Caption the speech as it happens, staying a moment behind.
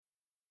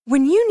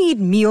When you need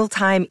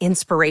mealtime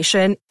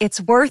inspiration,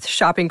 it's worth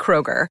shopping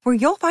Kroger, where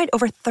you'll find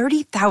over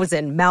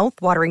 30,000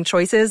 mouth-watering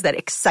choices that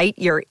excite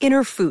your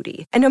inner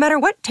foodie. And no matter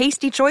what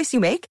tasty choice you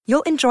make,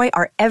 you'll enjoy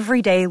our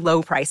everyday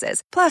low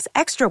prices, plus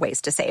extra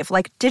ways to save,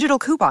 like digital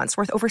coupons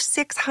worth over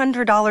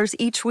 $600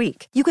 each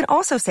week. You can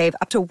also save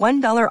up to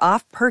 $1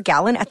 off per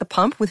gallon at the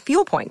pump with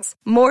fuel points.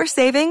 More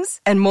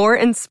savings and more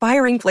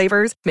inspiring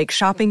flavors make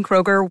shopping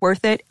Kroger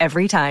worth it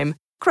every time.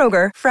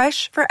 Kroger,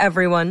 fresh for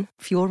everyone.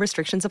 Fuel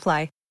restrictions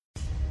apply.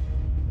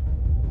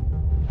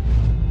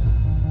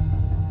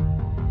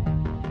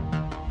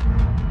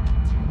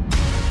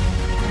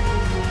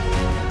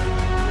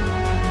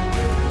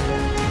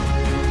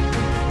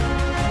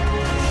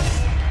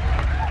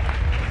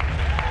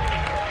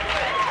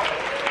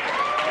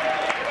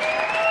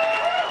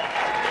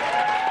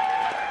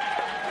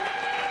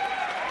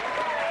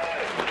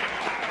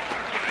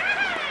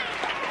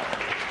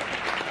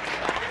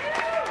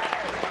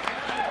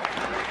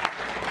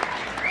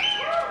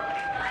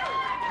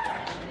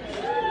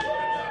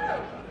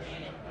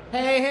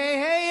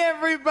 Hey,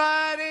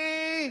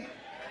 everybody!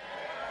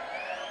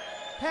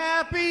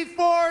 Happy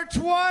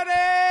 420!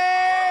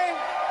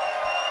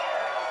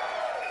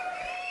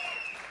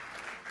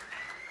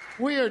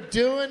 We are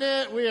doing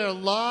it. We are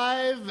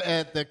live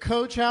at the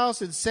Coach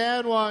House in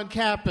San Juan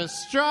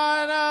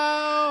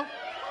Capistrano.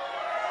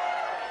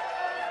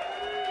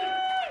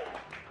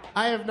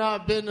 I have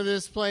not been to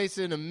this place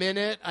in a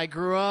minute. I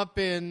grew up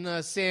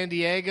in San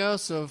Diego,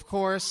 so of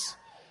course...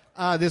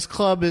 this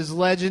club is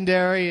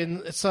legendary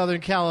in Southern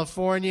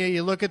California.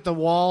 You look at the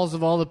walls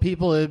of all the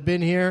people that have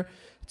been here.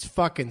 It's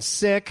fucking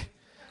sick,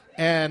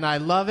 and I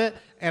love it.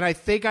 And I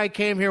think I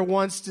came here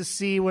once to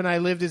see, when I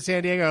lived in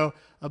San Diego,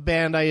 a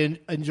band I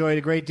enjoyed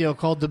a great deal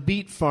called the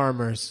Beat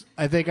Farmers.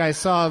 I think I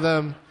saw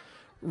them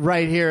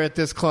right here at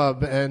this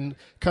club, and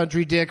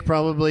Country Dick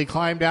probably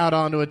climbed out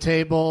onto a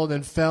table and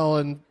then fell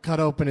and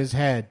cut open his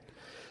head,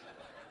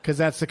 because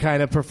that's the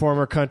kind of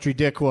performer Country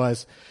Dick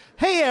was.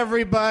 Hey,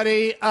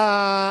 everybody.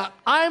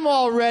 I'm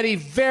already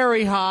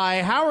very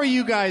high. How are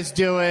you guys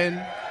doing?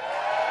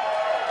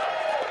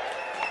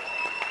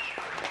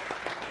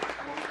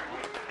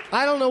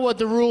 I don't know what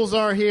the rules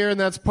are here, and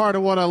that's part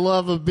of what I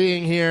love of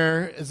being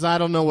here, is I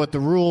don't know what the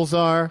rules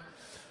are.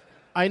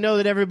 I know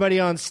that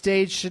everybody on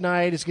stage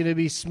tonight is going to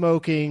be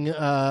smoking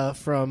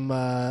from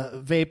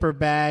vapor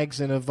bags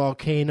and a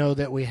volcano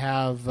that we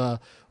have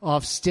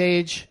off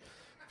stage,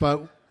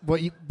 but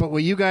what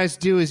you guys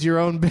do is your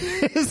own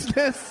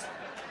business.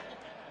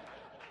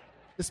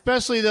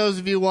 Especially those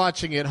of you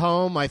watching at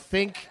home. I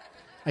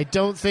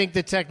don't think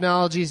the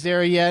technology's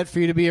there yet for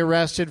you to be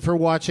arrested for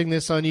watching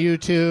this on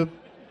YouTube.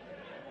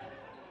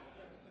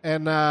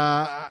 And there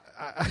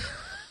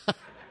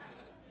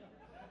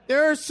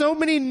are so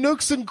many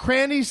nooks and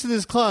crannies to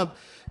this club.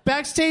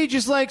 Backstage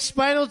is like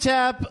Spinal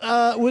Tap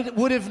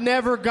would have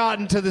never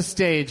gotten to the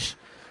stage.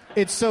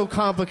 It's so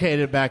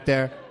complicated back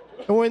there.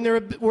 And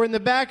we're in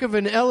the back of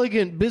an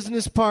elegant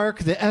business park,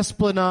 the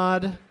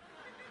Esplanade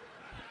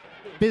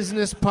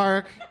Business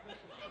Park.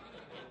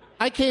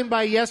 I came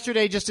by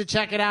yesterday just to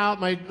check it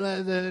out.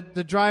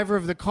 The driver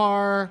of the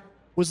car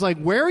was like,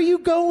 "Where are you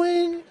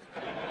going?"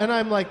 And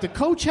I'm like, "The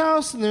Coach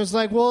House." And there's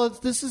like, "Well,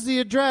 this is the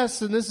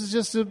address, and this is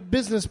just a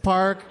business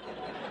park."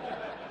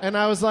 And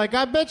I was like,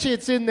 "I bet you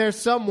it's in there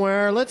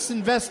somewhere. Let's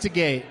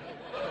investigate.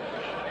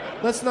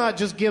 Let's not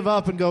just give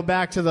up and go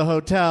back to the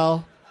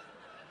hotel."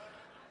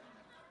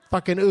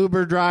 Fucking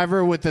Uber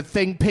driver with the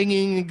thing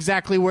pinging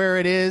exactly where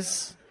it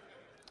is.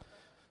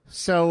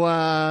 So,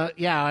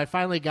 I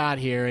finally got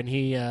here, and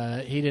he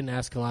didn't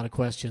ask a lot of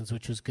questions,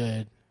 which was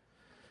good.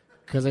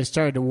 Because I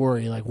started to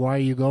worry, like, why are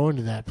you going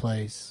to that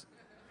place?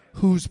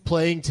 Who's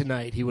playing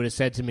tonight, he would have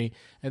said to me.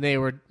 And they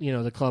were,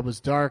 the club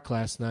was dark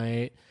last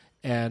night,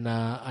 and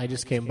I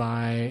just came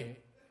by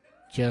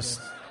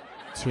just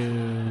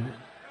to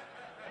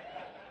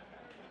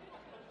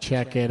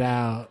check it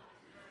out.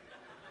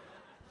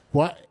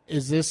 What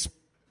is this?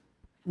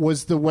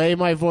 Was the way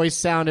my voice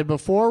sounded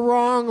before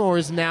wrong, or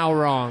is now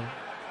wrong?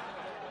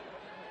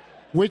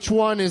 Which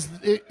one is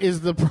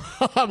the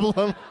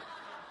problem?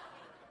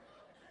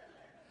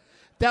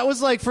 That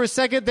was like, for a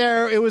second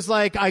there, it was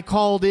like I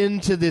called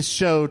into this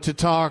show to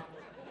talk.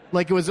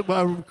 Like it was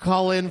a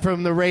call in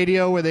from the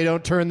radio where they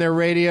don't turn their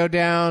radio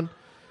down.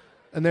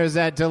 And there's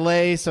that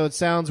delay, so it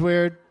sounds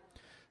weird.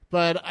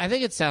 But I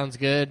think it sounds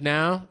good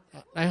now,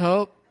 I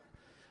hope.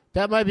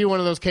 That might be one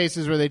of those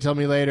cases where they tell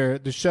me later,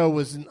 the show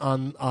wasn't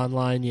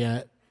online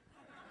yet.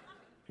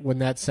 When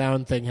that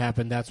sound thing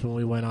happened, that's when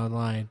we went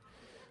online.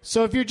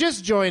 So if you're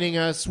just joining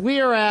us, we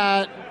are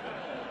at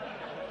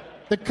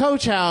the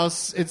Coach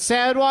House in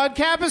San Juan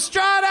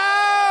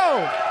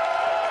Capistrano!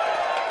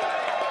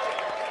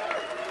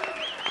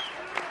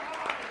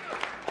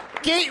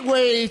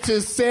 Gateway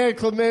to San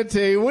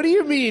Clemente. What do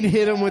you mean,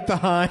 hit him with the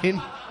hind?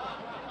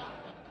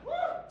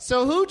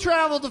 So who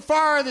traveled the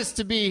farthest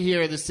to be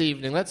here this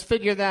evening? Let's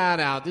figure that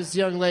out. This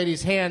young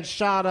lady's hand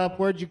shot up.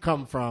 Where'd you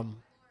come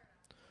from?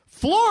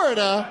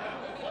 Florida?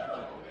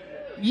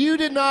 You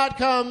did not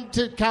come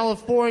to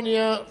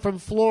California from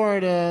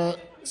Florida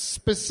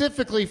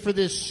specifically for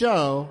this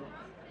show,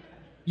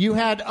 you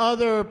had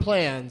other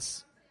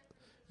plans.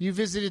 You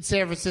visited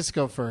San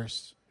Francisco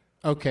first.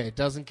 Okay,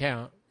 doesn't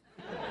count.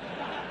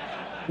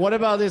 What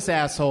about this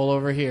asshole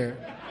over here?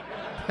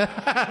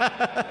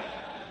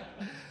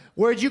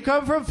 Where'd you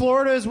come from?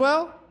 Florida as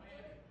well?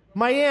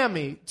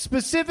 Miami.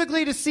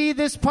 Specifically to see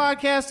this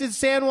podcast in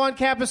San Juan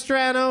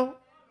Capistrano?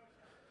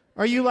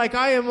 Are you like,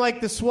 I am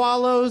like the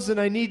Swallows and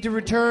I need to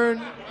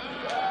return?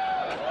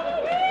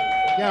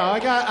 Yeah,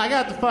 I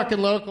got the fucking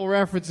local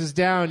references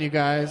down, you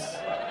guys.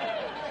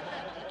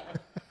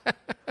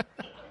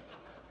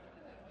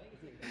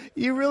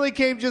 You really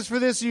came just for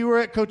this? You were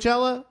at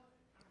Coachella?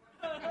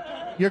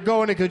 You're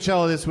going to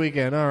Coachella this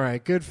weekend. All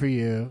right, good for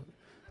you.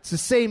 It's the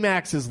same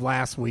acts as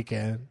last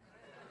weekend.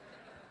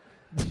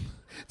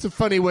 It's a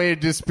funny way to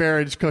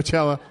disparage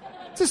Coachella.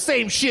 It's the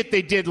same shit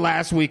they did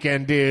last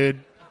weekend,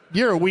 dude.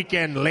 You're a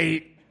weekend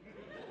late.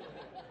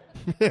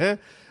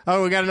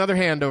 Oh, we got another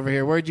hand over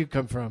here. Where'd you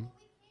come from?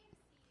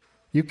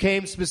 You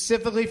came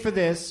specifically for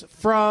this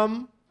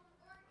from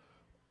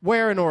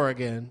where in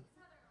Oregon?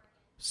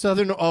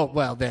 Southern. Oh,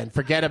 well, then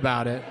forget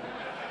about it.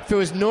 If it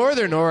was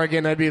Northern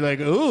Oregon, I'd be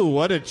like, ooh,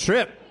 what a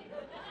trip.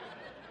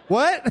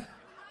 What?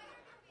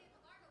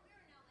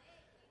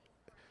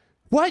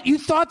 What? You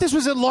thought this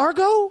was at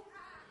Largo?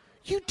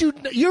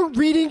 Your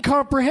reading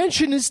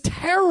comprehension is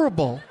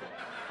terrible.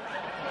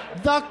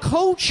 The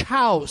Coach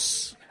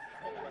House.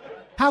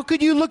 How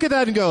could you look at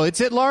that and go, it's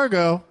at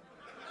Largo?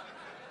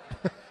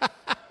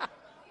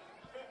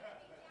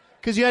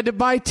 Because you had to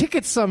buy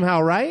tickets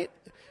somehow, right?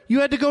 You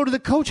had to go to the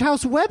Coach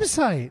House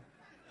website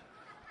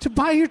to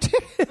buy your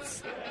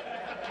tickets.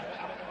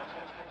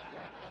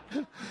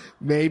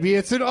 Maybe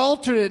it's an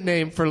alternate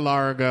name for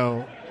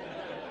Largo.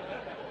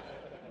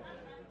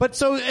 But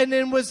so, and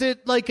then was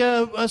it like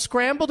a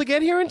scramble to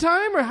get here in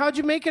time, or how'd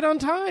you make it on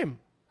time?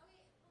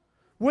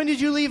 When did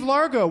you leave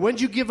Largo? When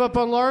did you give up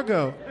on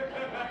Largo?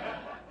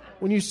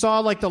 When you saw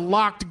like the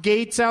locked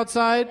gates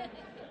outside?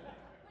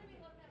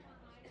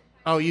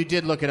 Oh, you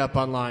did look it up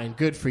online.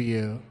 Good for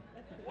you.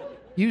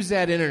 Use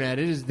that internet.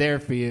 It is there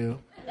for you.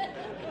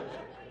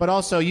 But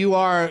also, you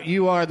are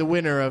the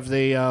winner of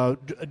the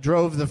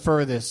drove the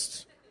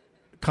furthest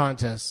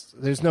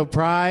contest. There's no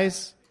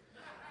prize,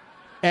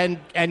 and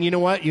you know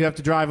what? You have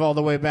to drive all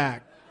the way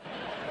back.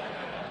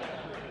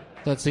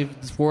 That's even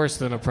worse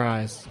than a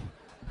prize.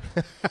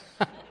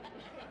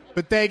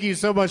 But thank you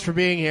so much for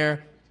being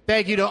here.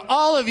 Thank you to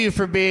all of you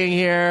for being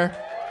here.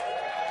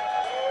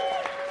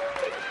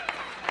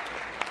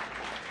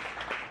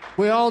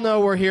 We all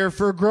know we're here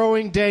for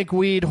growing dank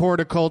weed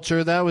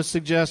horticulture. That was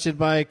suggested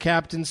by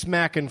Captain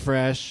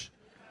Smackinfresh.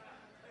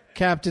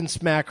 Captain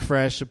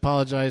Smackfresh.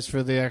 Apologize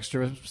for the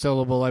extra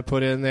syllable I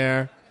put in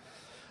there.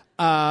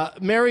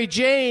 Mary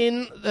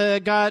Jane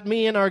got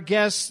me and our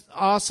guests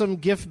awesome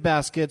gift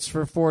baskets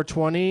for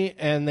 420,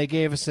 and they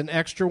gave us an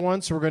extra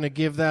one, so we're going to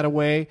give that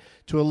away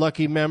to a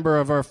lucky member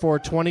of our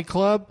 420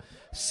 Club.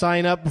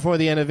 Sign up before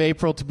the end of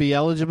April to be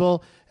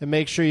eligible, and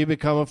make sure you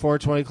become a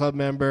 420 Club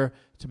member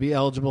to be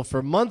eligible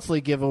for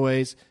monthly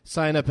giveaways.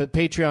 Sign up at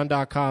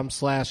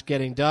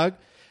patreon.com/gettingdoug.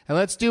 And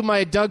let's do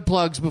my Doug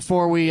plugs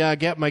before we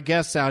get my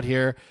guests out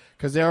here,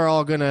 because they're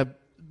all going to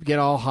get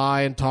all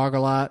high and talk a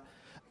lot.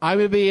 I'm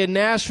going to be in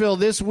Nashville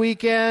this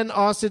weekend,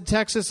 Austin,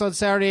 Texas on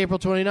Saturday, April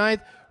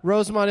 29th,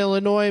 Rosemont,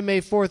 Illinois, May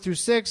 4th through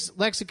 6th,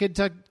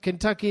 Lexington,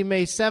 Kentucky,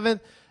 May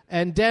 7th,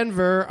 and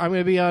Denver. I'm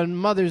going to be on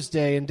Mother's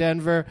Day in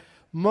Denver.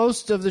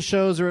 Most of the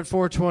shows are at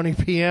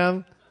 4:20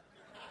 p.m.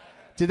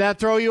 Did that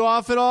throw you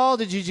off at all?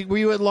 Were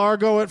you at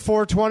Largo at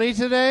 4:20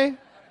 today?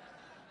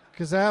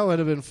 Because that would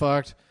have been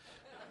fucked.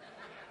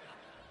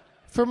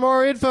 For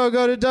more info,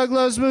 go to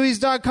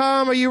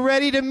DougLovesMovies.com. Are you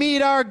ready to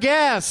meet our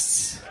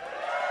guests?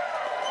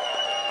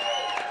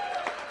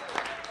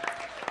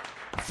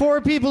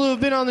 4 people who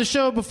have been on the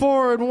show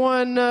before and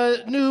 1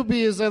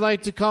 newbie, as I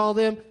like to call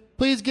them.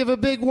 Please give a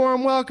big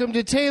warm welcome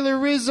to Taylor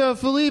Rizzo,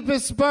 Felipe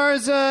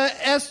Esparza,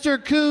 Esther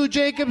Koo,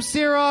 Jacob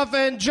Siroff,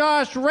 and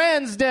Josh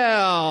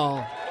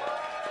Ransdell.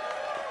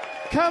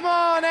 Come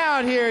on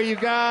out here, you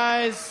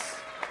guys.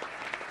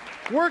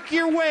 Work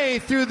your way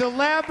through the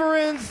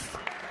labyrinth.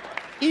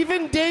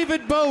 Even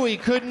David Bowie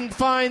couldn't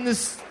find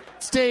this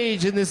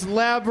stage in this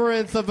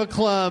labyrinth of a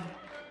club.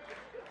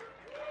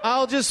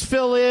 I'll just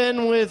fill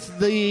in with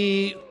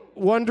the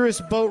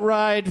wondrous boat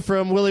ride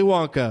from Willy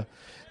Wonka.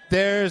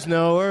 There's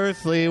no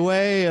earthly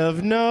way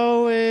of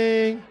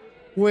knowing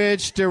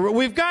which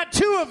we've got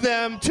 2 of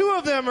them. 2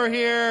 of them are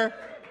here.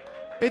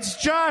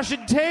 It's Josh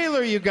and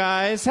Taylor, you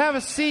guys. Have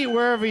a seat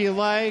wherever you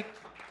like.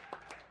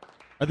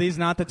 Are these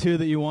not the 2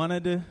 that you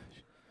wanted to?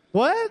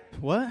 What?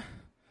 What?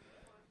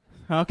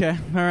 Okay,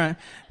 all right.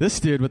 This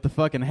dude with the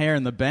fucking hair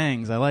and the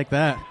bangs. I like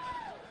that.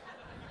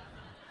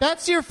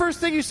 That's your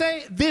first thing you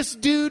say? This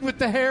dude with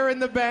the hair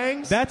and the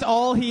bangs? That's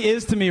all he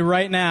is to me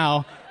right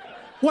now.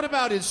 What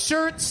about his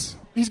shirts?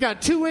 He's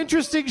got 2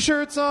 interesting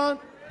shirts on.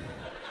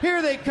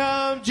 Here they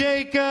come,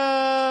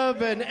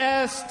 Jacob and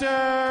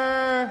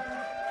Esther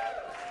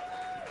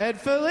and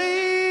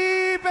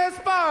Felipe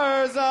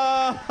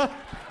Esparza.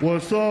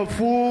 What's up,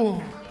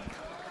 fool?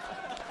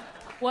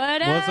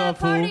 What What's up, up,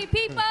 fool? party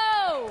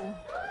people?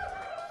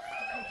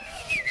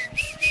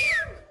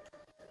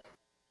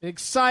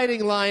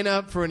 Exciting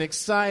lineup for an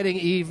exciting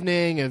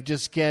evening of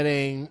just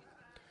getting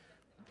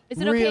Is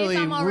it okay really,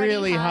 if I'm already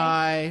really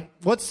high.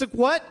 What's the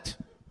what?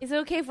 Is it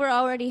okay if we're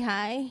already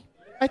high?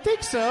 I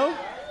think so.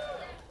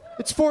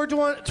 It's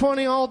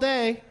 4:20 all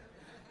day.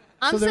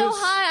 I'm So so there's-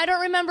 high, I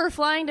don't remember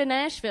flying to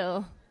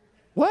Nashville.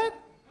 What?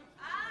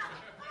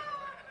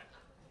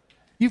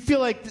 You feel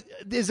like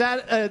is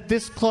that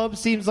this club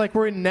seems like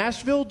we're in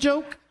Nashville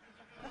joke?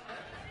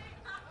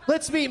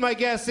 Let's meet my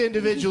guests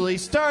individually,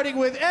 starting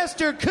with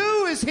Esther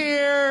Koo is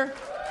here.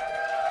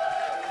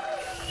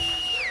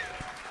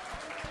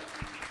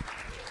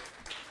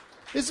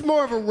 This is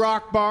more of a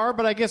rock bar,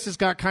 but I guess it's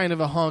got kind of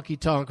a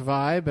honky-tonk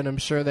vibe, and I'm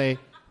sure they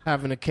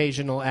have an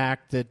occasional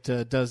act that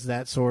does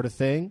that sort of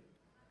thing.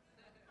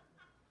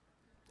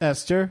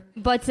 Esther?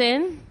 Butts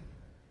in?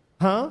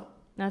 Huh?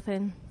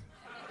 Nothing.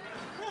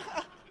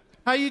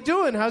 How you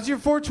doing? How's your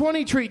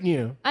 420 treating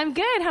you? I'm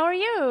good. How are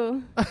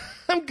you?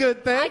 I'm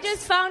good, thanks. I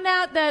just found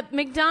out that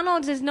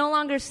McDonald's is no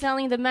longer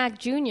selling the Mac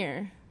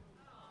Jr.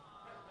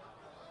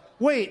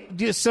 Wait,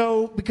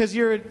 so because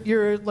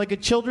you're like a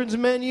children's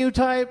menu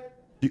type?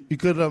 You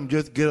could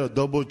just get a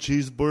double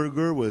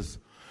cheeseburger with,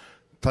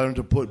 tell them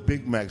to put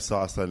Big Mac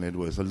sauce on it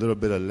with a little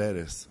bit of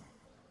lettuce.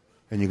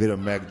 And you get a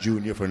Mac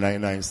Jr. for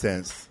 99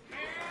 cents.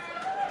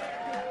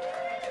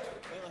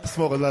 I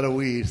smoke a lot of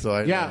weed, so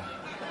I Yeah.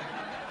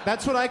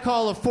 That's what I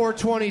call a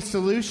 420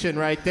 solution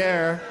right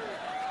there.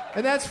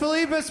 And that's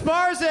Felipe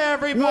Esparza,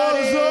 everybody.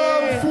 What's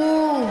up,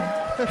 fool?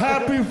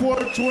 Happy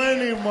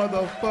 420,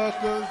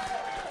 motherfuckers.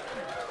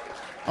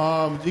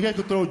 You guys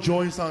can throw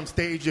joints on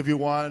stage if you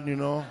want, you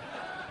know.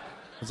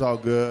 It's all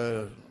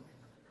good.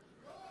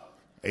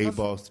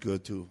 A-Ball's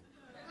good, too.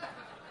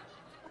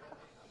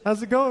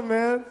 How's it going,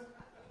 man?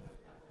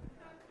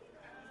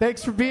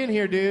 Thanks for being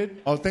here,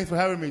 dude. Oh, thanks for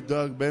having me,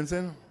 Doug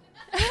Benson.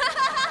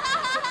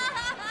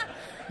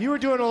 You were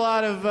doing a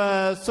lot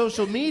of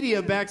social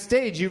media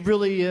backstage. You've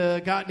really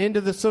gotten into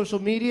the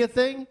social media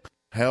thing?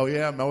 Hell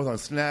yeah, I was on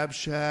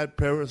Snapchat,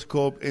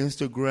 Periscope,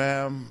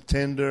 Instagram,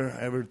 Tinder,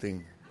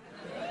 everything.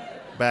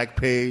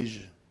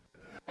 Backpage.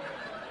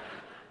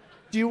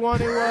 Do you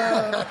want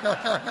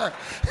to...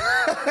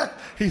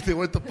 He said,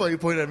 what the fuck you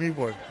pointing at me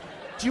for?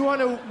 Do you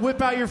want to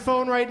whip out your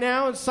phone right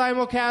now and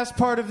simulcast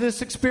part of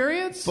this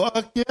experience?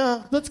 Fuck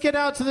yeah. Let's get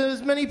out to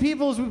as many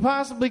people as we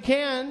possibly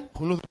can.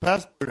 Who knows the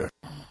password?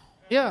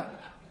 Yeah.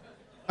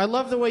 I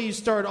love the way you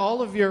start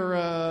all of your...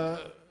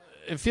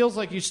 it feels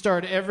like you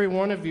start every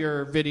one of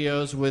your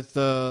videos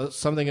with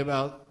something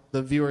about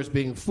the viewers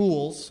being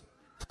fools.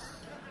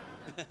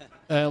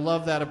 I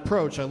love that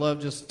approach. I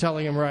love just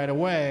telling them right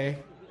away,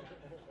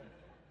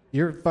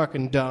 you're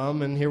fucking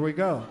dumb, and here we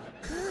go.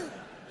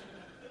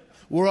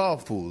 We're all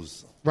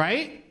fools.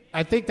 Right?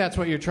 I think that's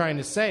what you're trying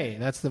to say.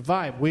 That's the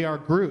vibe. We are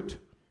Groot.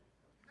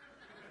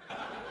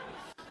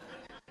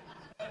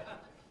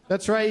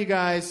 That's right, you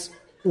guys.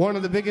 One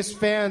of the biggest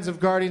fans of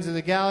Guardians of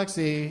the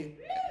Galaxy,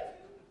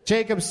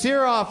 Jacob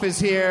Siroff, is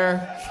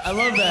here. I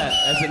love that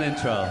as an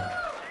intro.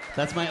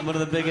 That's one of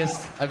the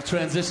biggest. I've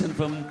transitioned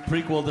from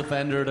prequel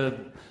defender to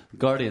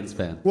Guardians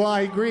fan. Well,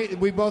 I agree.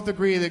 We both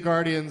agree that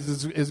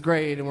Guardians is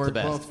great, and we're the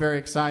best. both very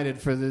excited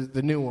for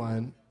the new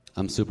one.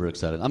 I'm super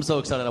excited. I'm so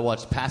excited I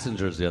watched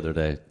Passengers the other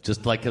day,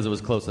 just like because it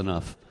was close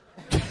enough.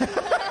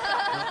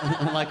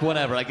 I'm like,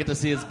 whatever. I get to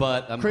see his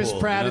butt. I'm Chris cool,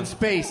 Pratt you know? in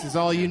space is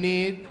all you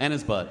need. And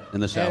his butt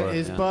in the shower. And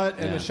his yeah. butt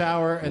in Yeah. the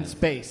shower and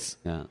space.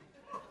 Yeah.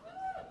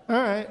 All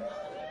right.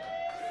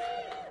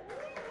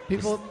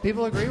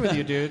 People agree with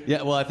you, dude.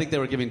 Yeah. Well, I think they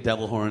were giving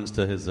devil horns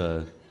to his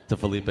to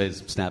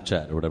Felipe's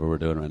Snapchat or whatever we're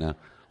doing right now.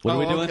 What are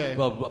we doing? okay.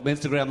 Well,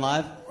 Instagram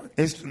Live.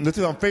 This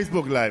is on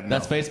Facebook Live now.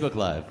 That's Facebook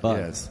Live. Fuck.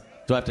 Yes.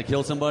 Do I have to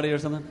kill somebody or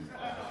something?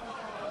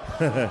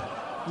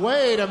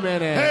 Wait a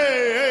minute.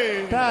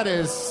 Hey!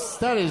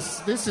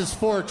 This is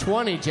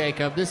 420,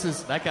 Jacob. This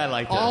is That guy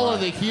liked it a all lot.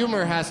 of the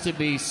humor has to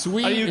be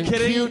sweet Are you and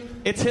kidding? cute.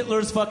 It's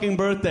Hitler's fucking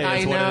birthday. I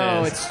Is what know,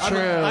 it is. it's I'm true.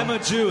 I'm a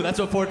Jew. That's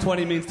what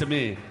 420 means to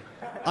me.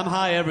 I'm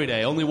high every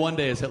day. Only one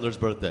day is Hitler's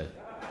birthday.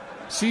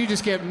 So you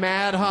just get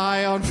mad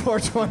high on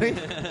 420?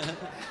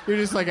 You're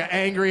just like an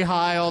angry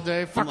high all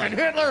day. Fucking like-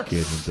 Hitler!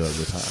 Getting Doug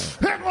with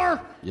high.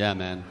 Hitler! Yeah,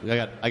 man.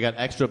 I got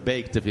extra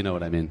baked, if you know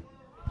what I mean.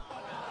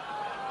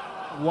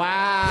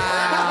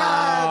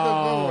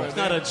 Wow. There's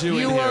not a Jew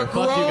You in here. are Fuck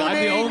you guys. I'm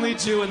the groaning. only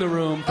Jew in the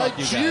room. A Fuck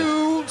you guys.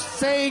 Jew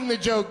saying the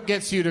joke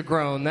gets you to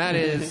groan. That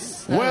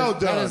is Well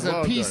That done, is a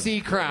well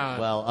PC crowd.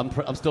 Well,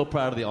 I'm still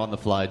proud of the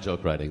on-the-fly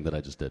joke writing that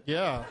I just did.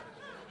 Yeah,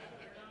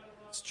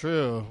 it's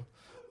true.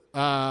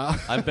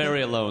 I'm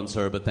very alone,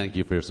 sir, but thank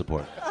you for your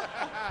support.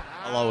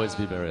 I'll always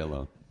be very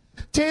alone.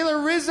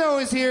 Taylor Rizzo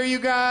is here, you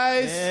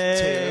guys.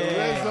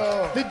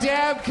 The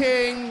Dab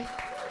King of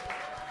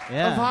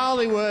Yeah.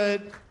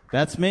 Hollywood.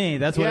 That's me.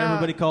 That's what Yeah.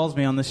 everybody calls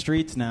me on the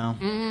streets now.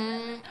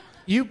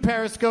 You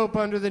periscope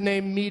under the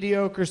name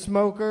Mediocre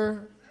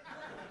Smoker.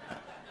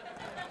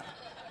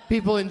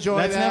 People enjoy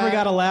That's that. never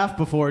got a laugh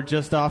before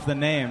just off the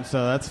name,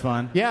 so that's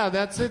fun. Yeah,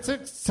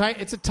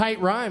 it's a tight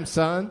rhyme,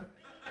 son.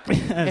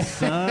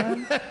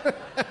 Son.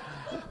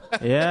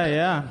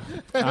 Yeah.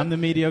 I'm the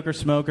mediocre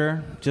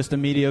smoker, just a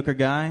mediocre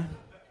guy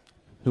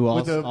who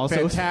With a also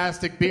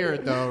fantastic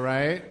beard, though,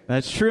 right?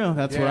 That's true.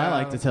 That's what I Yeah.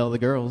 like to tell the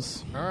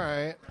girls. All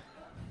right.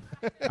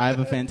 I have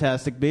a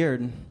fantastic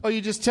beard. Oh,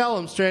 you just tell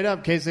them straight up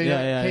in case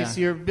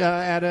you're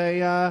at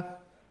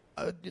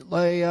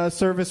a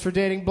service for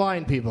dating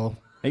blind people.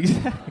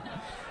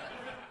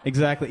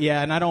 Exactly.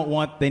 Yeah,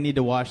 and they need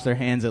to wash their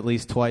hands at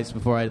least twice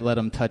before I let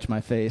them touch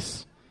my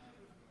face.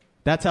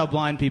 That's how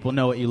blind people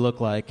know what you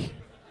look like.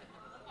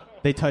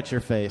 They touch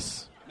your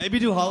face. Maybe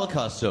do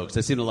Holocaust jokes.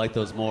 I seem to like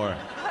those more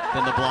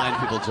than the blind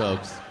people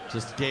jokes.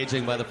 Just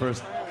gauging by the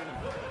first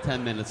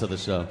 10 minutes of the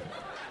show.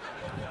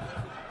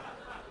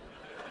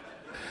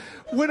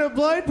 When a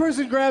blind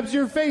person grabs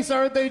your face,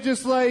 aren't they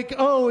just like,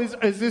 oh,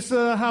 is this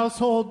a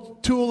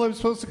household tool I'm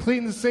supposed to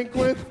clean the sink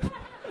with?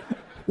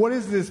 What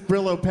is this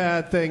Brillo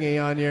pad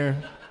thingy on your...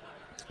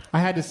 I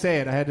had to say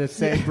it. I had to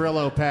say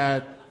Brillo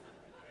pad.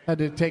 I had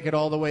to take it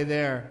all the way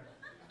there.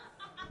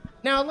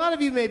 Now, a lot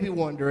of you may be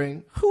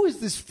wondering, who is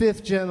this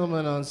fifth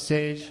gentleman on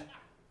stage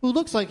who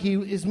looks like he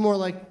is more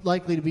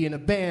likely to be in a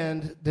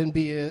band than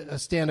be a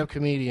stand-up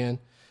comedian?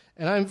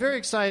 And I'm very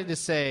excited to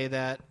say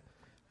that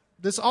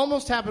this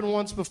almost happened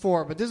once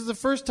before, but this is the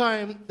first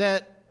time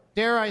that,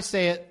 dare I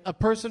say it, a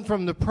person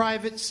from the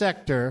private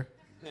sector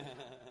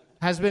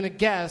has been a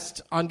guest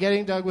on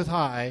Getting Dug with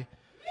High,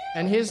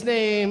 and his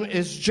name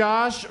is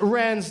Josh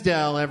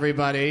Ransdell,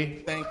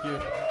 everybody. Thank you.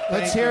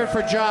 Let's hear it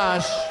for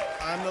Josh.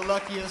 I'm the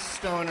luckiest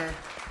stoner.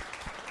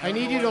 I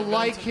need you to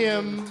like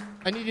him.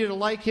 I need you to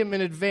like him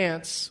in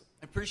advance.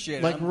 I appreciate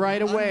it. Like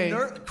right away.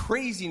 I'm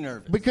crazy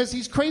nervous. Because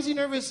he's crazy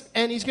nervous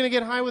and he's going to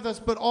get high with us,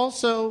 but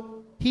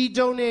also he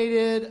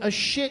donated a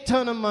shit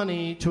ton of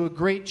money to a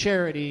great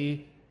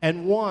charity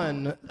and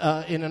won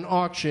in an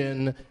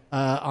auction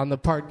on the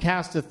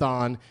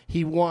Podcastathon.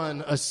 He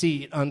won a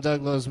seat on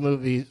Doug Lowe's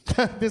Movies.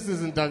 This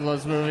isn't Doug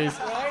Lowe's Movies.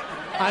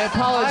 I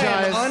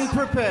apologize. I am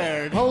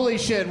unprepared. Holy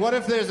shit, what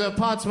if there's a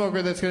pot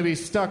smoker that's going to be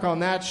stuck on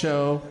that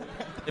show?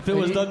 If it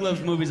was Doug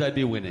Love's Movies, I'd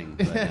be winning.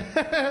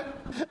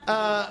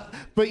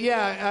 But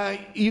yeah,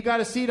 you got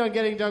a seat on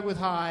Getting Dug with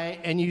High,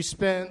 and you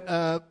spent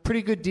a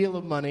pretty good deal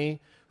of money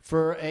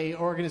for a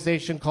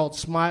organization called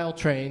Smile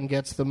Train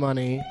Gets the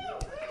Money.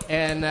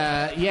 And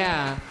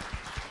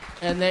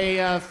and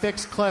they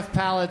fix cleft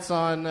palates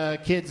on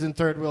kids in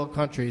third world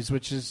countries,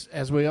 which is,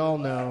 as we all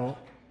know,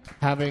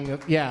 having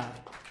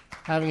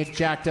a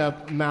jacked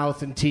up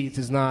mouth and teeth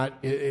is not,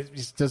 it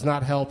just does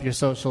not help your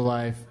social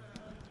life.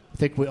 I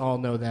think we all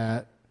know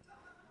that.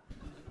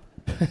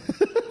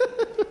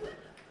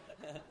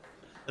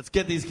 Let's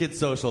get these kids'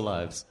 social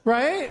lives.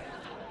 Right?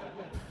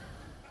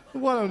 I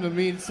want them to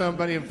meet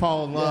somebody and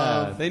fall in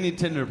love. They need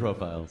Tinder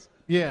profiles.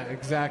 Yeah,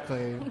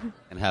 exactly.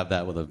 And have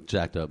that with a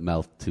jacked up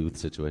mouth tooth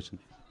situation.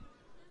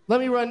 Let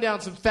me run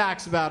down some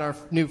facts about our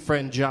new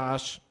friend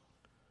Josh.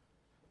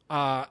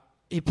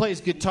 He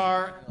plays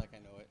guitar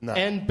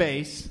and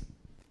bass,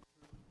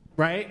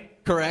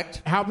 right?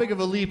 Correct. How big of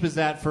a leap is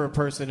that for a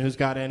person who's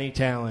got any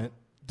talent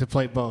to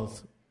play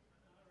both?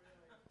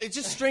 It's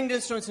just stringed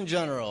instruments in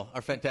general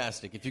are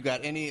fantastic. If you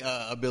got any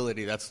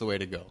ability, that's the way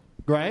to go.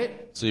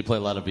 Right? So you play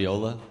a lot of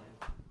viola?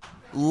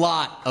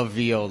 Lot of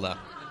viola.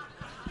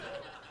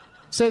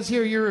 Says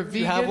here you're a vegan.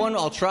 You have one?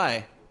 I'll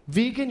try.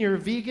 Vegan? You're a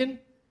vegan?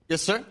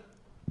 Yes, sir.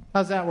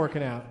 How's that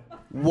working out?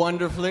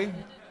 Wonderfully.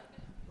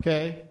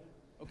 Okay.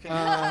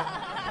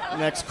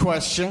 Next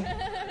question.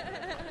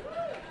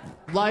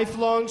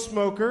 Lifelong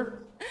smoker.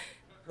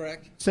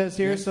 Correct. Says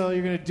here, so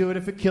you're going to do it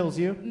if it kills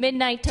you.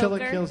 Midnight Till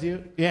Toker. it kills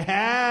you.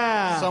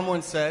 Yeah.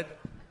 Someone said.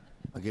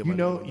 You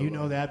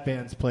know that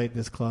band's played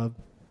this club.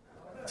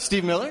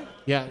 Steve Miller?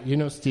 Yeah, you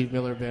know Steve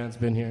Miller Band's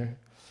been here.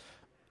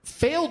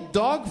 Failed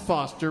dog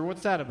foster,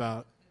 what's that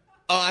about?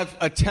 I've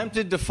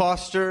attempted to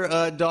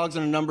foster dogs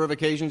on a number of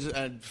occasions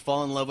and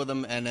fall in love with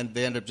them, and then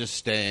they end up just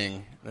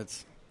staying.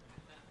 That's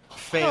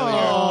failure.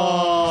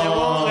 They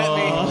won't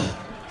let me.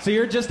 So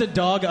you're just a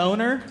dog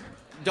owner?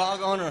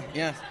 Dog owner,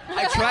 yes.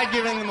 I tried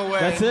giving them away.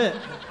 That's it.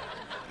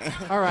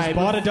 All right.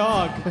 Bought a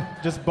dog.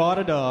 Just bought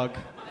a dog.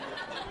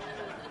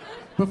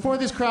 Before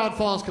this crowd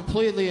falls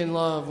completely in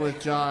love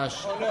with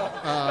Josh,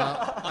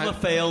 I'm a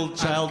failed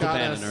child I've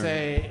abandoner. gotta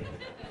say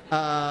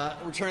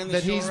We're turning the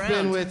that show he's around.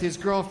 been with his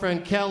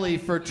girlfriend Kelly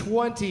for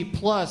 20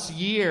 plus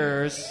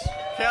years.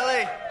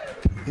 Kelly.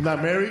 You're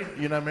not married?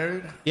 You're not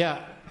married?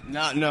 Yeah.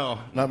 No.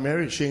 Not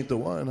married? She ain't the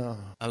one, huh?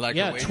 I like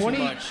Yeah, her way 20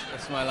 too much.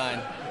 That's my line.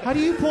 How do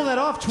you pull that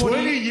off?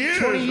 20 years.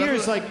 20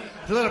 years, like.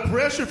 There's a lot of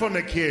pressure from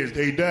the kids.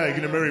 Hey, Dad, you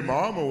gonna marry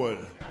Mom or what?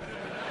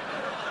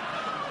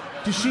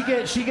 Does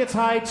she gets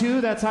high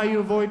too? That's how you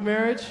avoid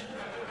marriage?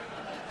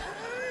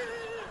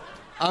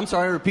 I'm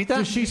sorry, repeat that?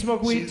 Does she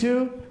smoke weed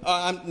too?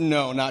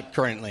 No, not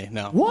currently,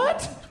 no.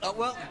 What?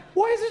 Well,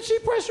 Why isn't she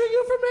pressuring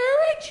you for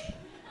marriage?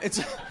 it's...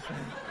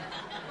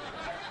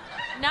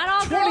 Not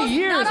all 20 girls.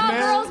 years, not all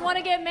man. girls want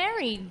to get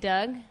married,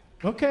 Doug.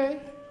 Okay.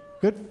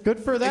 Good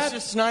for that. It's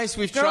just nice.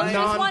 We've Girls tried.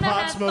 just wanna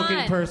non-pot have smoking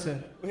fun.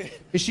 person.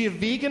 Is she a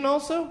vegan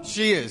also?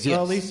 She is, yes.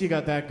 Well, at least you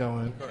got that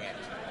going.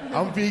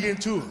 I'm vegan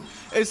too.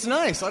 It's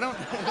nice. I don't.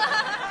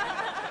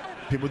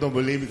 People don't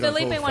believe because I'm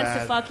Felipe so wants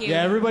fat. to fuck you.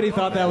 Yeah, everybody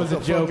thought that was a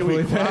What the joke, fuck are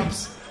we, Felipe.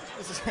 cops?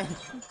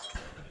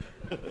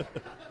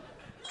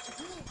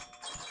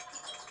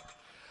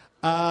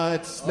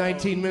 It's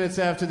 19 minutes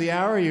after the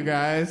hour, you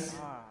guys.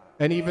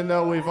 And even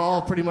though we've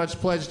all pretty much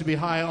pledged to be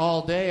high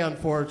all day on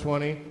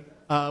 420,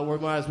 we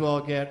might as well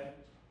get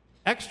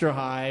extra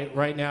high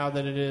right now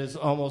that it is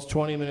almost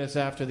 20 minutes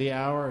after the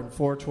hour and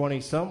 420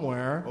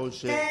 somewhere. Oh,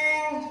 shit.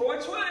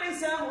 420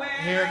 somewhere.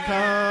 Here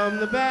come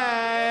the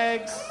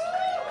bags.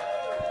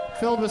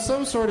 Filled with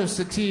some sort of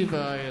sativa,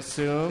 I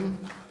assume.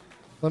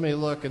 Let me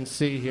look and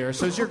see here.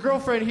 So is your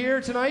girlfriend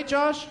here tonight,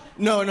 Josh?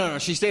 No.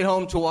 She stayed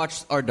home to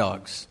watch our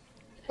dogs.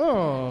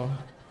 Oh,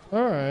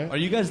 all right. Are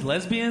you guys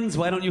lesbians?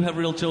 Why don't you have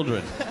real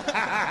children?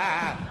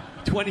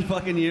 20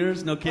 fucking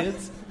years, no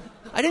kids?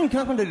 I didn't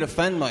come to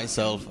defend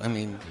myself. I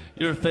mean,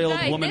 You're a failed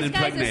Guys, woman this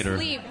guy's impregnator.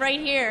 asleep right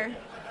here.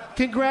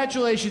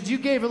 Congratulations, you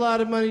gave a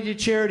lot of money to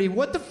charity.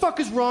 What the fuck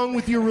is wrong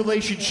with your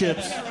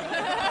relationships?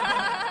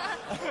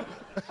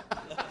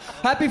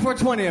 happy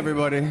 420,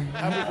 everybody.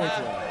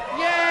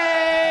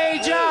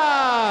 Yay,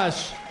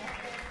 Josh!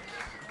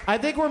 I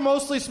think we're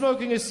mostly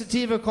smoking a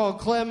sativa called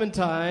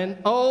Clementine.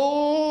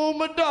 Oh,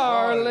 my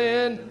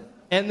darling.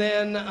 And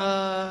then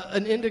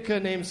an indica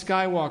named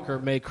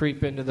Skywalker may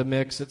creep into the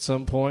mix at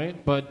some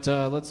point. But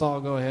let's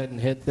all go ahead and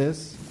hit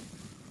this.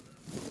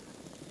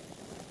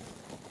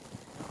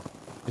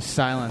 Just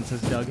silence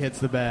as Doug hits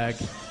the bag.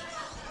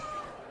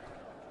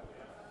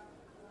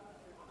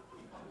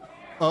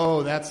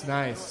 Oh, that's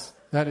nice.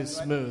 That is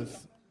smooth.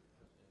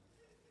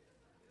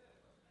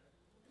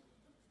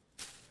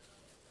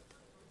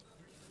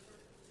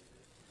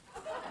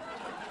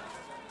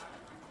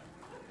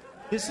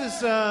 This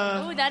is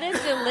Ooh, that is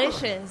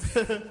delicious.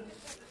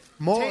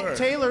 More.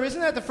 Taylor,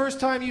 isn't that the first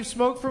time you've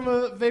smoked from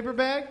a vapor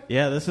bag?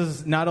 Yeah, this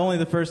is not only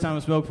the first time I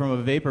smoked from a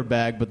vapor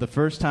bag, but the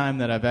first time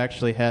that I've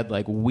actually had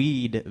like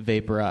weed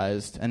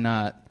vaporized and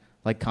not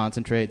like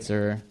concentrates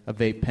or a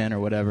vape pen or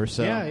whatever.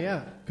 So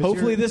Yeah. 'Cause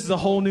hopefully you're- this is a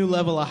whole new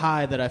level of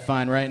high that I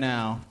find right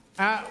now.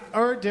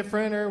 Or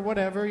different or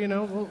whatever, you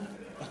know.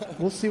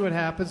 We'll see what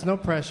happens. No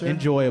pressure.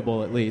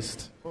 Enjoyable at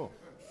least.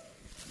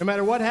 No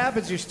matter what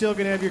happens, you're still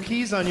going to have your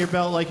keys on your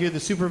belt like you're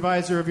the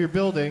supervisor of your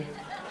building.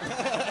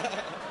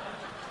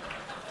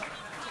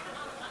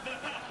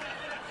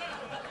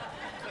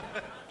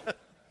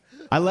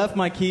 I left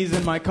my keys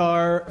in my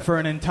car for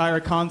an entire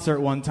concert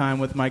one time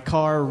with my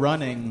car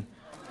running.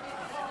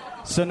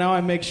 So now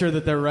I make sure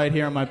that they're right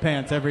here in my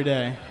pants every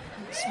day.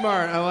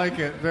 Smart. I like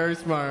it. Very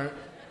smart.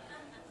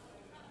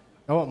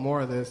 I want more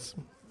of this.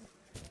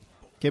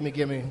 Gimme.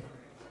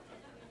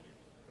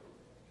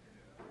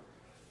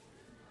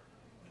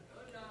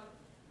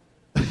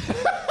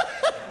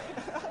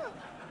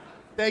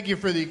 Thank you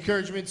for the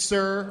encouragement,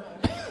 sir.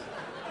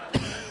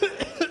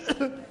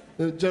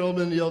 The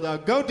gentleman yelled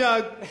out, "Go,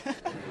 Doug!"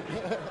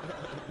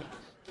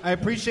 I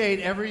appreciate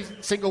every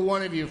single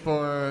one of you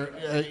for,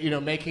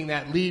 making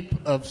that leap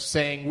of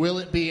saying, "Will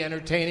it be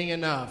entertaining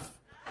enough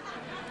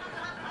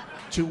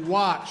to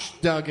watch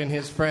Doug and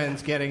his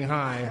friends getting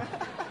high?"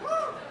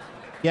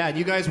 Yeah,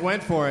 you guys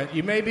went for it.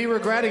 You may be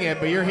regretting it,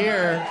 but you're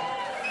here.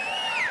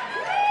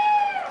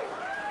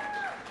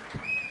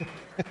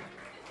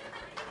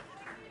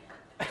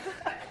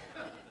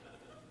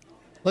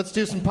 Let's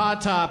do some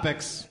pod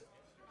topics.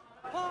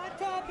 Hot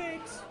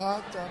topics.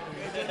 Hot topics.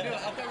 I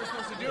thought we were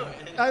supposed to do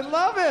it. I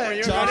love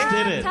it. Josh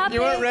did it. Topics.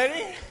 You weren't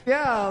ready?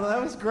 Yeah,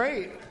 that was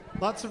great.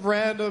 Lots of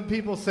random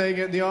people saying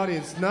it in the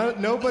audience.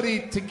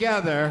 Nobody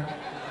together,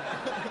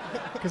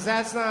 because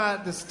that's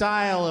not the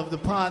style of the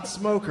pot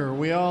smoker.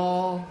 We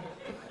all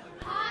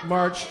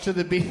march to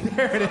the beat.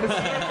 There it is.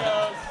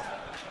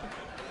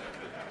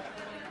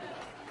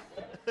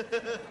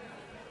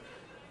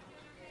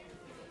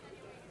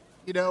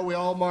 We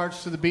all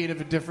march to the beat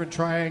of a different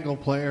triangle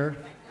player.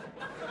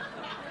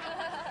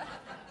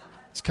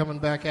 It's coming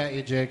back at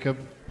you, Jacob.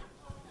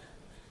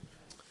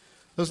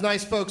 Those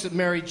nice folks at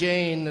Mary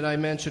Jane that I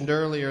mentioned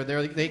earlier,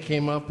 they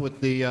came up with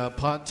the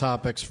pot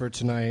topics for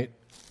tonight.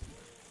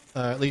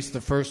 At least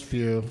the first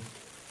few.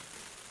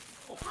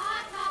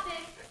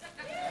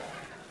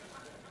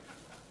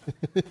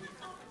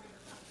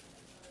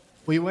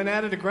 Well, you went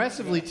at it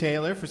aggressively,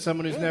 Taylor. For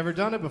someone who's never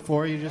done it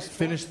before, you just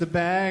finished the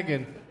bag,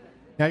 and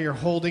now you're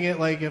holding it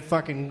like a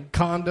fucking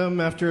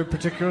condom after a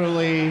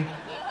particularly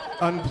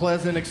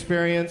unpleasant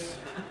experience.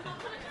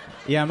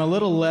 Yeah, I'm a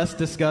little less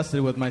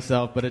disgusted with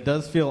myself, but it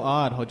does feel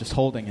odd just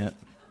holding it.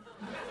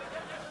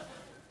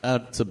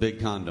 It's a big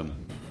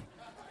condom.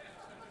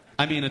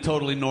 I mean, a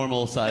totally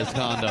normal-sized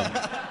condom.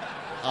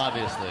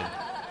 Obviously.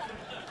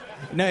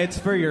 No, it's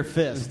for your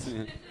fist.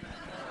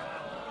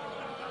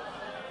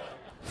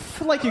 I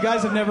feel like you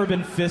guys have never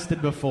been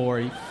fisted before,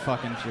 you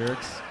fucking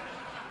jerks.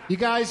 You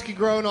guys can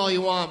groan all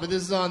you want, but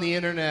this is on the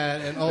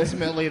internet, and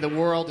ultimately the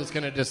world is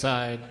going to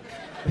decide.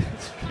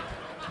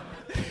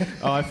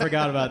 Oh, I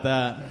forgot about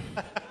that.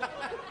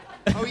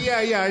 Oh,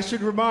 yeah, I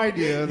should remind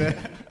you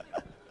that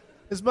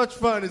as much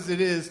fun as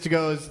it is to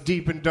go as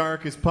deep and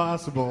dark as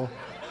possible,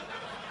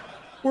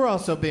 We're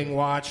also being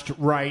watched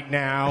right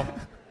now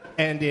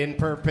and in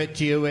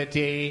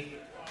perpetuity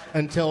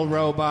until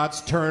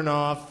robots turn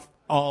off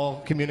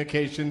all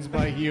communications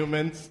by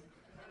humans.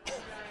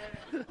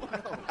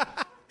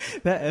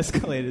 That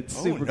escalated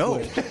super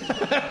quick.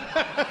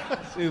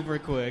 Super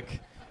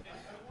quick.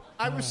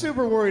 I was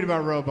super worried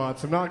about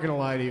robots. I'm not going to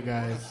lie to you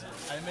guys.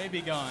 I may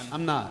be gone.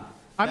 I'm not.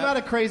 I'm not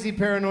a crazy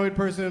paranoid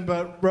person,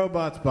 but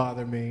robots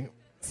bother me.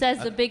 Says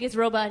the biggest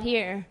robot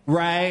here.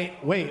 Right.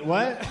 Wait,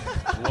 what?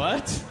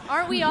 What?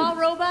 Aren't we all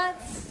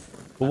robots?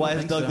 Well, why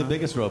is Doug so. the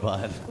biggest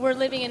robot? We're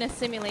living in a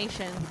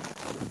simulation.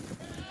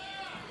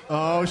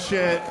 Oh,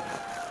 shit.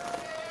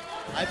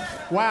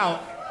 Wow.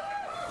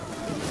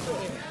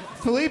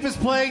 Philippe is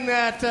playing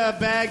that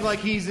bag like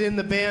he's in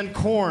the band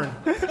Korn.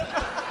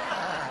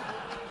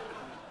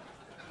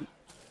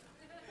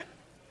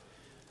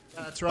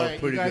 That's right. You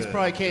pretty guys good.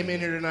 probably came in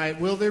here tonight.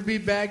 Will there be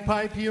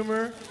bagpipe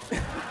humor?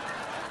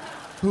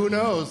 Who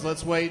knows?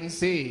 Let's wait and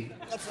see.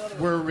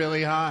 We're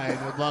really high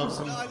and would love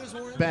some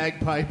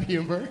bagpipe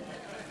humor.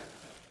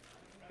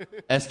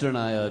 Esther and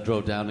I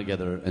drove down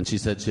together, and she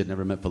said she had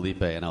never met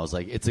Felipe, and I was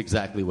like, it's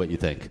exactly what you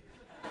think.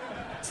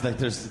 It's like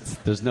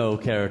there's no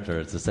character.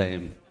 It's the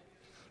same.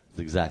 It's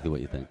exactly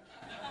what you think.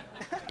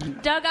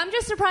 Doug, I'm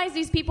just surprised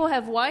these people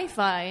have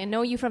Wi-Fi and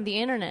know you from the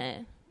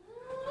internet.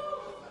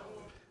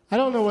 I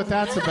don't know what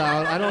that's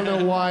about. I don't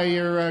know why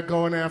you're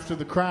going after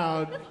the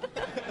crowd.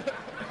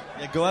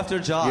 Yeah, go after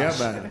Josh.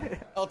 Yeah, man.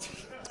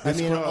 I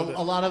mean,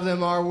 a lot of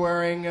them are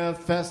wearing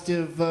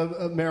festive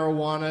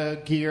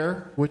marijuana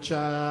gear, which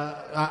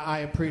I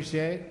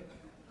appreciate.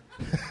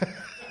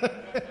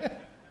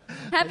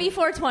 Happy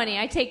 420.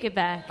 I take it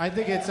back. I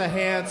think it's a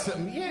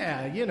handsome...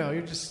 Yeah, you know,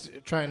 you're just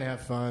trying to have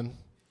fun.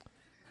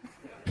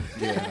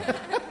 Yeah.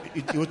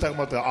 You were talking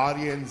about the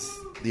audience.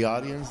 The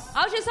audience?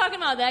 I was just talking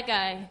about that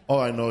guy. Oh,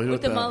 I know.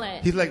 With the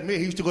mullet. He's like me.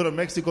 He used to go to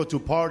Mexico to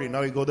party.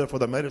 Now he go there for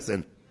the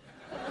medicine.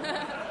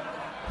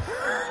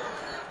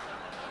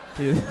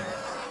 Dude.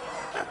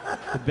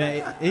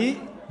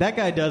 That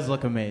guy does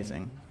look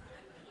amazing.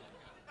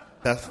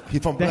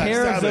 He's from The Black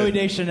hair Sabbath. of Zooey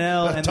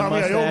Deschanel That's and the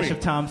Tommy mustache Iommi. of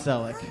Tom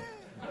Selleck.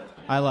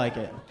 I like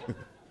it.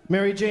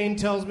 Mary Jane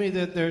tells me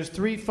that there's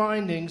 3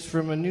 findings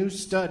from a new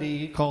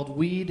study called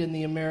Weed in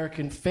the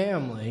American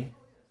Family,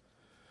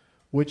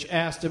 which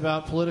asked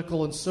about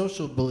political and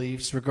social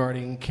beliefs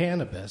regarding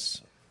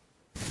cannabis.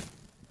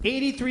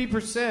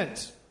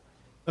 83%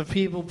 of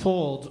people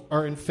polled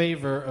are in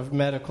favor of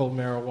medical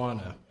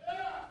marijuana.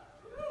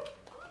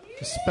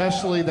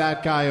 Especially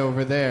that guy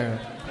over there,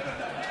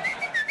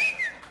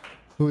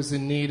 who is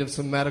in need of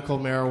some medical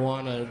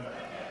marijuana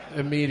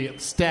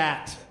immediate.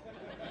 Stat.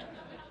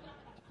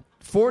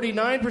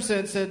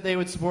 49% said they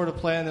would support a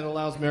plan that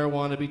allows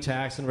marijuana to be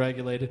taxed and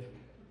regulated.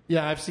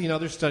 Yeah, I've seen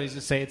other studies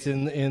that say it's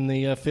in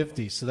the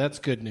 50s, so that's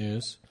good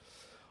news.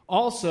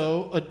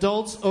 Also,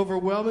 adults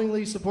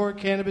overwhelmingly support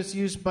cannabis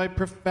use by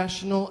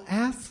professional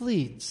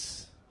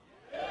athletes.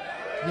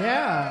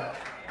 Yeah.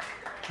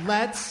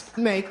 Let's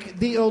make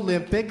the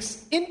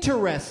Olympics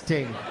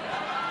interesting.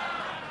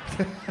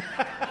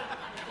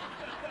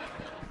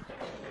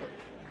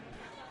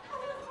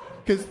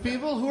 Because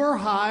people who are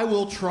high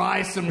will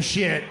try some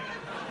shit.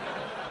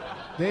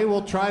 They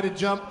will try to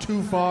jump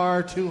too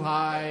far, too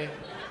high,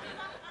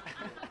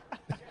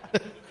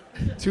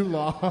 too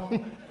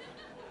long.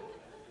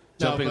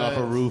 Jumping off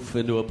a roof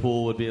into a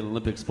pool would be an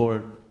Olympic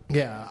sport.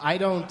 Yeah, I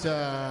don't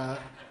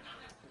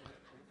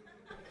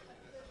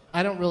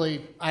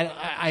really.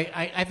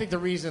 I think the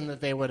reason that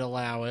they would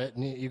allow it,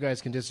 and you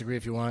guys can disagree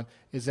if you want,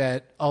 is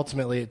that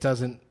ultimately it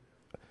doesn't.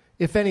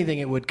 If anything,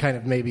 it would kind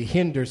of maybe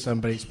hinder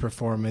somebody's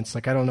performance.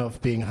 Like, I don't know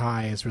if being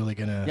high is really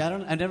gonna.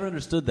 Yeah, I never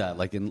understood that.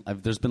 Like,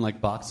 there's been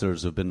like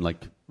boxers who've been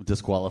like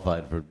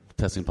disqualified for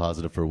testing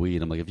positive for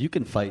weed. I'm like, if you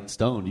can fight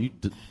stoned, you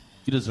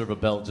deserve a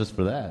belt just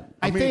for that.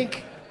 I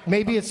think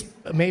maybe it's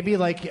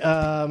like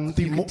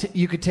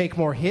you could take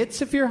more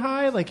hits if you're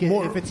high. Like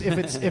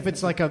if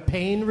it's like a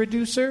pain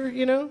reducer,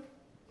 you know.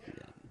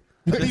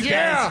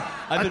 Yeah,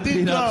 I've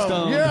been beat up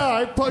stoned. Yeah,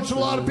 I punch a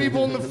lot of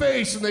people in the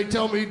face, and they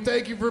tell me,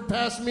 "Thank you for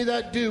passing me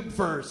that doob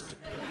first."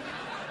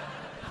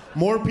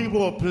 More people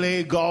will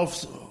play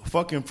golf's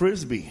fucking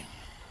frisbee.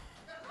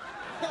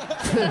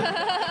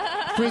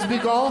 Frisbee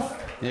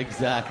golf?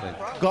 Exactly.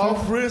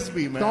 Golf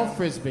frisbee, man. Golf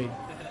frisbee.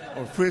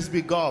 Or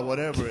frisbee golf,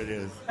 whatever it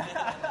is.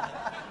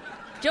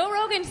 Joe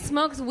Rogan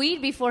smokes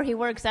weed before he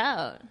works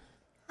out.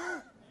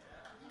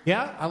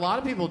 Yeah, a lot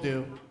of people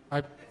do.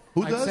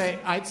 Who does?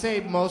 I'd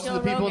say most of Joe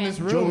the people in Rogan. this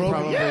Joe room Rogan?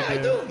 probably Yeah, I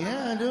do. do.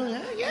 Yeah, I do.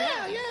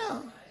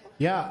 Yeah.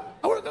 Yeah.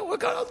 I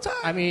work out all the time.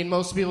 I mean,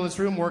 most people in this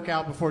room work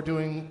out before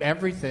doing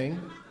everything.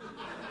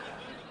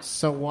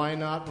 So why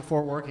not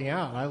before working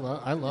out? I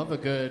love a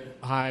good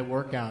high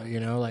workout, you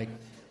know? Like,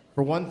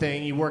 for one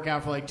thing, you work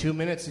out for like 2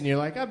 minutes and you're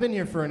like, I've been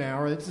here for an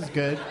hour. This is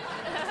good.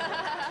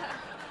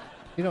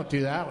 You don't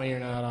do that when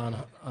you're not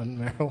on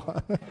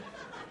marijuana.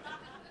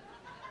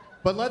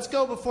 But let's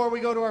go, before we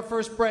go to our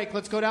first break,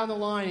 let's go down the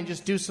line and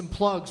just do some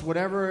plugs.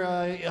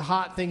 Whatever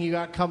hot thing you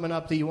got coming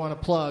up that you want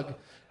to plug.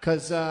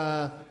 Because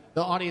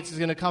the audience is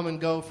going to come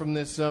and go from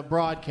this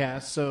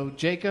broadcast. So,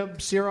 Jacob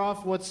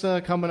Siroff, what's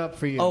coming up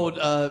for you?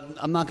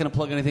 I'm not going to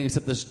plug anything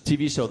except this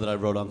TV show that I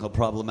wrote on called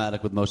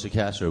Problematic with Moshe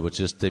Kasher, which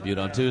just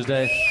debuted on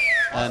Tuesday.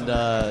 And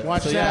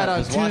watch that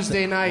on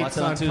Tuesday nights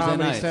on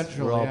Comedy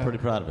Central. We're all pretty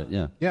proud of it,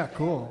 yeah. Yeah,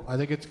 cool. I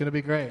think it's going to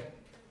be great.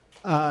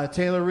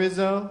 Taylor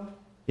Rizzo.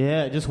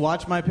 Yeah, just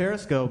watch my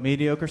Periscope,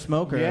 Mediocre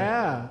Smoker.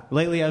 Yeah.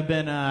 Lately I've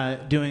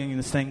been doing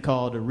this thing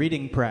called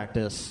reading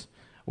practice,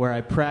 where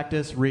I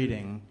practice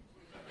reading.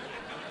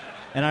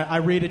 And I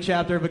read a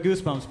chapter of a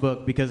Goosebumps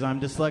book because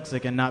I'm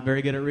dyslexic and not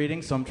very good at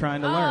reading, so I'm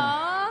trying to learn.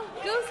 Aww,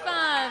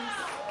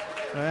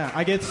 Goosebumps. So, yeah,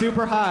 I get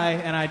super high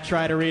and I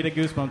try to read a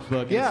Goosebumps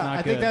book. And Yeah, it's not I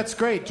good. think that's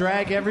great.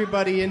 Drag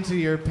everybody into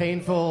your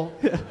painful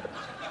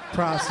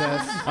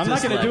process. I'm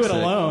not going to do it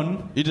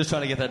alone. You're just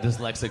trying to get that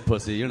dyslexic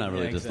pussy. You're not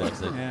really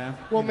dyslexic. Yeah.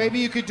 Well, maybe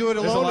you could do it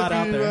There's a alone lot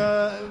out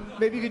there.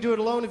 maybe you could do it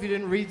alone if you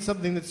didn't read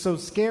something that's so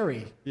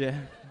scary. Yeah.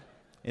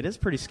 It is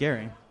pretty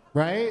scary.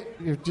 Right?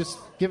 You're just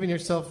giving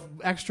yourself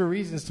extra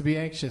reasons to be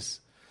anxious.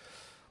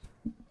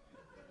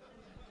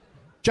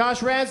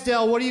 Josh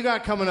Ransdale, what do you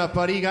got coming up,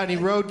 buddy? You got any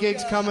road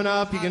gigs coming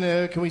up?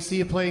 Can we see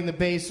you playing the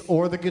bass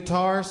or the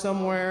guitar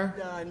somewhere?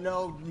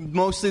 No,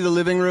 mostly the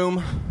living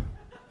room.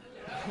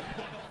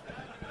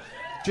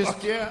 Do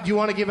you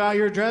want to give out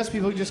your address?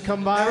 People just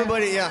come by?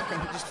 Everybody,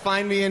 yeah. Just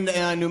find me in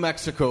New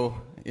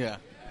Mexico. Yeah.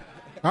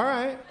 All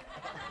right.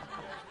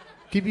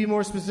 Can you be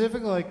more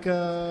specific? Like,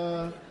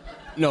 No,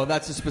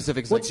 that's a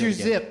specific. what's your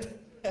zip?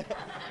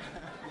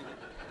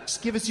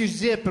 Just give us your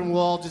zip and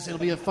it'll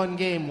be a fun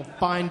game. We'll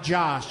find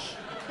Josh.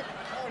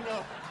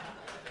 Oh,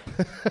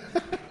 no.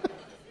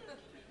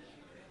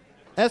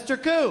 Esther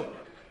Koo.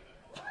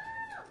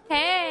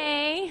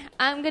 Hey,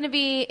 I'm going to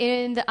be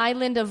in the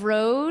island of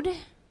Rhode.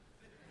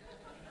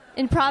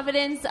 In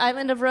Providence,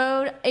 Island of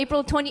Rhode,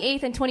 April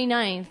 28th and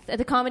 29th at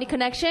the Comedy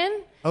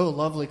Connection. Oh,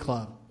 lovely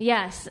club.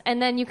 Yes, and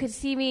then you could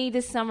see me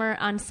this summer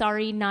on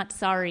Sorry Not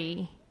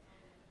Sorry.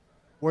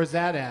 Where's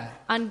that at?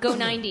 On Go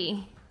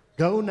 90.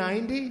 Go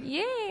 90?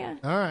 Yeah.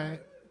 All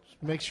right.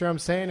 Just make sure I'm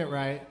saying it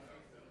right.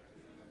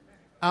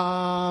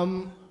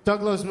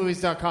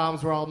 DouglasMovies.com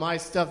is where all my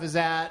stuff is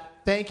at.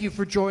 Thank you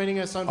for joining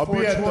us on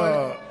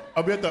 420.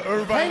 I'll be at the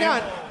Irvine.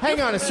 Hang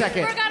on a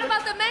second. You forgot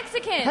about the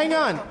Mexican. Hang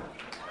on.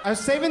 I was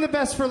saving the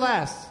best for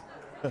last.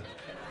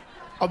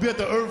 I'll be at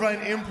the Irvine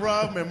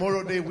Improv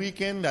Memorial Day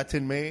weekend. That's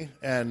in May.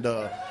 And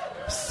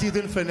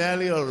season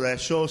finale of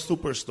that show,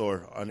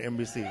 Superstore, on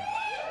NBC.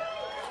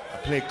 I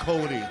play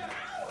Cody.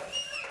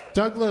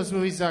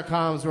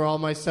 DouglasMovies.com is where all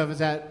my stuff is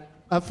at.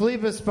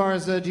 Felipe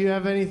Esparza, do you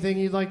have anything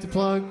you'd like to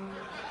plug?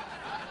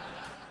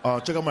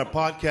 Check out my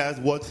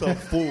podcast, What's Up,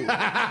 Fool?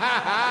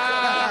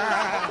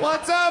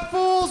 What's up,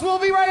 fools? We'll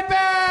be right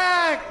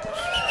back.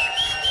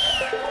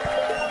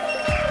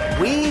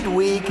 Weed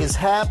Week is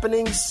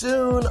happening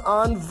soon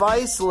on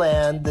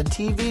Viceland, the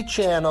TV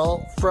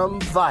channel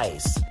from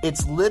Vice.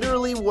 It's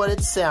literally what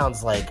it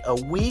sounds like, a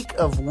week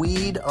of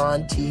weed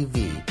on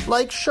TV.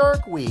 Like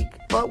Shark Week,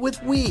 but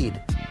with weed.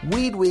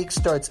 Weed Week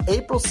starts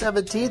April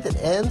 17th and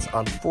ends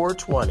on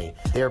 4/20.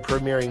 They are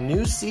premiering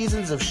new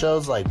seasons of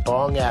shows like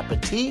Bong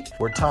Appetit,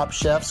 where top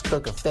chefs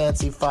cook a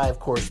fancy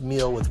 5-course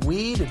meal with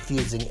weed,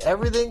 infusing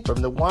everything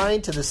from the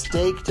wine to the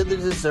steak to the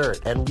dessert.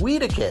 And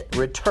Weedicate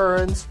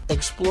returns,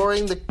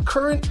 exploring the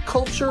current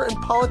culture and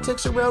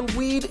politics around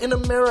weed in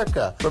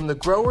America, from the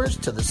growers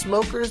to the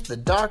smokers, the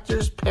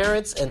doctors,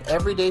 parents, and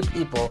everyday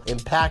people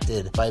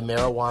impacted by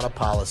marijuana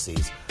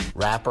policies.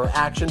 Rapper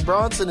Action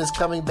Bronson is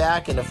coming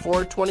back in a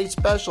 420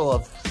 special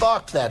of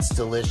Fuck That's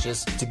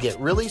Delicious to get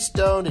really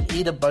stoned and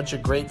eat a bunch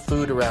of great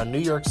food around New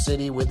York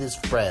City with his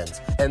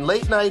friends. And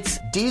late nights,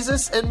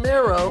 Desus and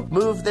Mero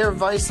moved their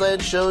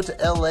Viceland show to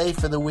LA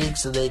for the week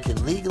so they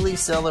can legally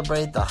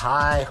celebrate the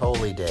high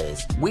holy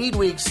days. Weed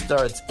Week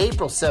starts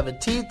April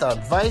 17th on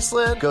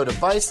Viceland. Go to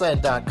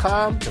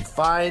Viceland.com to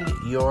find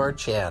your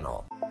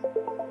channel.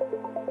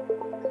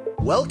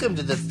 Welcome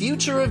to the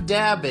future of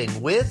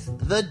dabbing with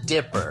The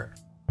Dipper.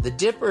 The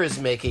Dipper is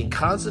making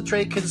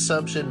concentrate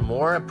consumption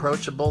more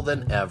approachable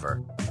than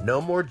ever.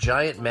 No more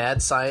giant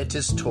mad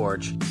scientist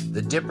torch.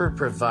 The Dipper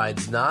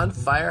provides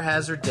non-fire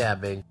hazard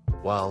dabbing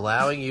while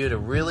allowing you to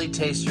really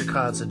taste your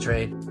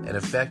concentrate and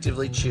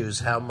effectively choose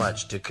how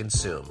much to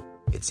consume.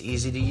 It's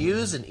easy to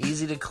use and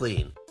easy to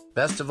clean.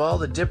 Best of all,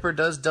 the Dipper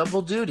does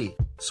double duty.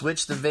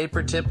 Switch the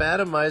Vapor Tip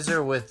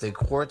Atomizer with the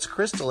Quartz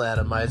Crystal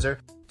Atomizer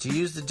to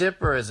use the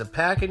Dipper as a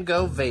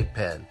pack-and-go vape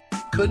pen.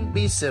 Couldn't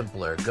be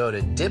simpler. Go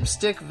to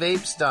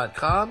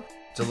dipstickvapes.com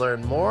to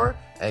learn more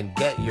and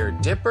get your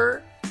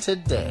Dipper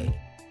today.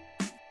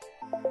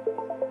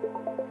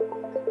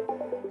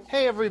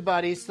 Hey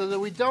everybody, so that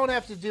we don't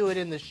have to do it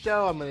in the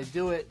show, I'm going to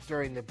do it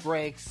during the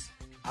breaks.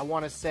 I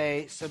want to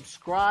say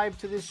subscribe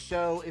to this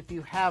show if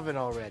you haven't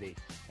already,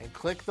 and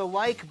click the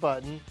like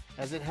button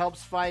as it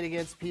helps fight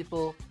against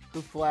people who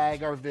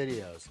flag our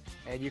videos.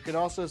 And you can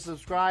also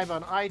subscribe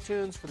on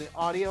iTunes for the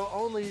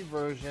audio-only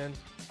version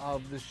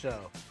of the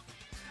show.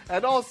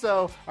 And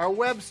also, our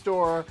web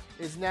store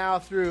is now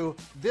through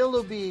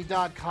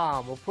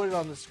Billubi.com. We'll put it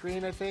on the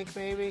screen, I think,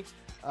 maybe.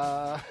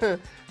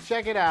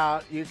 Check it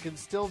out. You can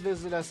still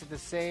visit us at the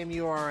same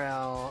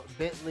URL,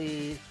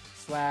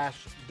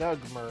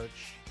 bit.ly/DougMerch.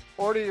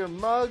 Order your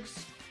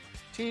mugs,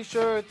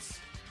 T-shirts,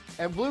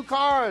 and blue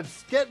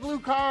cards. Get blue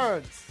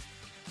cards.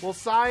 We'll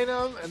sign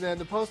them, and then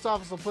the post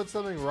office will put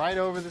something right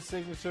over the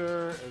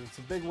signature, and it's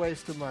a big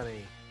waste of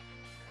money.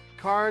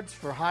 Cards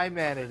for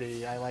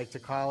Hymanity, I like to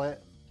call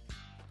it.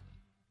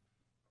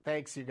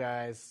 Thanks, you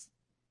guys,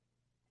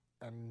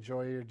 and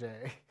enjoy your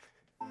day.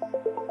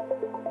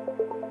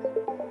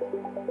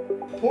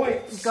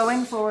 Points.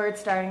 Going forward,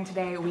 starting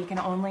today, we can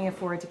only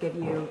afford to give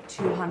you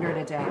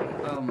 $200 a day.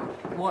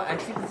 Well, I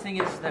think the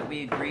thing is that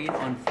we agreed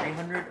on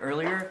 $300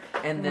 earlier,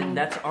 and then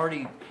that's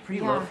already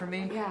pretty low for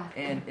me. Yeah.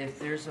 And if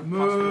there's a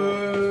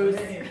possible...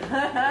 Okay,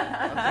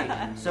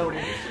 so...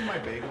 Have you seen my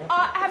bagel?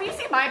 Have you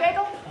seen my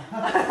bagel?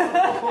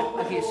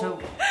 Okay, so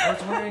I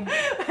was wondering...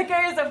 That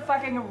guy is a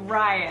fucking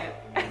riot.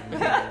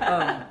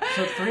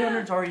 So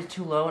 300 is already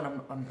too low,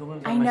 and I'm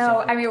going. I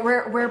know. I mean,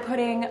 we're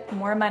putting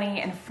more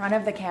money in front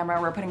of the camera.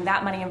 We're putting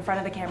that money in front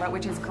of the camera,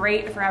 which is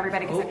great for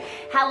everybody. Hello.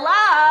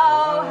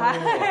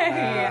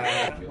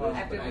 Hi.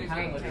 After the drink,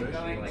 I'm going to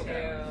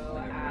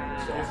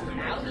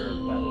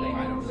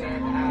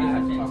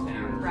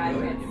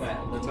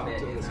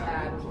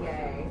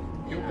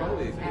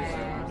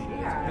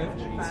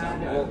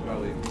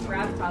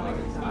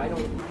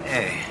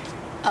Hey.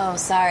 Oh,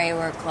 sorry,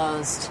 we're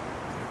closed.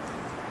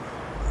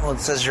 Well, it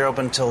says you're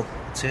open till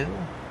 2.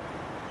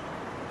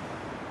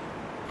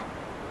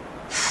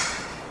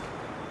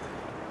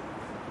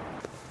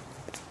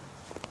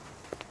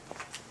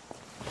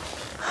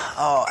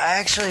 Oh, I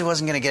actually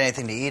wasn't going to get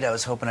anything to eat. I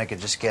was hoping I could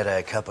just get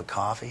a cup of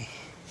coffee.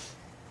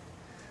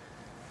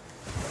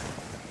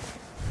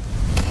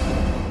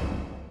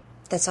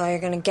 That's all you're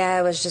gonna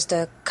get was just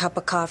a cup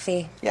of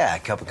coffee? Yeah, a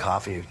cup of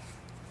coffee would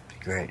be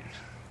great.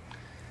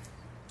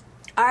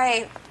 All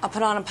right, I'll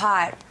put on a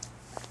pot.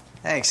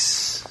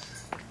 Thanks.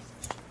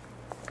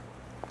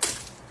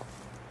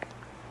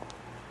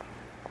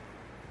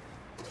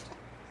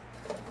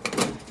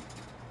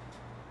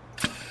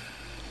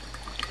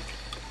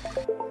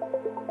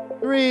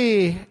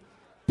 Three.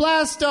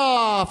 Blast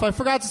off. I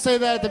forgot to say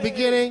that at the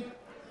beginning.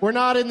 We're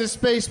not in this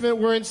basement.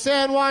 We're in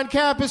San Juan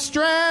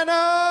Capistrano,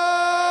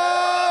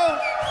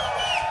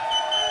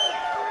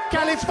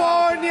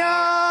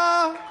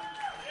 California.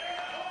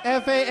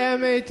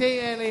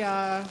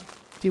 FAMATLER.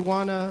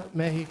 Tijuana,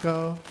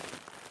 Mexico.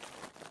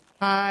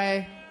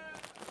 Hi.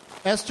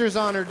 Esther's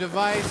on her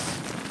device.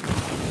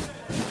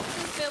 This is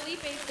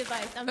Felipe's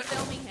device. I'm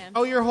filming him.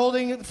 Oh, you're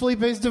holding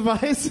Felipe's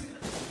device?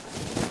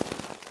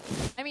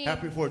 I mean...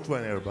 Happy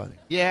 420, everybody.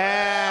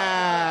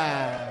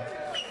 Yeah.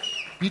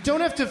 You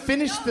don't have to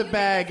finish the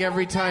bag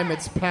every time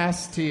it's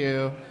passed to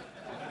you.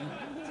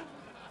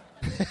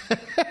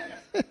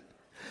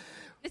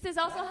 This is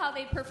also how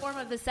they perform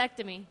a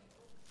vasectomy.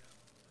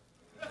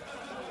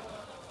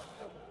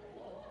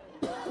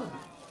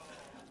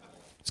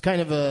 It's kind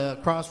of a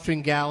cross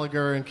between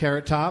Gallagher and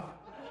Carrot Top.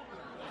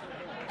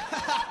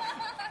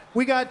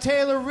 We got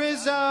Taylor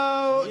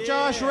Rizzo,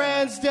 Josh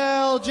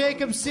Ransdell,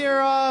 Jacob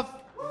Siroff,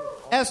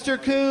 Esther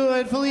Koo,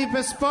 and Felipe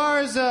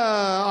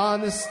Esparza on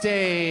the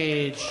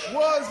stage.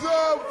 What's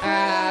up,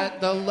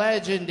 at the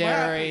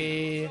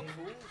legendary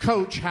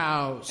Coach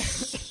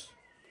House.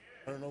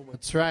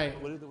 That's right.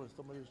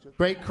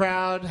 Great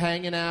crowd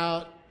hanging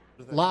out.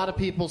 A lot of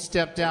people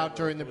stepped out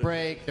during the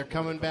break. They're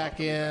coming back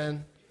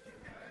in.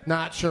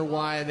 Not sure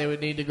why they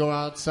would need to go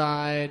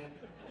outside.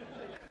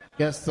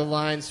 Guess the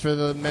lines for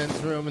the men's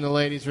room and the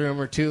ladies' room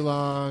are too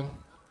long.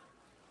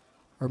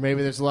 Or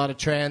maybe there's a lot of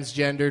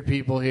transgendered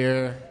people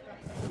here.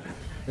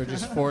 They're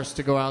just forced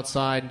to go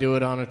outside and do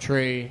it on a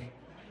tree.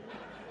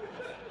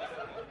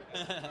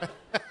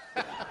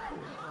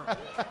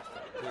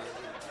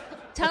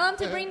 Tell them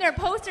to bring their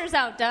posters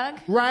out, Doug.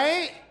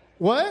 Right?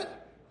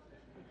 What?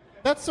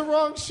 That's the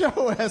wrong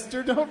show,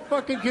 Esther. Don't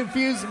fucking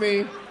confuse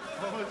me.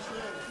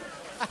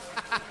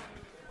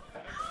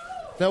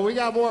 No, we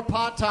got more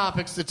pot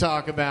topics to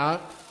talk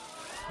about.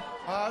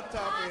 Hot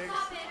topics.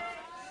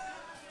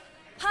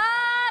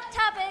 Hot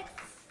topics.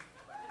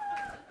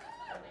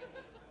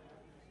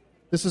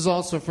 This is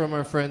also from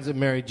our friends at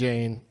Mary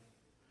Jane.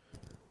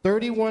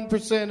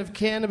 31% of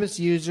cannabis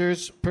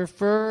users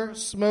prefer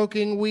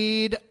smoking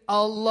weed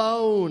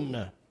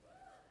alone.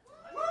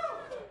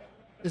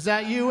 Is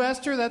that you,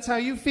 Esther? That's how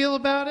you feel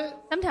about it?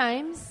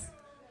 Sometimes.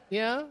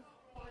 Yeah?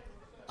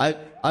 I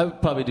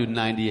would probably do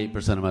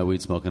 98% of my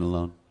weed smoking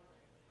alone.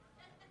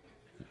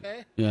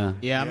 Okay. Yeah.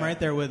 Yeah, I'm right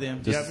there with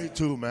him. Yeah, me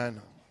too,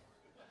 man.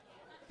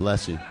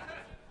 Bless you.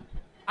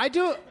 I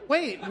do.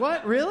 Wait,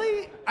 what?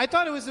 Really? I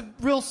thought it was a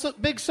real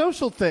big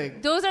social thing.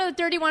 Those are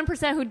the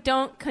 31% who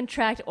don't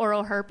contract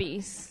oral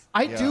herpes.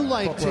 I do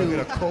like Get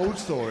a to. cold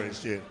store and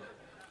shit.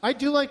 I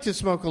do like to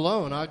smoke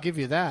alone. I'll give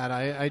you that.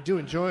 I do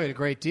enjoy it a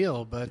great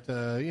deal, but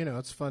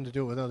it's fun to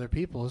do it with other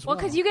people as well.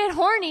 Well, because you get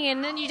horny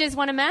and then you just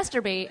want to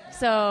masturbate.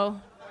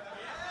 So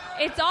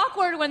it's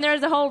awkward when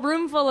there's a whole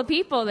room full of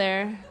people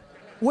there.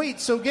 Wait,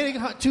 so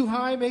getting too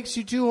high makes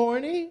you too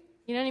horny?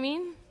 You know what I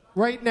mean?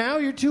 Right now,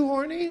 you're too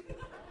horny?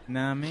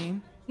 Nah, I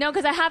mean. No,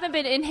 because I haven't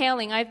been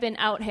inhaling. I've been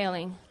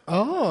outhailing.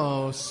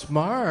 Oh,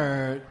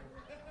 smart.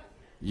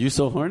 You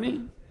so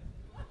horny?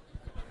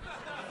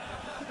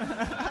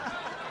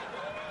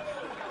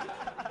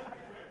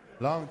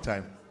 Long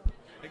time.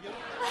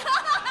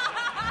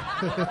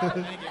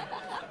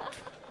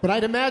 But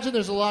I'd imagine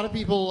there's a lot of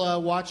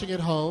people watching at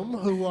home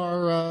who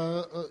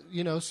are,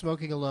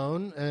 smoking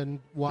alone and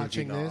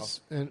watching Drinking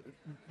this. And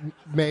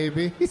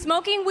maybe.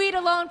 Smoking weed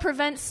alone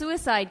prevents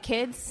suicide,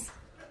 kids.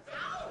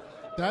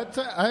 That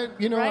I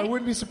Right?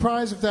 wouldn't be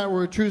surprised if that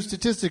were a true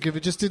statistic. If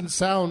it just didn't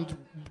sound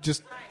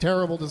just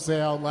terrible to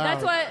say out loud.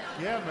 That's what.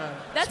 Yeah, man.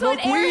 That's Smoke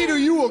what Aaron. weed or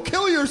you will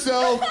kill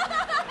yourself.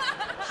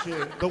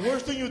 Shit. The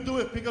worst thing you do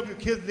is pick up your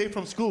kids late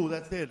from school.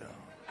 That's it.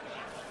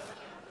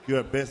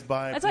 You're at Best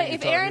Buy. That's why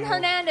if Aaron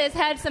Hernandez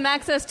had some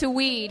access to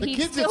weed, The he'd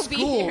kids still at be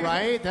school, here.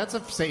 right? That's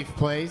a safe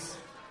place.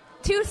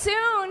 Too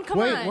soon. Come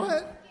Wait, on.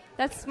 what?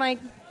 That's my.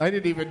 I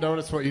didn't even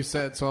notice what you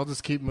said, so I'll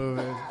just keep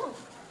moving. Here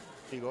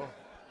you go.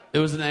 It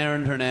was an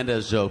Aaron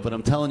Hernandez joke, but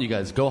I'm telling you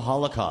guys, go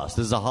Holocaust.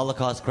 This is a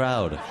Holocaust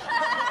crowd.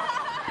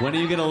 When are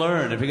you going to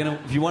learn?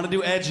 If you want to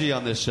do edgy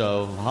on this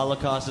show,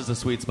 Holocaust is the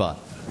sweet spot.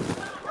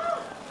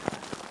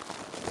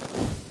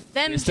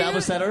 Them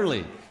Establish that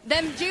early.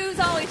 Them Jews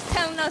always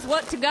telling us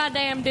what to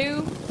goddamn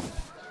do.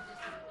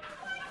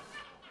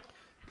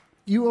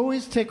 You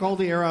always take all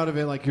the air out of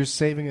it like you're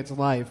saving its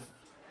life.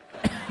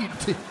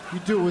 You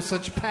do it with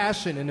such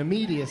passion and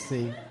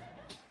immediacy.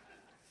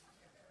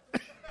 Do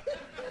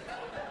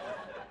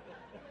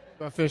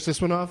I finish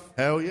this one off?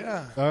 Hell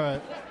yeah. All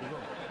right.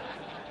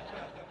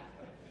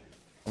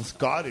 I'm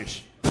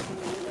Scottish.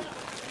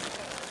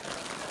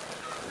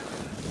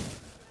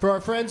 For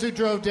our friends who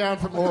drove down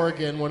from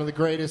Oregon, one of the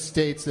greatest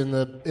states in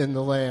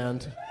the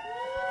land.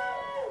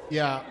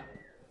 Yeah.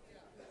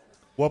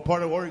 What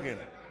part of Oregon?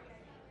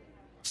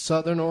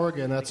 Southern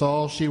Oregon. That's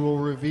all she will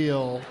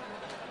reveal.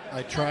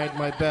 I tried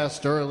my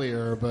best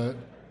earlier, but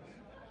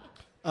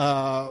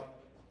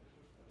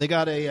they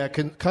got a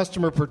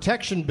customer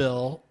protection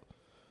bill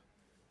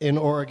in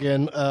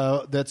Oregon.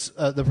 That's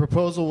the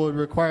proposal would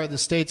require the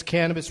state's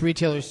cannabis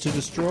retailers to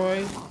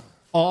destroy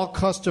all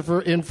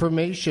customer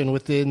information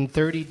within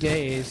 30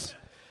 days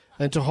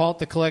and to halt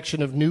the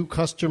collection of new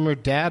customer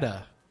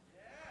data.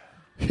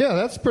 Yeah,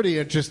 that's pretty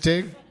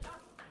interesting.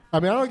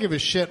 I mean, I don't give a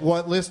shit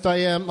what list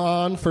I am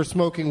on for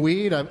smoking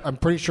weed. I'm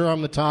pretty sure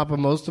I'm the top of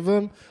most of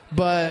them.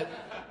 But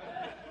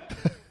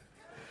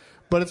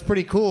but it's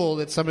pretty cool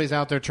that somebody's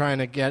out there trying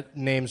to get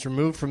names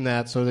removed from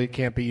that so they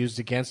can't be used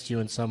against you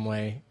in some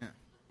way. Yeah.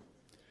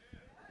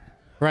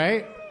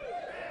 Right?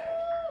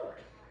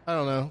 I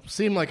don't know.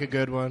 Seemed like a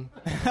good one.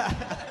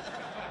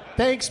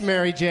 Thanks,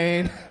 Mary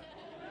Jane.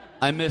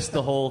 I missed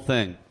the whole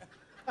thing.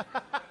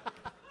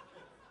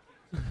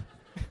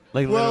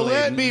 Well,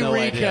 let me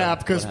recap,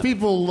 because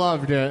people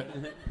loved it.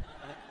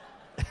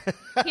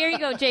 Here you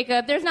go,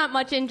 Jacob. There's not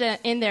much in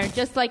there,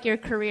 just like your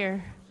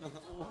career.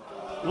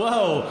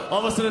 Whoa! All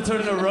of a sudden it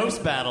turned into a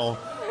roast battle.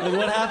 Like,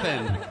 what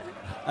happened?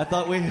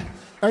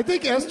 I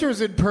think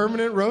Esther's in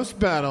permanent roast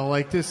battle.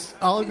 Like this,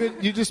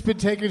 you've just been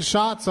taking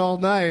shots all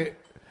night.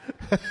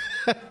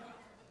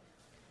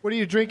 What are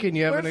you drinking?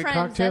 You having We're a friends.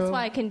 cocktail? That's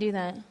why I can do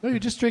that. No, you're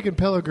just drinking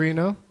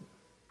Pellegrino.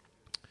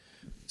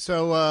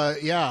 So,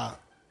 yeah.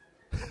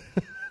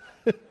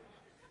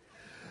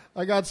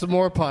 I got some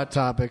more pot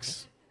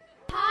topics.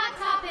 Hot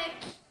topic.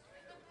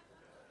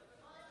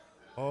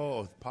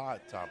 Oh,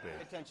 pot topic.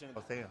 I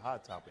was saying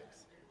hot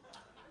topics.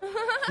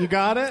 You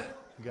got it?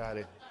 Got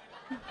it.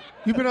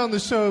 You've been on the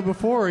show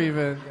before,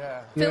 even.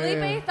 Yeah.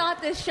 Felipe thought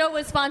this show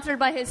was sponsored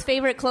by his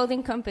favorite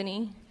clothing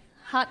company,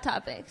 Hot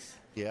Topics.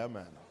 Yeah,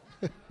 man.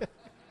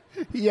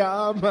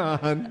 Yeah,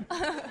 man.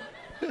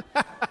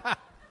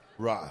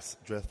 Ross,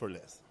 dress for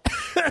less.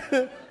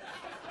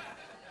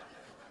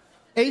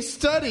 A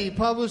study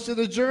published in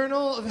the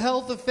Journal of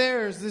Health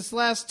Affairs this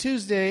last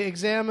Tuesday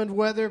examined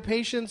whether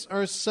patients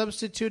are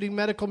substituting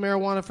medical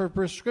marijuana for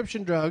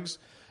prescription drugs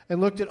and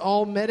looked at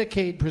all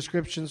Medicaid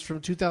prescriptions from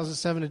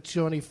 2007 to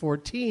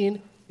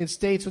 2014 in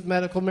states with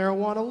medical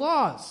marijuana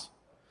laws.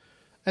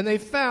 And they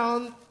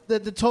found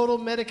that the total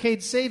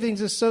Medicaid savings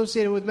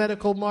associated with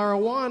medical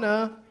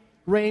marijuana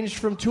ranged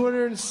from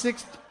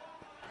 206...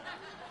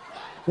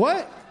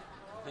 What?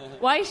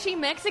 Why is she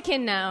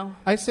Mexican now?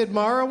 I said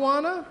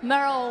marijuana?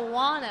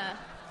 Marijuana.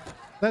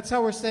 That's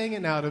how we're saying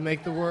it now to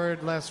make the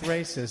word less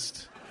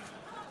racist.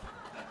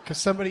 Because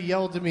somebody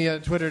yelled at me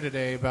on Twitter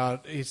today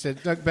he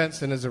said, Doug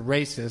Benson is a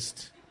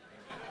racist.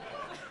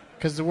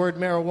 Because the word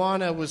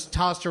marijuana was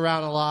tossed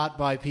around a lot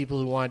by people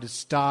who wanted to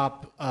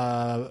stop,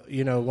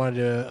 wanted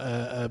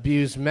to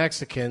abuse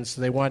Mexicans,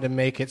 so they wanted to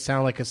make it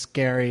sound like a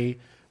scary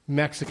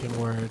Mexican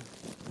word.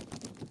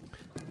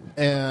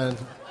 And...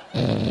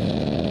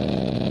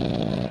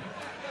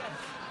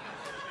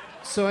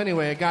 So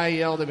anyway, a guy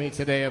yelled at me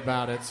today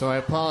about it, so I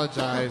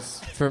apologize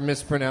for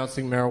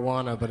mispronouncing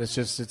marijuana, but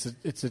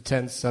it's a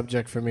tense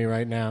subject for me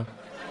right now.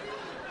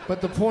 But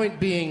the point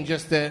being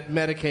just that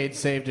Medicaid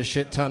saved a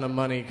shit ton of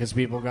money because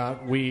people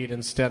got weed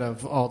instead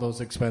of all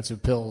those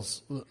expensive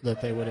pills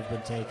that they would have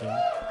been taking.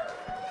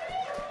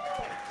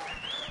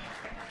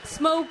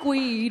 Smoke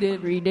weed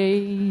every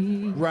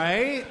day.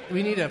 Right?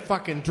 We need a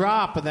fucking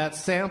drop of that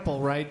sample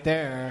right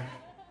there.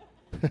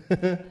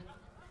 There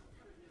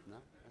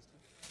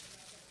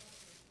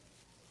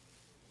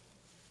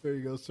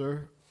you go,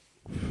 sir.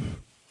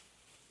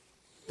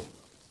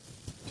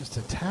 Just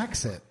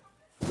attacks it.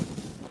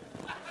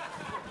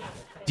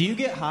 Do you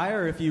get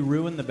higher if you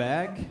ruin the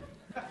bag?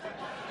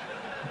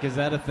 Like, is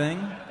that a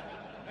thing?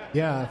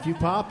 Yeah, if you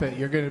pop it,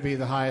 you're going to be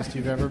the highest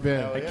you've ever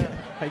been.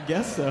 I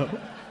guess so.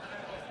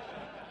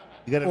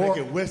 You gotta make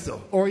it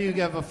whistle. Or you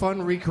have a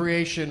fun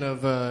recreation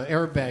of an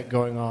airbag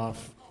going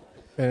off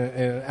in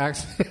an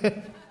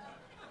accident.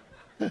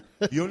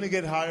 You only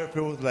get higher if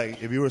it was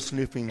like if you were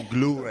sniffing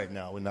glue right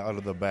now and out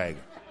of the bag.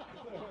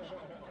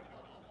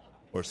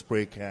 Or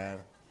spray can.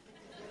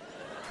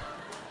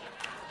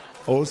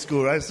 Old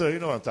school, right, sir? You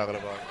know what I'm talking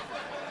about.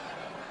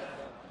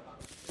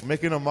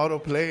 Making a model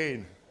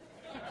plane.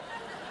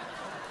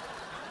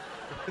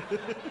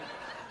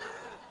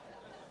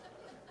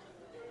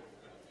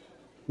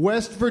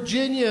 West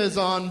Virginia is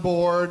on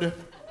board.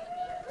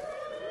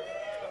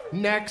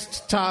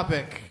 Next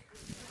topic.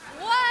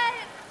 What?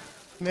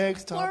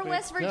 Next topic. Poor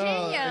West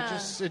Virginia.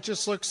 No, it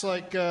just looks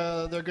like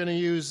they're going to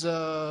use,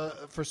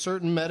 for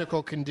certain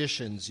medical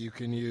conditions, you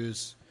can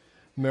use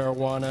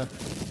marijuana.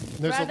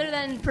 There's Rather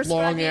than a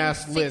prescribing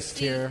long-ass list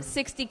here.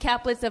 60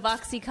 caplets of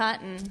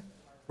Oxycontin.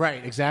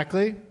 Right,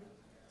 exactly.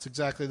 That's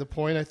exactly the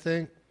point, I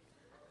think.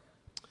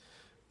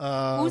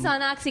 Who's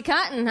on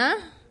Oxycontin, huh?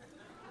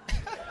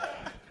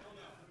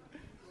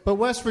 But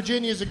West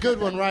Virginia is a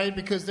good one, right?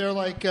 Because they're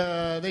like,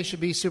 they should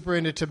be super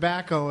into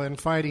tobacco and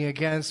fighting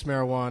against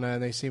marijuana,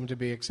 and they seem to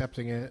be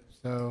accepting it.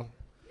 So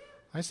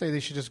I say they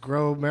should just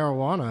grow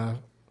marijuana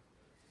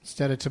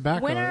instead of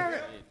tobacco. When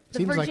are the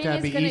Seems like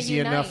that'd be Virginians gonna easy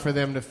unite? enough for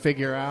them to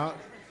figure out.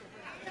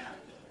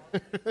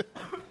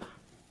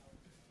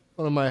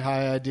 One of my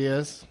high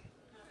ideas.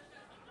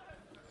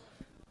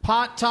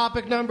 Pot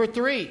topic number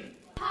 3.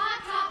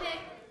 Hot topic.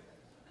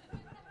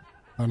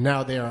 Oh,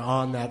 now they are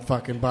on that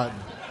fucking button.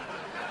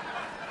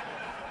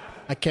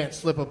 I can't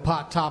slip a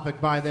pot topic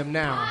by them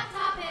now. Hot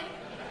topic.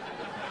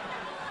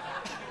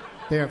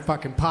 They are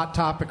fucking pot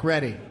topic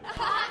ready.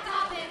 Hot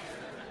topic.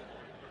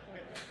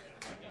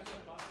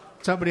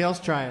 Somebody else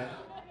try it.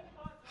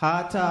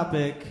 Hot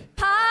topic.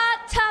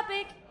 Hot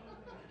topic.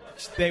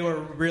 They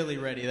were really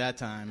ready that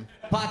time.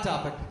 Hot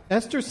topic.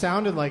 Esther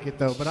sounded like it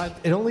though, but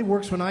it only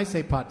works when I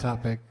say pot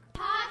topic.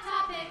 Hot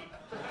topic.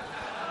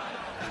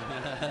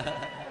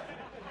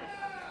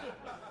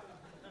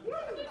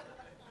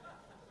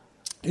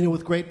 You know,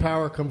 with great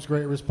power comes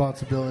great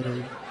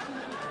responsibility.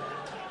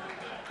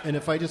 And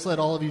if I just let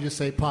all of you just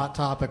say pot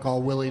topic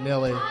all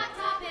willy-nilly,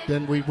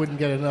 then we wouldn't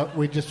get enough.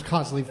 We'd just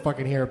constantly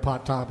fucking hear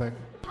pot topic.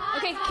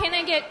 Okay,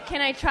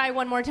 can I try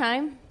one more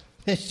time?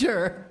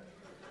 Sure.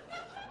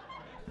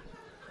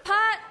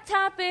 Hot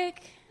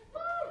topic.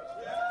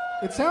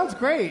 It sounds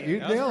great.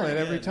 You That was nail it pretty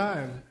every good.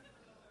 time.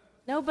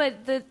 No,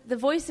 but the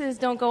voices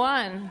don't go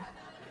on.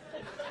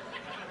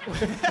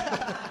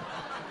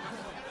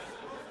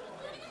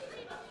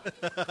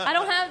 I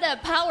don't have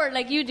that power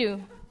like you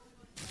do.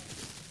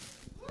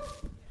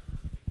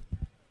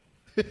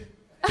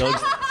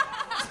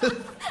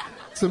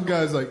 Some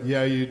guy's like,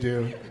 yeah, you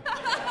do.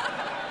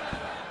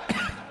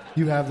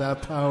 You have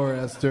that power,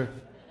 Esther.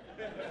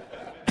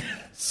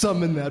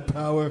 Summon that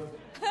power.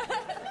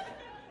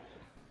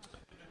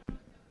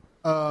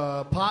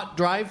 Pot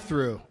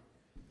drive-through.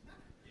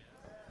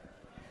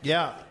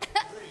 Yeah.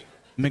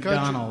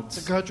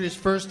 McDonald's. The country's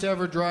first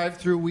ever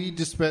drive-through weed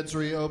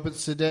dispensary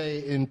opens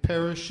today in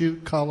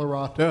Parachute,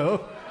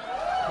 Colorado.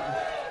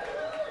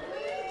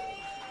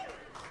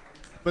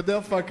 But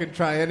they'll fucking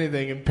try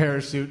anything in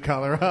Parachute,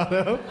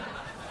 Colorado.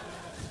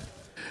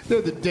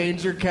 They're the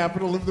danger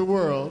capital of the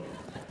world.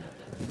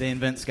 Did they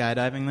invent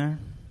skydiving there?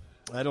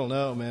 I don't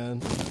know,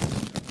 man.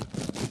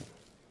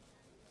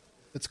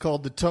 It's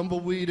called the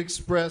Tumbleweed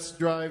Express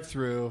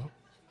drive-through.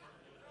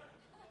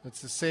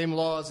 It's the same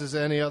laws as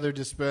any other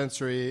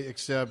dispensary,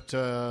 except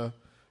you're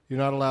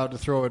not allowed to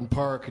throw it in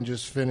park and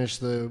just finish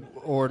the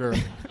order.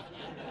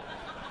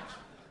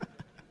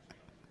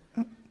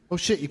 Oh,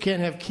 shit, you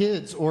can't have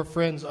kids or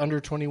friends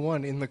under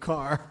 21 in the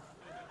car.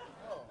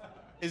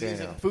 Is it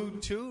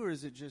food too, or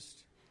is it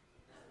just...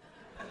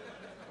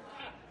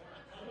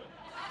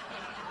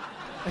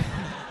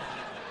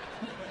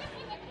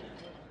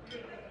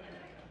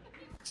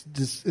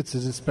 It's a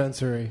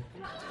dispensary.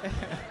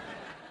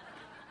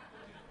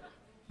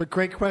 But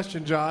great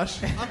question,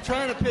 Josh. I'm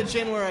trying to pitch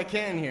in where I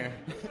can here.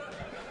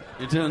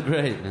 You're doing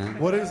great, man.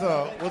 What is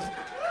what's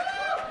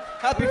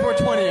Happy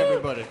 420,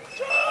 everybody.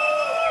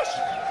 Josh?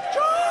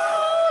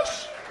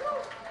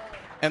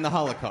 And the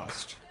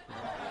Holocaust.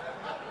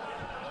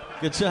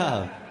 Good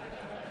job.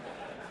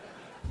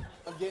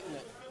 I'm getting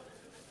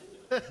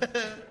it.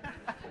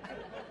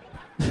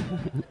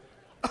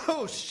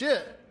 Oh,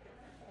 shit.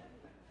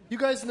 You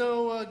guys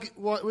know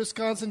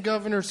Wisconsin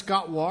Governor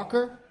Scott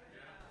Walker?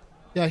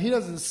 Yeah, he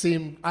doesn't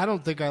seem... I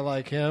don't think I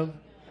like him.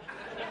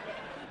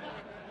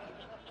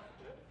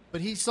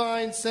 But he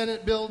signed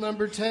Senate Bill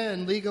number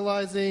 10,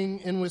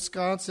 legalizing in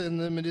Wisconsin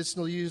the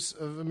medicinal use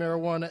of a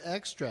marijuana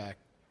extract.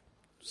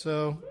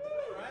 So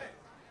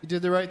he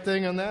did the right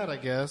thing on that, I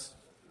guess.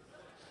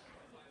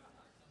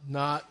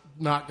 Not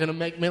going to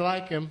make me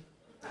like him.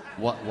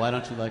 Why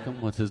don't you like him?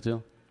 What's his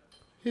deal?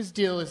 His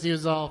deal is he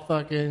was all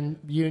fucking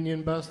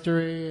union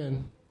bustery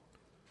and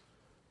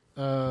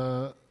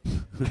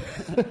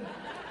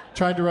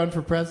tried to run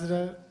for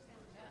president.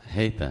 I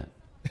hate that.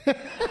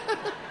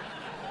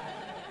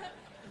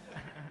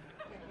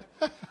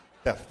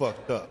 That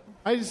fucked up.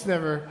 I've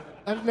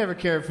never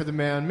cared for the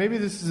man. Maybe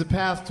this is a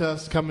path to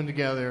us coming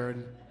together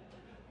and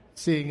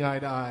seeing eye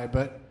to eye,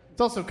 but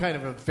it's also kind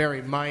of a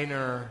very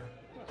minor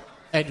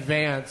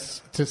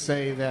advance to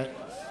say that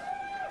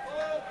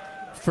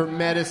for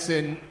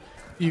medicine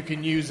you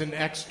can use an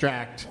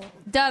extract.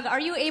 Doug, are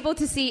you able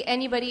to see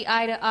anybody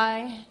eye to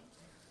eye?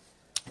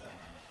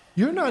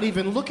 You're not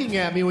even looking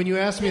at me when you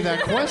ask me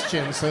that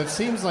question, so it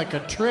seems like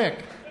a trick.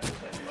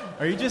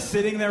 Are you just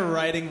sitting there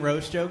writing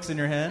roast jokes in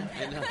your head?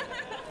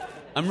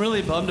 I'm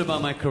really bummed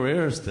about my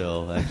career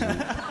still, actually.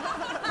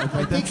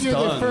 I think you're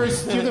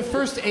the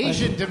first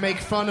Asian to make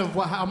fun of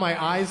how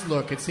my eyes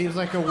look. It seems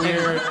like a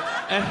weird...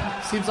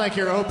 seems like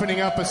you're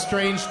opening up a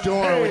strange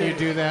door when you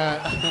do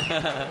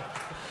that.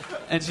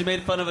 And she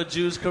made fun of a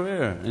Jew's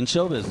career in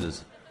show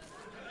business.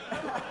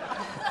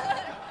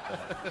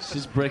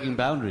 She's breaking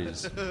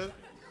boundaries.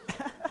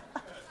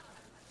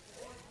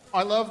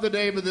 I love the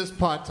name of this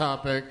pot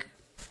topic.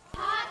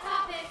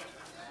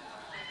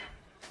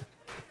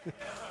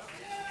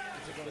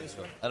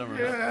 I don't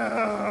remember.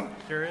 Yeah.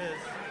 Sure is.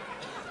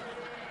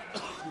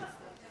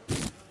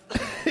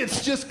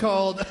 It's just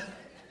called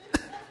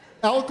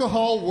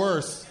Alcohol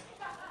Worse.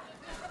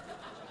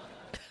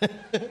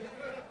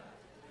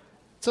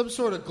 Some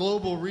sort of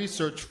global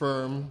research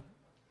firm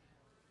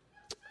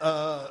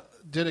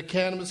did a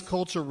cannabis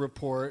culture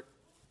report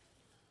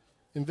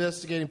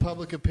investigating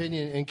public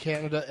opinion in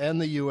Canada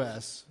and the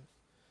U.S.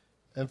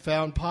 and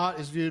found pot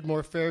is viewed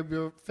more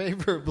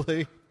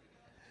favorably.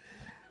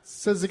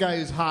 Says the guy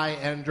who's high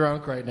and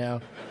drunk right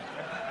now.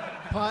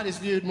 Pot is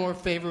viewed more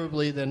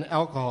favorably than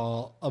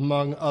alcohol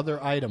among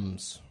other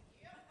items.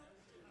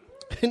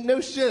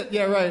 No shit.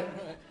 Yeah, right.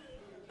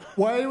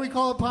 Why do we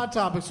call it Pot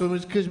Topic? So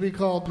it could be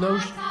called No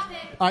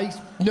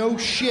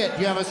Shit.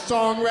 You have a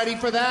song ready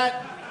for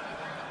that?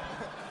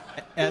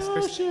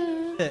 Esther,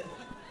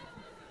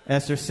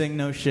 sing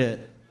No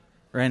Shit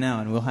right now,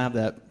 and we'll have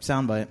that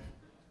soundbite.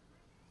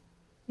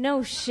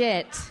 No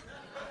shit.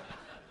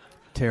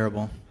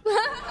 Terrible.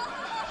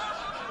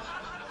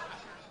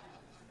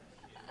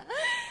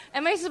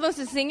 Am I supposed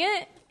to sing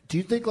it? Do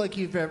you think like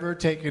you've ever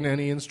taken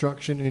any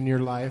instruction in your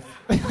life?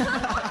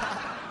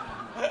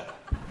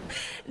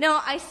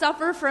 No, I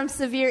suffer from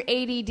severe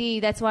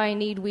ADD. That's why I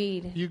need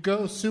weed. You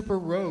go super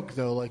rogue,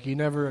 though. Like, you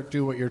never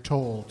do what you're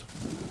told.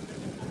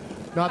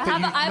 Not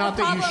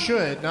that you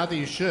should, but I'm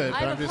just saying. I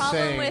have a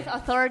problem with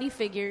authority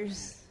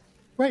figures.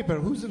 Right, but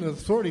who's an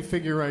authority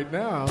figure right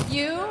now?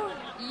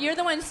 You're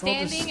the one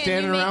standing. We're just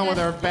standing around with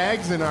our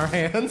bags in our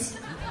hands.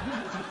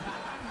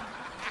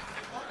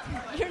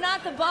 You're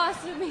not the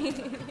boss of me.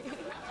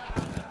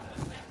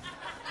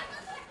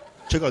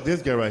 Check out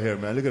this guy right here,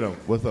 man. Look at him.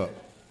 What's up?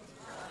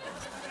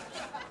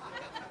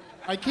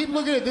 I keep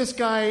looking at this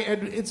guy,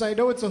 and I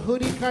know it's a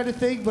hoodie kind of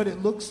thing, but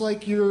it looks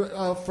like you're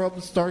from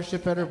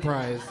Starship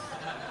Enterprise.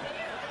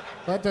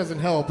 That doesn't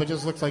help. It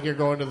just looks like you're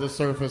going to the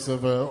surface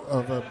of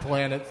a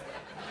planet.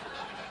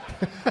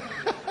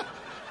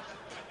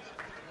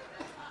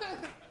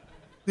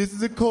 This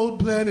is a cold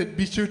planet.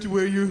 Be sure to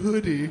wear your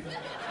hoodie.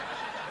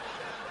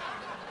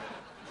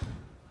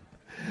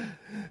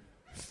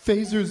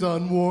 Phasers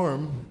on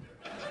warm.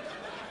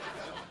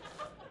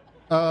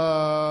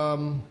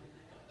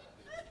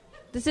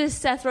 This is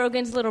Seth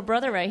Rogen's little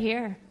brother right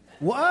here.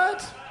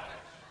 What?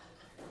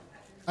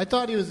 I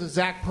thought he was a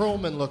Zach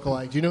Perlman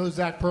lookalike. Do you know who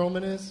Zach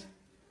Perlman is?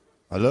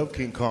 I love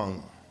King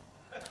Kong.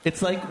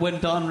 It's like when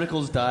Don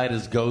Rickles died,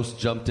 his ghost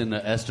jumped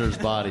into Esther's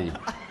body.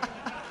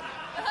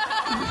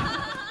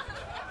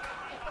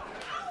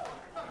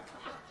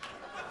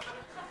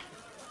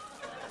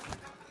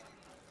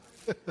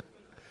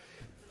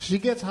 She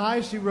gets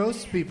high, she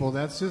roasts people.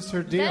 That's just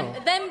her deal.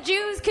 Them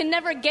Jews can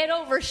never get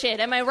over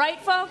shit. Am I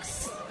right,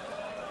 folks?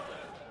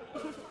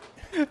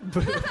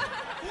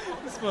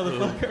 This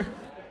motherfucker.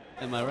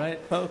 Am I right,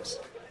 folks?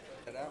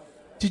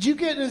 Did you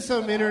get into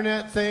some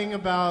internet thing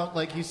about,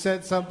 like, you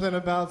said something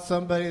about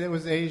somebody that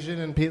was Asian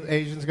and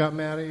Asians got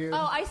mad at you?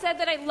 Oh, I said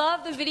that I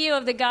love the video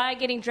of the guy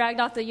getting dragged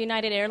off the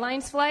United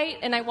Airlines flight,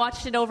 and I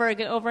watched it over and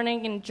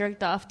again and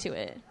jerked off to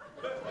it.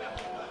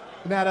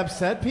 That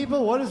upset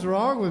people? What is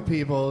wrong with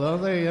people?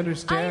 Don't they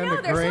understand I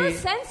know, the great they're so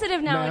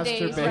sensitive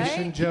nowadays,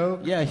 masturbation right?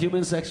 joke? Yeah,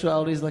 human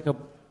sexuality is like a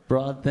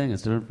broad thing.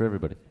 It's different for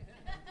everybody.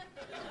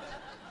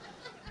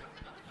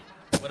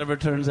 Whatever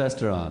turns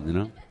Esther on, you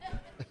know?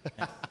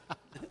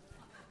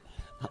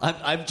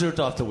 I've jerked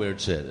off to weird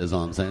shit, is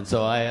all I'm saying.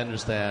 So I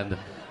understand.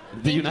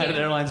 The United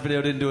Airlines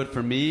video didn't do it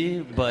for me,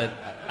 but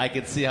I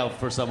could see how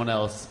for someone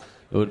else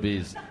it would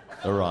be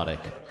erotic.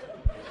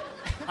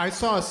 I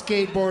saw a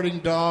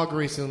skateboarding dog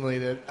recently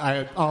that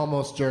I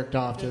almost jerked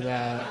off to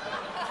that.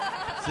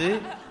 See?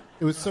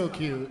 It was so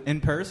cute.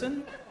 In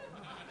person?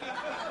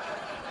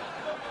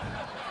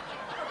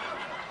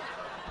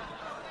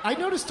 I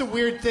noticed a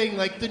weird thing.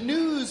 Like the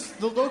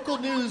local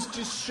news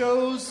just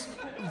shows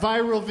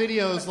viral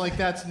videos like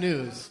that's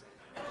news.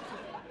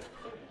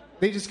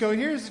 They just go,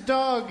 here's a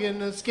dog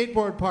in a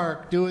skateboard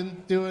park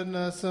doing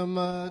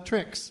some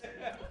tricks.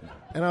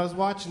 And I was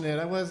watching it.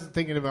 I wasn't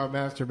thinking about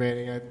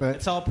masturbating, but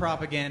It's all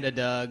propaganda,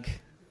 Doug.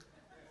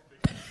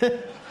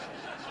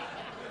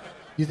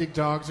 You think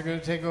dogs are going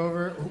to take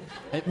over?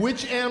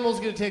 Which animal's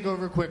going to take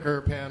over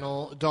quicker,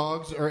 panel?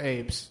 Dogs or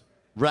apes?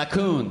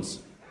 Raccoons.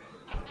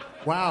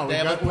 Wow,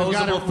 They we have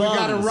got a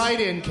thumbs.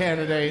 write-in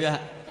candidate. Yeah,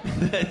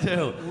 they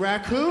do.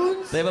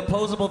 Raccoons? They have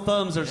opposable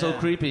thumbs. They're so Yeah.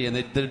 creepy, and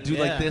they do Yeah.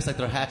 like this, like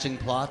they're hatching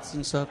plots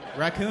and stuff.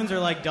 Raccoons are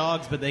like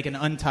dogs, but they can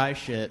untie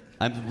shit.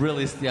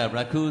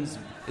 Raccoons.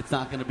 It's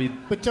not going to be.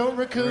 But don't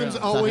raccoons It's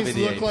not gonna always be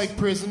the look apes. like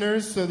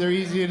prisoners, so they're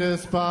easy to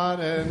spot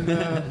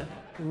and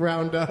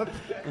round up?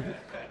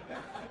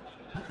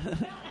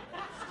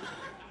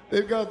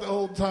 They've got the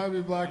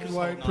old-timey black and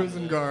white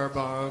prison garb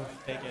on.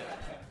 Take it.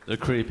 They're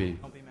creepy.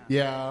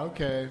 Yeah,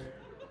 okay.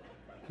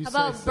 You How say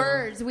about so.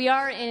 birds? We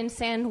are in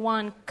San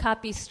Juan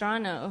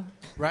Capistrano.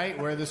 Right,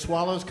 where the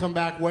swallows come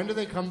back. When do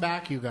they come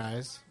back, you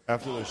guys?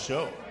 After the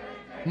show.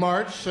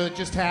 March, so it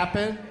just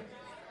happened?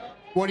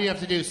 What do you have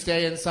to do?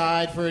 Stay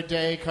inside for a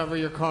day, cover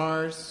your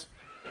cars?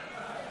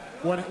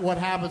 What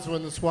happens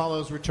when the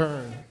swallows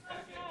return?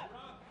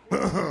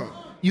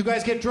 You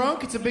guys get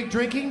drunk? It's a big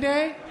drinking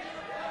day?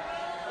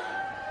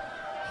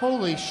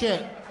 Holy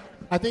shit.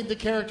 I think the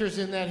characters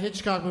in that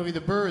Hitchcock movie,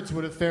 The Birds,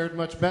 would have fared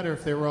much better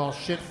if they were all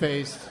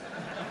shit-faced.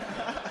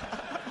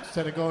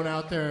 Instead of going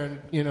out there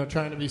and,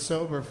 trying to be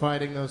sober,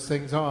 fighting those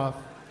things off.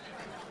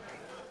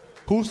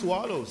 Who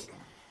swallows?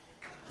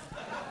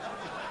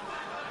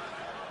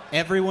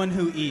 Everyone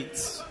who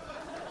eats.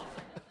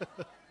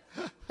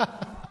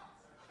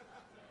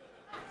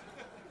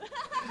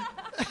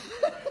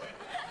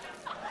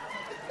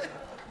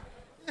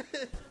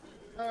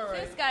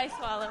 This guy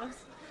swallows.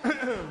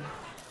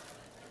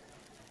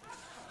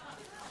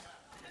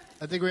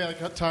 I think we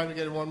have time to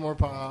get in one more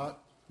pot.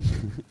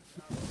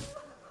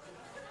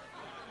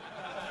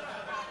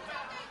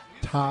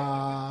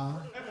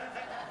 Oh,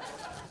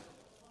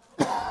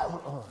 yeah.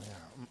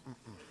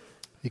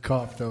 He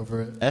coughed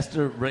over it.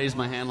 Esther raised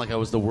my hand like I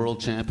was the world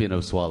champion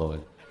of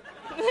swallowing.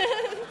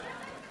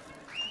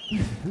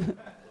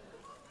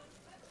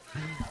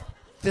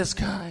 This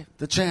guy,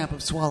 the champ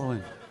of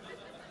swallowing.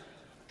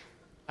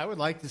 I would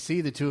like to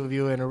see the two of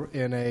you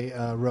in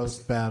a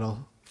roast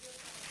battle.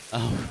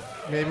 Oh.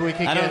 Maybe we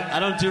could I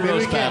don't do maybe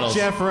roast we get battles.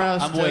 Jeff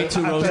Roust. I'm way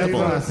too I thought you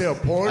were gonna say a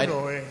roastable.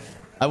 porno,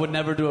 I would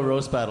never do a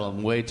roast battle.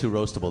 I'm way too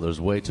roastable.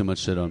 There's way too much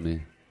shit on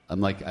me.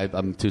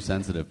 I'm too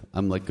sensitive.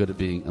 I'm like good at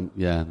being.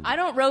 Yeah. I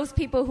don't roast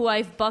people who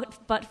I've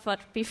butt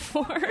fucked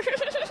before.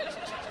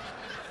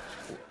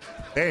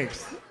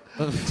 Thanks.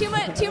 Too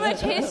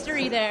much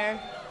history there.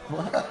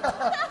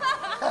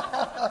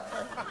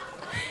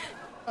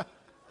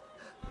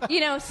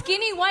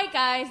 Skinny white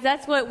guys,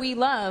 that's what we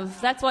love.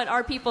 That's what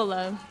our people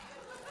love.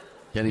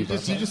 You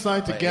just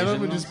like to get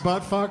them and just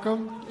butt fuck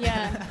them?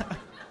 Yeah.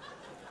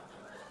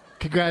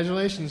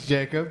 Congratulations,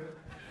 Jacob.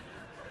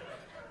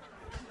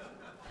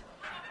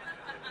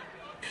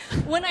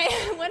 When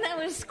I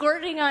was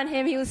squirting on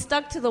him, he was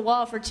stuck to the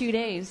wall for 2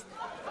 days.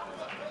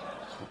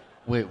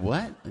 Wait,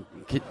 what?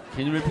 Can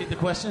you repeat the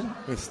question?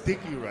 The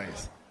sticky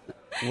rice.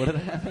 What had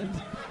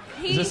happened?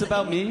 Is this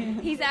about me?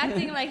 He's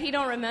acting like he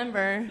don't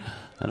remember.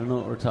 I don't know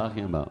what we're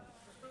talking about.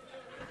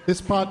 This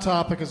pot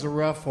topic is a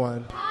rough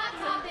one.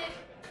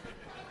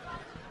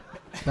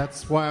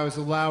 That's why I was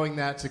allowing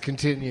that to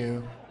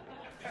continue.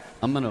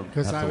 I'm gonna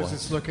because have I to was watch.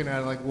 just looking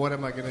at it like, what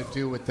am I going to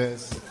do with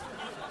this?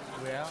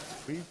 Yeah,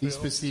 These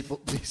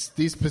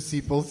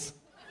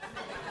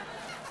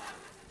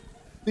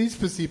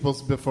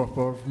peoples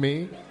before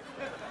me.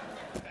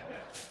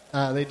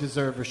 They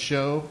deserve a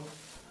show.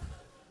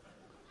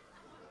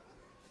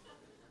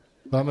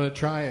 But I'm going to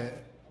try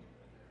it.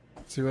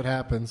 See what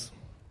happens.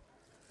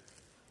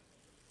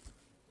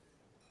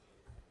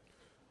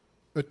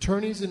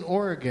 Attorneys in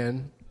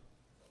Oregon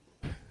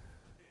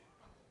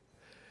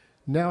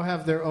now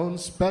have their own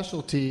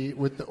specialty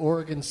with the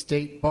Oregon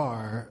State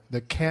Bar.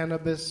 The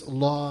Cannabis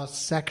Law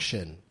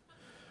Section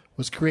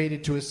was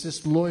created to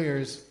assist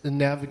lawyers in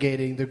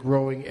navigating the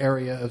growing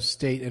area of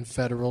state and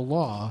federal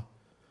law.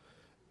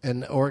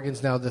 And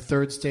Oregon's now the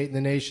third state in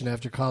the nation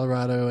after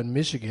Colorado and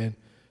Michigan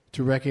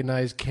to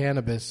recognize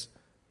cannabis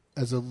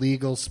as a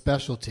legal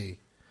specialty.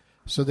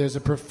 So there's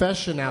a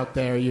profession out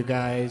there, you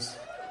guys,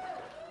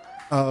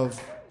 of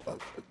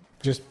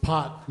just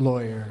pot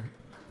lawyer.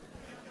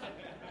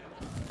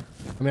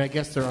 I mean, I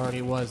guess there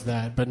already was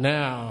that, but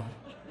now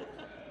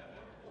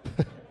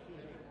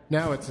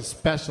it's a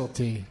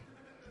specialty.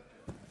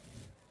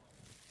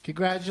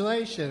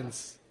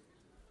 Congratulations.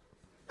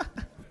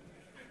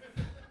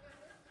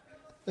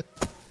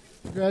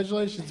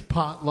 Congratulations,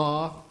 pot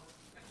law.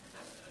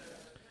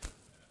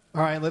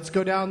 All right, let's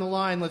go down the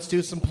line. Let's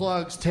do some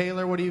plugs.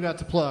 Taylor, what do you got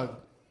to plug?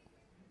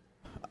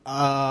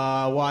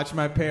 Watch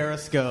my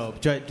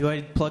Periscope. Do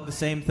I plug the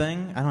same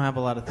thing? I don't have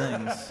a lot of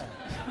things.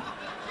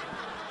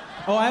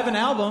 Oh, I have an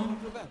album.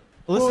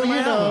 Listen to my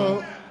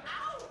album.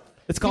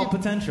 It's called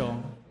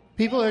Potential.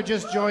 People are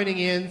just joining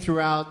in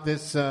throughout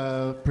this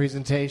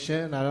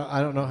presentation.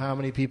 I don't know how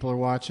many people are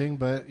watching,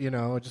 but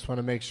I just want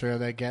to make sure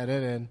they get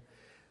it. And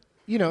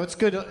it's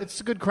good. It's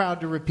a good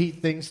crowd to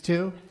repeat things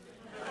to.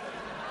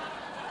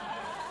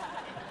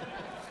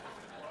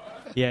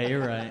 Yeah,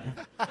 you're right.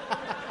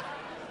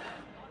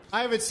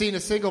 I haven't seen a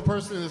single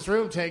person in this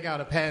room take out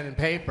a pen and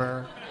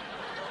paper.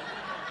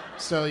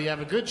 So you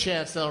have a good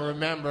chance they'll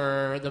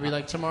remember. They'll be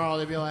like, tomorrow,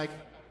 they'll be like,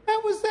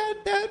 that was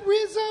that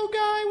Rizzo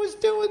guy was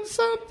doing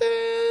something.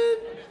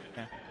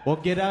 Okay. Well,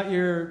 get out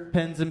your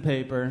pens and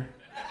paper.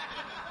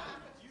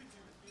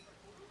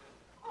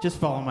 Just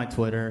follow my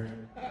Twitter.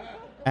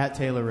 At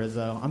Taylor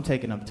Rizzo. I'm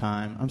taking up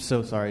time. I'm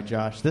so sorry,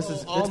 Josh. This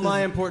is all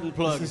my important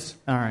plugs.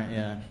 All right,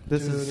 yeah.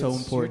 This is so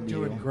important to you.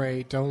 You're doing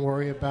great. Don't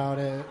worry about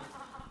it.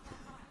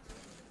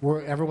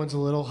 Everyone's a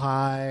little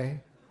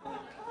high.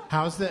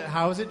 How is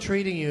it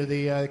treating you,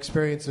 the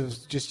experience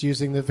of just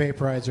using the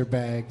vaporizer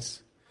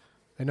bags?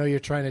 I know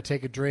you're trying to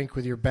take a drink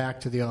with your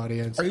back to the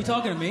audience. Are you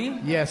talking to me?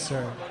 Yes,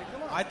 sir.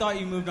 I thought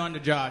you moved on to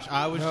Josh.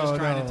 I was just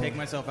trying to take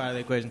myself out of the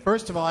equation.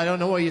 First of all, I don't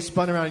know why you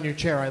spun around in your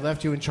chair. I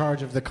left you in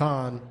charge of the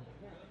con,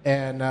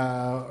 and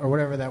or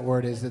whatever that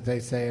word is that they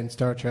say in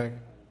Star Trek.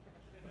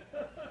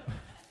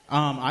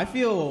 I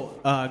feel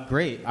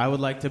great. I would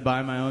like to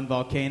buy my own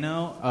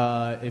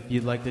volcano. If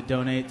you'd like to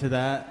donate to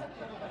that,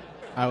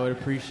 I would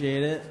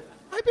appreciate it.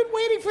 I've been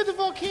waiting for the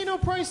volcano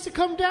price to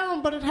come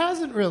down, but it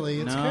hasn't really.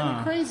 It's kind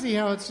of crazy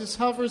how it just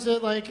hovers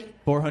at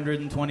like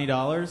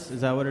 $420.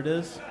 Is that what it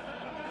is?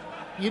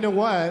 You know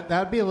what?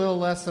 That'd be a little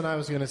less than I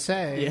was going to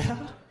say.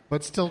 Yeah.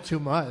 But still too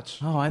much.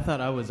 Oh, I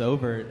thought I was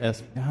over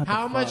it.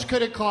 How much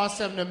could it cost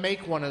them to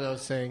make one of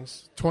those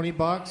things?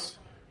 $20?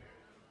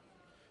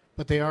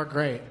 But they are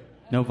great.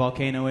 No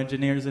volcano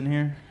engineers in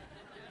here?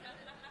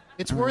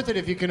 It's worth it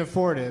if you can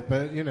afford it,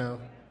 but,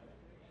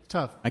 it's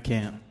tough. I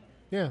can't.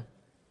 Yeah.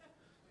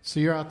 So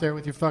you're out there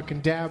with your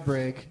fucking dab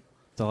rig.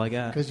 That's all I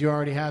got. Because you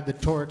already had the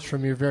torch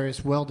from your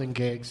various welding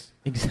gigs.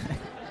 Exactly.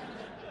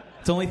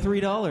 It's only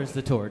 $3,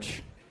 the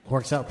torch.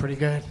 Works out pretty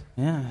good.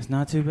 Yeah, it's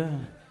not too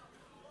bad.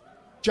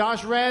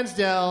 Josh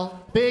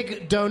Ransdell,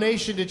 big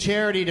donation to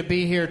charity to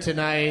be here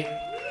tonight.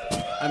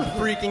 I'm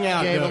freaking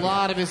out. Gave a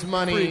lot of his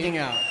money Freaking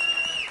out.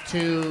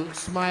 to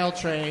Smile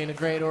Train, a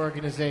great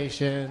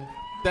organization.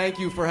 Thank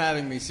you for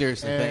having me.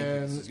 Seriously, thank you.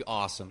 This is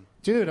awesome.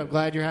 Dude, I'm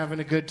glad you're having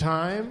a good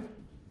time.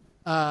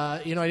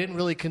 I didn't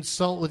really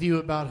consult with you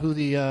about who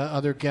the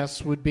other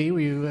guests would be. Were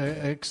you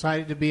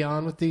excited to be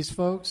on with these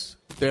folks?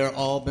 They've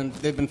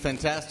been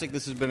fantastic.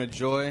 This has been a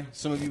joy.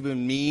 Some of you have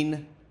been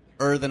meaner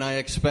than I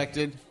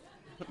expected.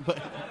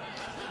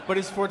 But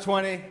it's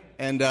 420,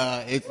 and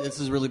this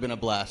has really been a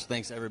blast.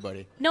 Thanks,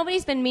 everybody.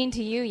 Nobody's been mean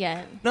to you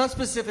yet. Not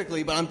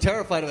specifically, but I'm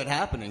terrified of it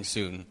happening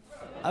soon.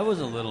 I was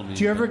a little mean.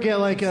 Do you ever get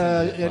like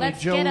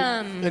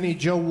any get,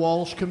 Joe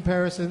Walsh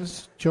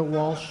comparisons? Joe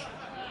Walsh?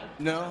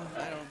 No,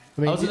 I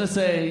don't. I was going to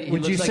say...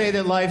 Would you say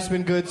that life's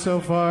been good so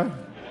far?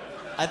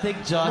 I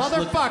think Josh...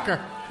 Motherfucker!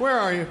 Where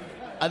are you?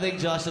 I think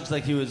Josh looks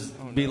like he would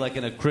be like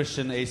in a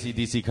Christian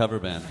AC/DC cover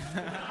band.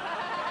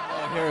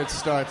 Oh, here it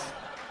starts.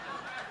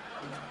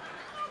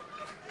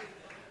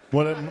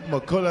 What a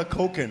Macaulay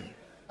Culkin.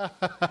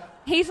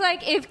 He's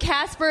like if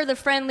Casper the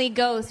Friendly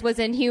Ghost was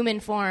in human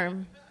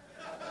form.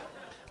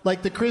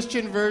 Like the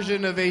Christian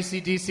version of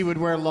AC/DC would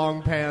wear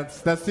long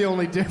pants. That's the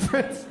only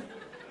difference.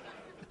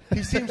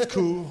 He seems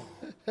cool.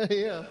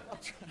 Yeah.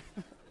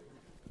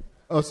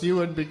 Oh, so you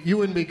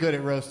wouldn't be good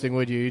at roasting,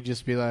 would you? You'd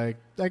just be like,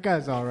 that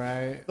guy's all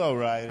right. It's all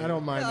right. I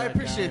don't mind that I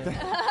appreciate guy.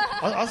 that.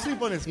 I'll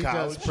sleep on his He couch.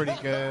 does pretty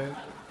good.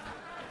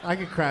 I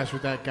could crash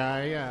with that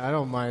guy. Yeah, I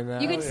don't mind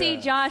that. You can see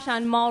Josh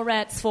on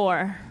Mallrats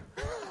 4.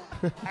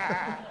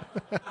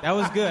 That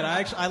was good.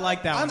 I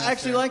like that one. I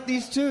actually like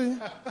these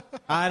two.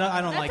 I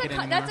don't like it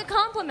anymore. That's a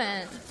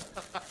compliment.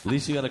 At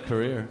least you got a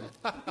career.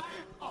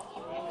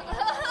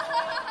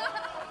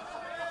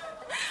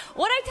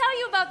 What'd I tell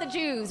you about the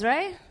Jews,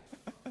 right?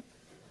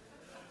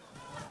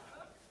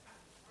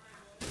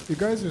 You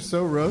guys are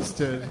so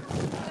roasted.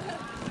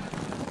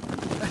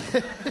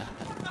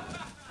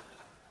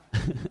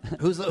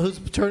 Whose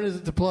turn is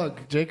it to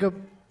plug?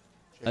 Jacob?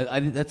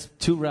 That's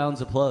 2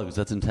 rounds of plugs.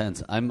 That's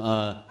intense. I'm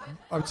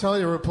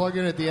telling you, we're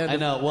plugging at the end. I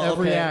know. Of Well,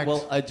 every okay. act.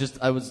 Well,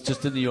 I was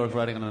just in New York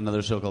writing on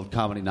another show called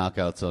Comedy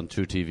Knockouts on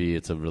True TV.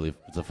 It's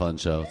a fun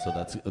show. So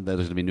there's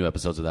going to be new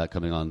episodes of that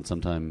coming on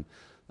sometime,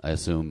 I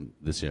assume,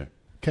 this year.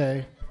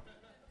 Okay.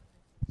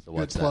 So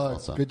watch Good plug. that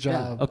also. Good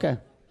job. Yeah, okay.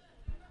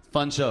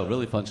 Fun show.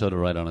 Really fun show to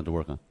write on and to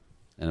work on.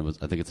 And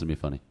I think it's going to be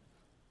funny.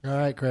 All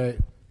right, great.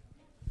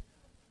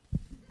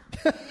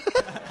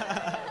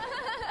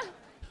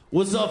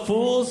 What's up,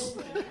 fools?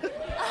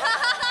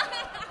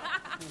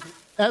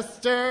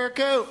 Esther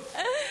Coop.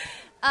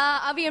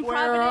 I'll be in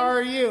Providence. Where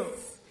are you?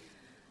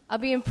 I'll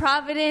be in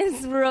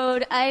Providence,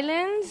 Rhode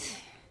Island,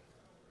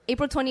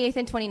 April 28th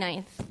and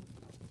 29th.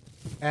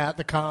 At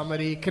the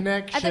Comedy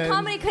Connection. At the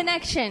Comedy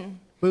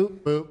Connection. Boop,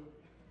 boop.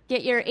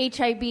 Get your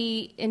HIV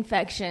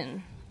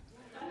infection.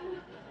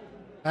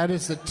 That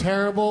is a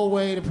terrible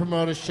way to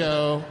promote a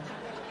show.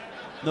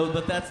 No,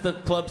 but that's the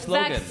club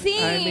slogan.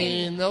 Vaccine. I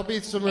mean, there'll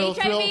be some real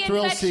HIV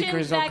thrill infection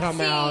seekers that'll come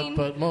vaccine. out,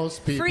 but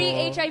most people... Free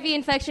HIV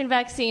infection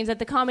vaccines at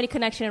the Comedy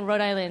Connection in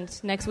Rhode Island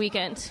next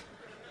weekend.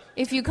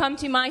 If you come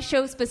to my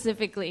show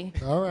specifically.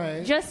 All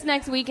right. Just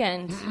next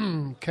weekend.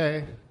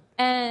 Okay.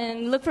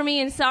 And look for me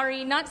in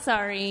Sorry, Not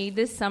Sorry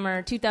this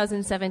summer,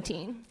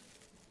 2017.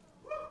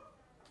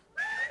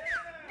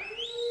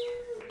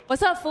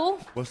 What's up, fool?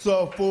 What's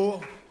up,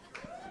 fool?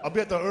 I'll be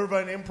at the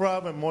Irvine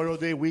Improv Memorial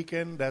Day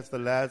weekend. That's the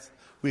last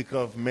week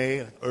of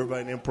May.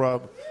 Irvine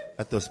Improv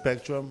at the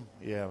Spectrum.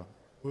 Yeah.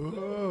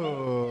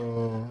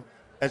 Whoa.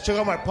 And check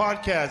out my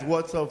podcast,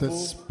 What's Up, The Fool?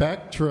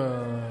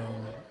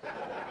 Spectrum.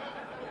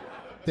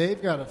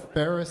 They've got a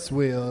Ferris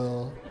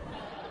wheel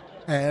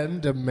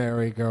and a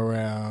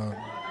merry-go-round.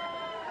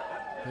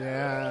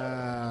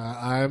 Yeah,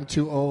 I'm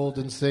too old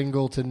and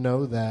single to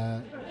know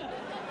that.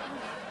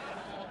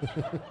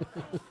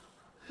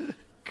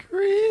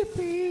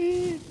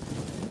 Creepy.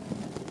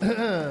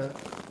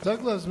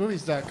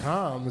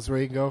 DougLovesMovies.com is where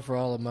you can go for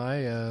all of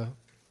my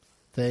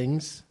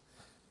things.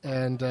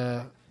 And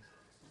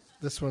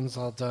this one's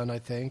all done, I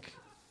think.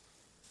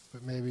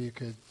 But maybe you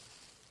could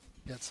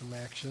get some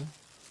action.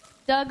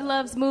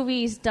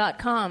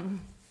 DougLovesMovies.com.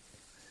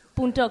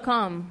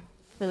 .com,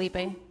 Felipe.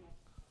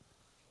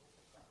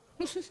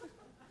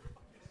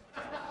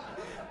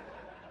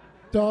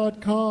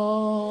 .com.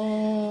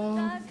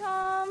 .com.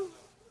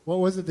 What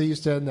was it that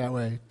used to end that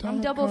way?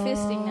 I'm double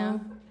fisting now.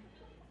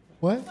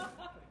 What?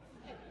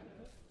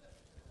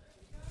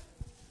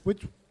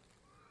 Which?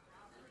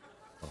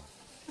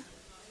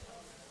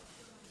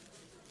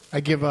 I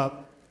give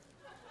up.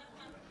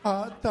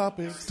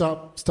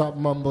 Stop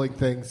mumbling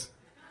things.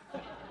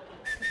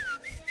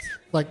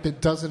 Like the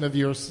dozen of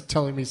you are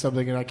telling me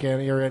something and I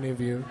can't hear any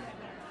of you.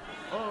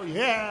 Oh,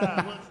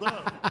 yeah. What's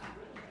up?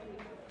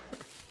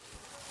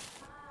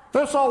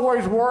 This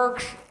always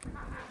works.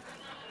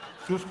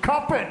 Just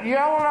cup it,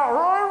 yell it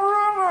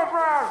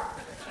out.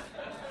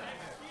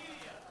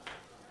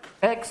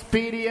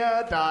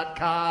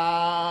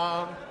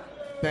 Expedia.com.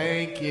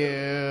 Thank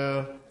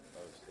you.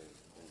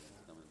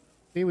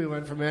 See, we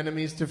went from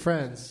enemies to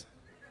friends.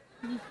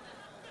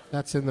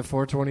 That's in the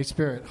 420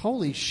 spirit.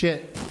 Holy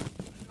shit.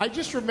 I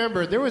just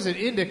remembered there was an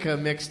indica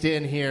mixed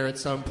in here at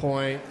some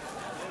point.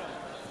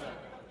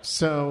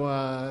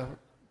 So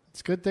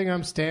it's a good thing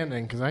I'm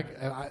standing, because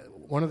I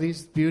one of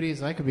these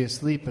beauties, I could be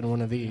asleep in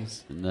one of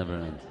these. Never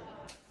ends.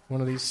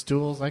 One of these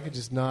stools, I could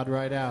just nod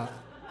right out.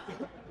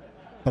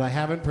 But I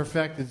haven't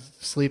perfected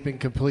sleeping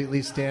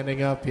completely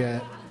standing up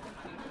yet.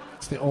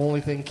 It's the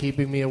only thing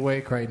keeping me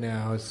awake right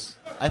now. Is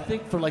I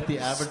think for like the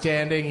average...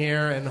 Standing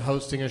here and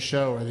hosting a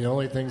show are the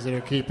only things that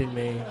are keeping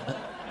me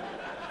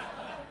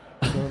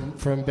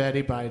from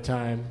Betty by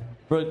time.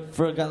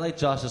 For a guy like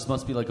Josh, this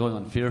must be like going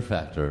on Fear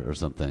Factor or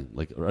something.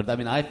 I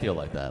mean, I feel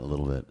like that a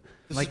little bit.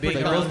 Like being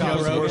the around Joe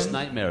Rogan? worst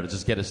nightmare to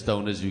just get as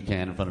stoned as you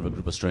can in front of a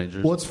group of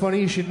strangers. Well, it's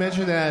funny you should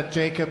mention that,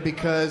 Jacob,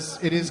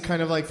 because it is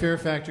kind of like Fear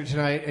Factor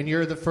tonight, and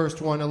you're the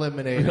first one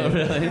eliminated. Oh,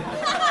 really?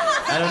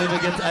 I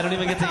don't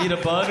even get to eat a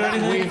bug or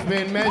anything.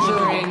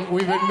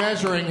 We've been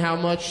measuring how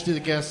much the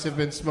guests have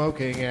been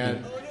smoking,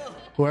 and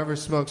whoever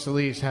smokes the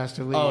least has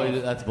to leave. Oh,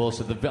 that's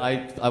bullshit.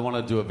 I want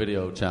to do a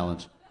video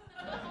challenge.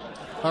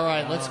 All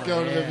right, let's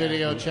go to the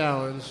video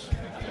challenge.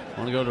 I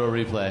want to go to a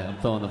replay. I'm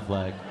throwing the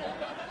flag.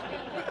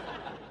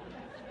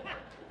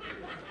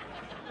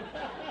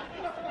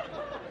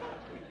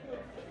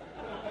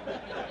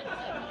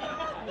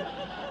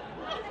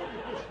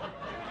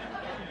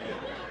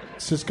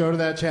 Let's just go to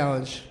that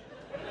challenge.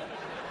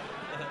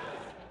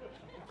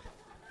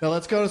 Now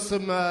let's go to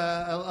some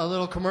a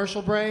little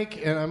commercial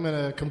break, and I'm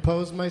going to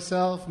compose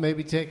myself,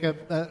 maybe take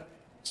a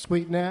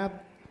sweet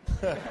nap,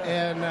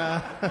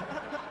 and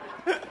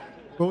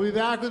we'll be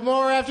back with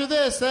more after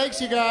this.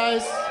 Thanks, you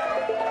guys.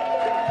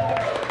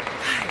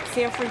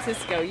 San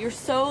Francisco, you're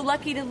so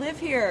lucky to live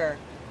here.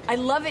 I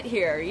love it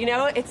here. You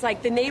know, it's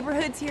like the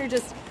neighborhoods here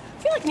just...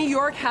 I feel like New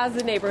York has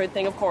the neighborhood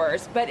thing, of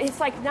course, but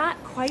it's like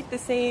not quite the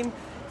same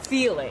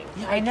feeling.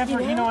 Yeah, I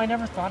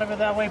never thought of it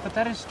that way, but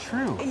that is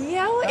true.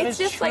 Yeah, well, that it's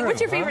is just true, like,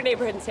 what's your huh? favorite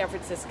neighborhood in San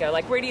Francisco?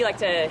 Like, where do you like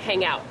to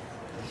hang out?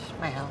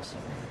 My house.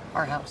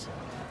 Our house.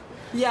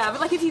 Yeah, but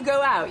like if you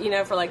go out, you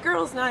know, for like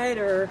girls' night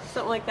or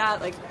something like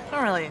that, like...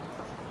 I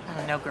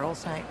don't know,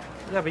 girls' night.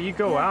 Yeah, but you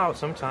go out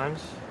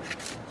sometimes.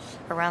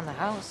 Around the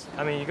house.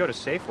 I mean, you go to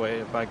Safeway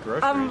to buy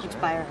groceries.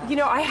 You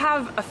know, I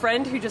have a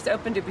friend who just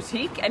opened a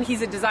boutique, and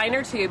he's a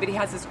designer too, but he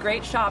has this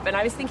great shop, and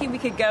I was thinking we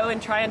could go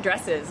and try on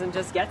dresses and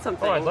just get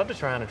something. Oh, I'd love to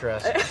try on a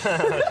dress.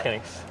 Just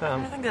kidding.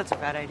 I think that's a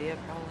bad idea,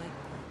 probably.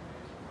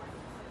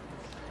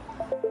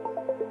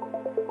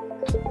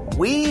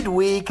 Weed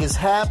Week is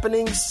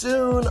happening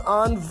soon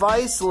on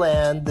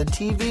Viceland, the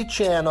TV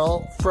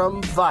channel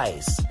from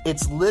Vice.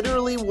 It's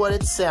literally what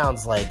it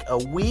sounds like, a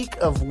week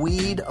of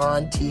weed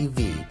on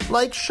TV.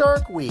 Like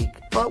Shark Week,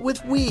 but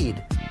with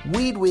weed.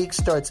 Weed Week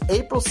starts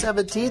April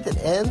 17th and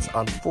ends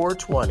on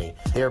 4/20.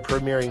 They are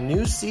premiering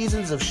new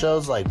seasons of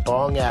shows like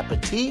Bong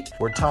Appetit,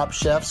 where top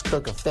chefs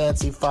cook a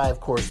fancy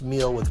 5-course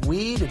meal with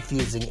weed,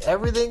 infusing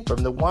everything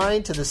from the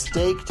wine to the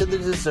steak to the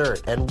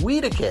dessert. And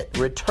Weedicate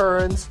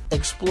returns,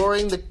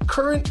 exploring the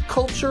current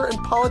culture and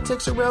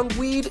politics around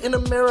weed in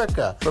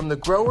America, from the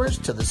growers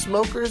to the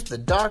smokers, the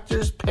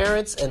doctors,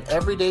 parents, and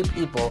everyday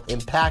people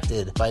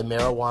impacted by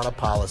marijuana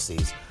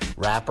policies.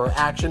 Rapper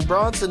Action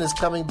Bronson is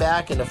coming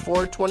back in a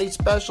 420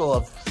 special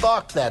of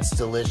Fuck That's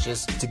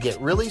Delicious to get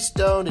really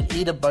stoned and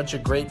eat a bunch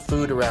of great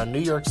food around New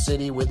York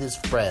City with his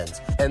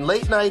friends. And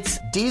late nights,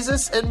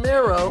 Desus and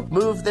Mero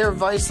moved their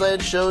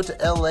Viceland show to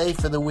LA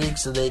for the week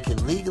so they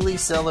can legally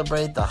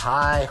celebrate the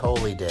high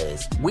holy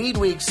days. Weed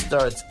Week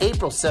starts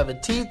April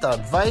 17th on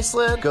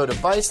Viceland. Go to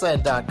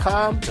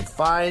Viceland.com to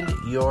find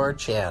your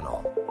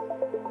channel.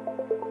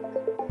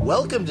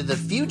 Welcome to the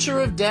future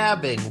of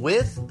dabbing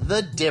with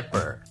The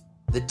Dipper.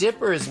 The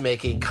Dipper is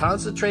making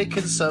concentrate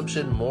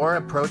consumption more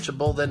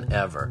approachable than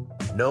ever.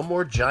 No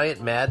more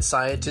giant mad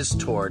scientist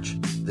torch.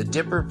 The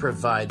Dipper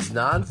provides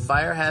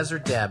non-fire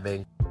hazard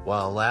dabbing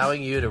while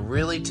allowing you to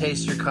really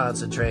taste your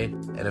concentrate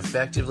and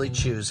effectively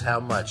choose how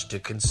much to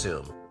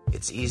consume.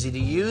 It's easy to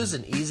use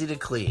and easy to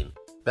clean.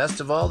 Best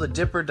of all, the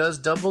Dipper does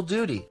double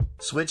duty.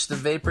 Switch the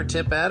Vapor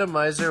Tip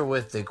Atomizer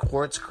with the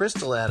Quartz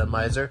Crystal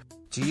Atomizer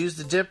to use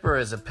the Dipper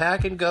as a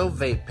pack-and-go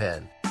vape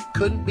pen.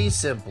 Couldn't be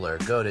simpler.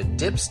 Go to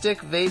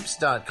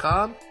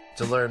dipstickvapes.com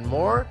to learn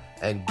more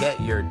and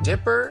get your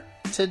Dipper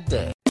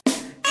today.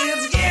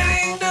 It's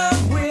getting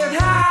up with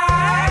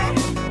high.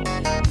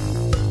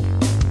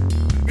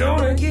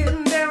 Gonna get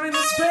down in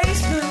this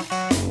basement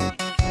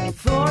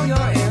for your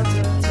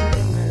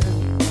entertainment.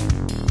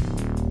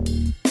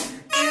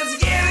 It's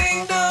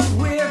getting up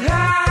with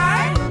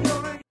high.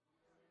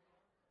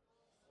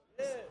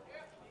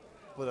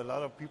 But a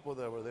lot of people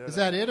that were there. Is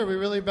that it? Are we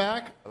really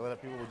back? A lot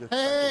of people were just.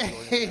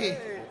 Hey!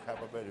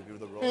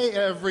 Hey,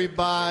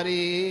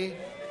 everybody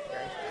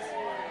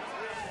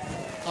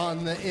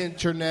on the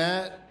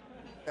internet.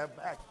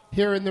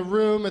 Here in the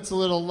room, it's a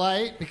little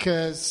light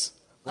because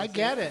I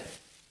get it.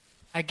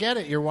 I get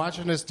it. You're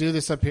watching us do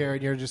this up here,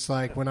 and you're just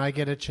like, when I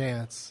get a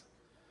chance,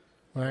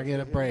 when I get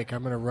a break,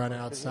 I'm going to run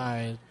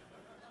outside.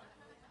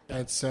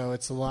 And so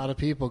it's a lot of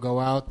people go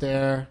out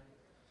there.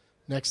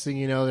 Next thing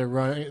you know,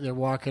 they're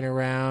walking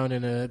around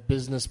in a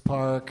business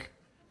park.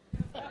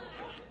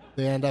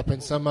 They end up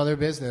in some other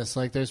business.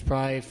 Like there's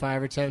probably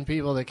 5 or 10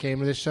 people that came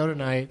to this show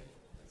tonight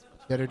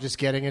that are just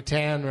getting a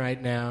tan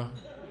right now.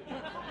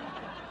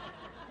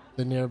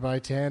 The nearby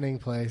tanning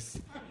place.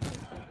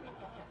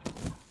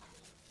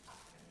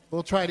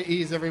 We'll try to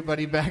ease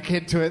everybody back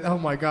into it. Oh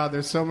my God,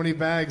 there's so many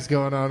bags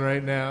going on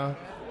right now.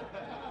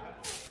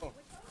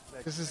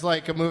 This is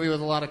like a movie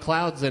with a lot of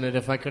clouds in it,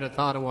 if I could have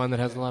thought of one that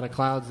has a lot of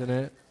clouds in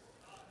it.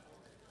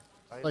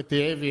 Like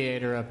The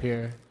Aviator up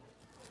here.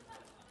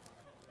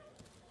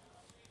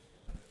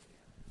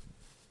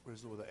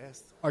 Rizzo with an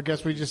S. I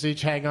guess we just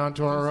each hang on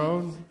to our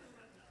own.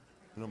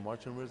 You know,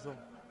 Martin Rizzo?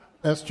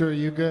 Esther, are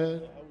you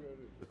good?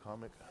 The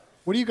comic.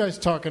 What are you guys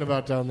talking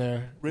about down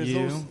there?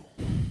 Rizzo's.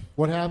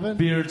 What happened?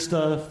 Beard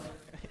stuff.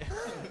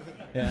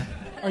 Yeah.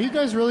 Are you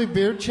guys really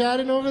beard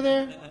chatting over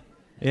there?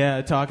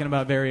 Yeah, talking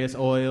about various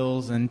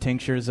oils and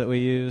tinctures that we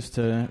use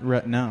to...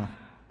 No.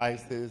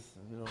 ISIS.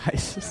 You know.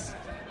 ISIS.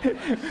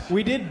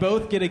 We did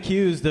both get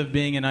accused of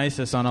being an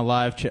ISIS on a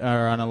live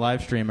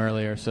stream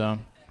earlier, so...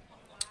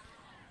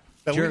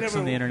 But jerks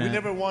on the internet. We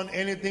never won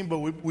anything, but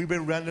we've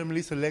been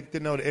randomly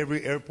selected now at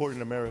every airport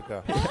in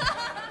America.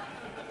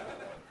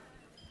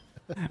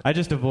 I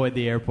just avoid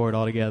the airport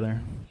altogether.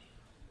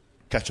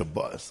 Catch a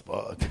bus,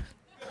 bud.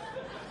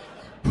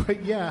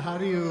 But yeah, how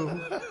do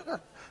you...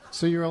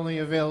 So you're only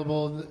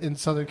available in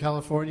Southern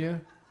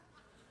California?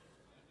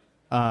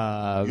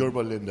 You're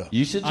Belinda.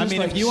 You should just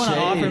if you want to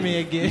offer me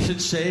a gig... You should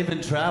shave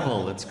and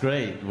travel. It's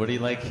great. What do you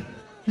like...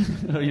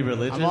 Are you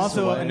religious? I'm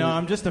also...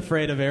 I'm just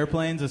afraid of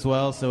airplanes as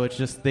well, so it's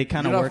just... They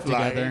kind of work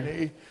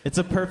together. It's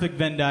a perfect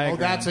Venn diagram. Oh,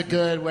 that's a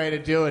good way to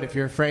do it. If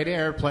you're afraid of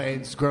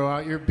airplanes, grow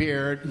out your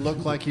beard,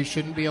 look like you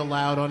shouldn't be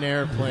allowed on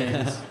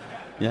airplanes.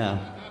 Yeah.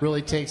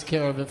 Really takes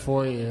care of it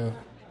for you.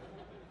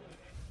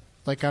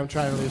 Like I'm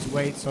trying to lose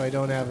weight so I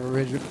don't have a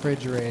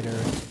refrigerator.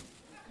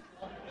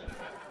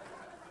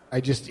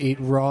 I just eat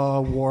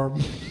raw,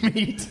 warm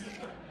meat.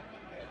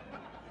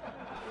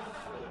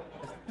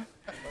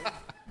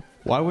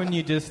 Why wouldn't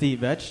you just eat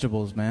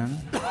vegetables, man?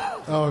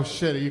 Oh,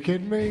 shit. Are you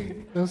kidding me?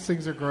 Those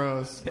things are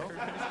gross.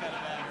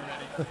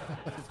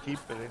 Just keep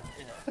it.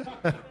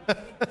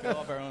 Fill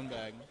up our own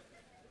bag.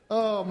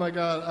 Oh, my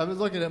God. I was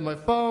looking at my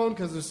phone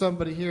because there's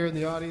somebody here in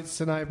the audience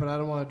tonight, but I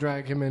don't want to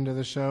drag him into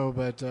the show,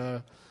 but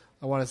I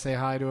want to say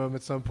hi to him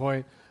at some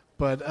point.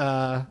 But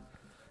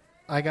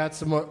I got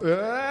some more...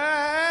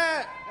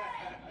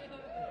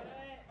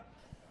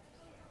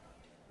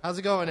 How's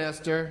it going,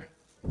 Esther?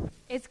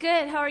 It's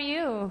good. How are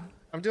you?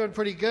 I'm doing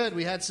pretty good.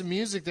 We had some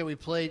music that we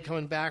played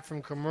coming back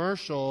from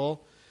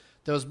commercial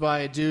that was by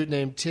a dude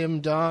named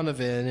Tim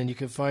Donovan, and you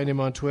can find him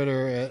on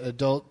Twitter at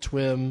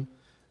AdultTwim,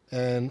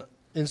 and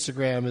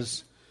Instagram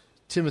is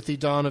Timothy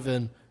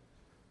Donovan,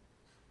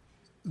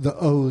 the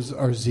O's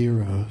are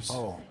zeros.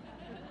 Oh.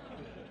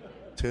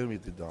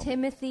 Timothy Donovan.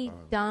 Timothy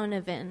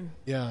Donovan.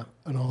 Yeah,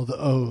 and all the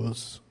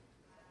O's.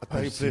 I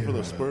thought he played for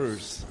the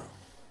Spurs.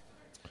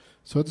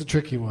 So it's a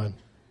tricky one.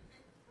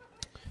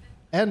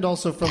 And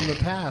also from the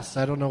past.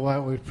 I don't know why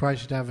we probably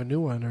should have a new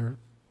one or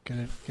get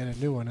a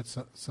new one at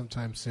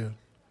sometime soon.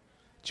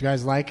 Did you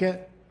guys like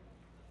it?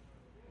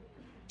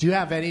 Do you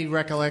have any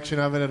recollection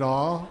of it at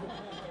all?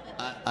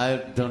 I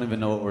don't even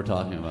know what we're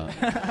talking about.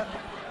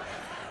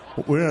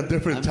 We're in a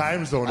different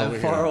time zone over I'm here.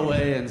 far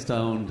away and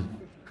stoned.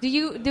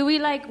 Do we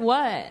like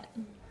what?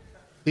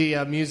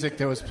 The music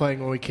that was playing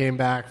when we came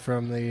back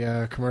from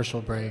the commercial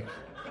break.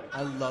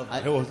 I love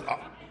it. It was,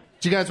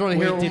 Do you guys want to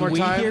hear it one more did we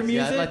time? hear music?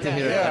 Yeah, I'd like to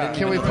hear it. Yeah.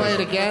 Can we play it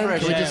again?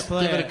 Can we just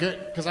play give it a it.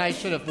 good... Because I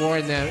should have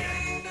worn that.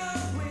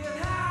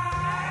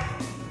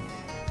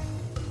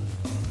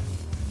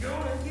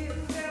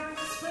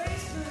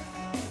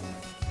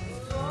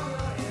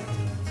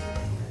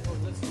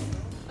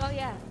 Oh,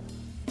 yeah.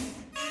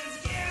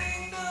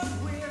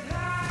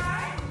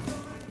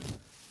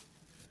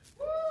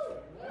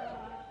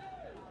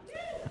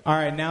 All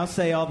right, now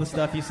say all the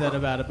stuff you said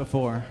about it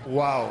before.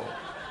 wow.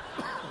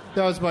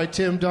 That was by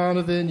Tim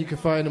Donovan. You can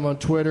find him on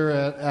Twitter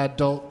at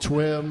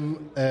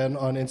AdultTwim and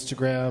on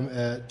Instagram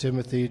at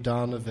Timothy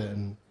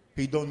Donovan.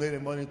 He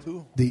donated money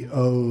too? The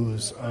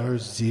O's are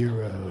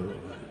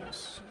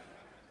zeros.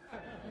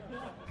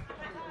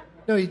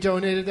 No, he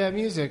donated that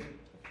music.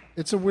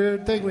 It's a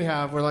weird thing we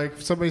have where, like,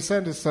 if somebody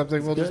sends us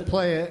something, we'll just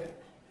play it.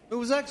 It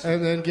was excellent.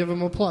 And then give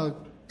them a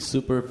plug.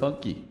 Super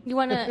funky. You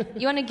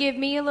wanna give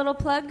me a little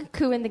plug?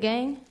 Koo and the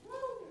Gang?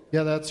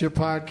 Yeah, that's your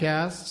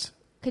podcast.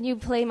 Can you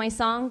play my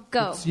song?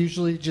 Go. It's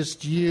usually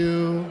just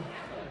you.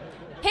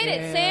 Hit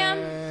it,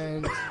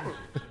 Sam.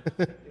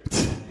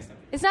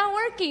 It's not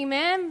working,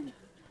 man.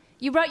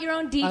 You brought your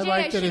own DJ? I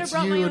like that should have it's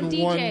brought my you own and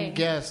DJ. one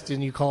guest,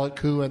 and you call it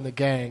Koo and the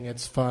Gang.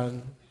 It's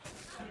fun.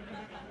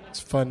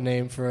 It's a fun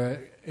name for an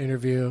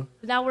interview.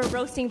 Now we're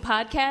roasting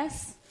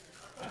podcasts.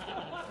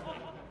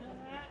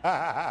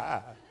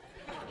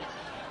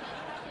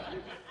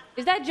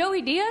 Is that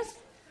Joey Diaz?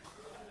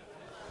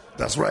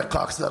 That's right,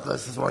 cocksucker.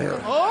 This is right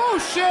here. Oh,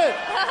 shit.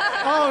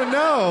 Oh,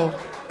 no.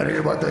 I hear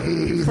about the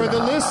he. For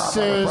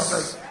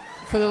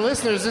the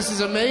listeners, this is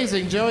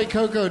amazing. Joey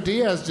Coco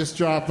Diaz just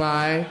dropped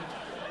by.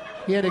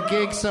 He had a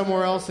gig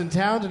somewhere else in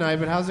town tonight,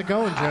 but how's it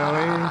going,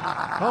 Joey?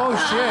 Oh,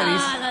 shit.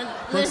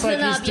 Looks like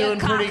he's doing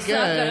pretty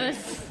good.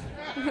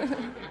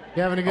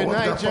 You having a good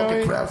night, Joey?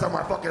 Fucking crabs on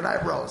my fucking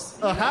eyebrows.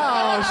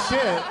 Oh,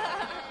 shit.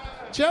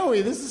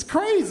 Joey, this is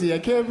crazy. I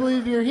can't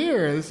believe you're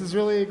here. This is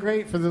really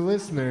great for the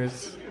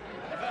listeners.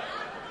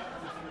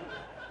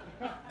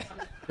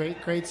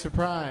 Great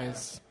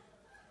surprise.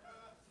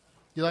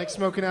 You like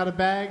smoking out of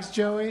bags,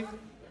 Joey?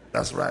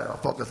 That's right. I'll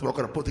fucking smoke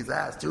on a pussy's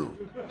ass, too.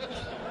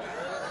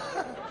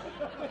 I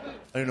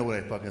don't know what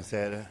I fucking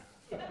said.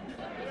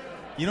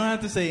 You don't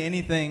have to say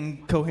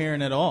anything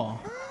coherent at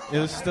all. It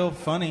was still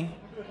funny.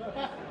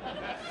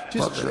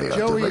 Just Joey's...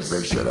 Joey's...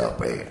 Make shit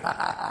up, eh?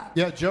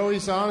 Yeah,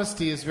 Joey's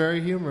honesty is very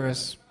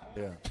humorous.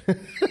 Yeah.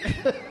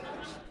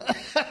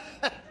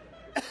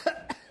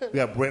 We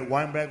got Brett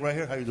Weinberg right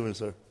here. How you doing,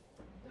 sir?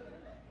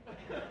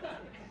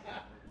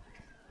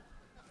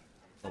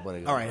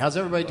 All right, how's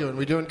everybody doing?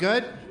 We doing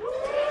good?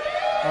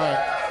 All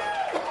right.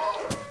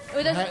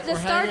 The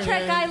Star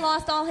Trek guy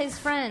lost all his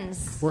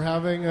friends. We're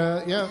having,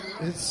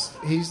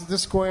 he's the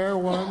square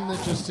one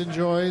that just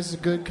enjoys a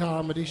good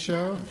comedy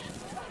show.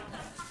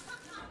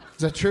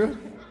 Is that true?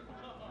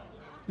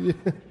 Yeah.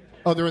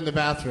 Oh, they're in the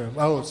bathroom.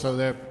 Oh, so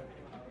they're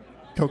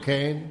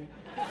cocaine?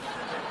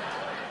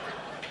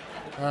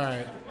 All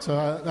right,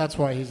 so that's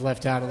why he's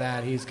left out of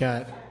that. He's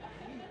got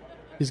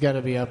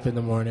to be up in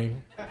the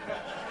morning.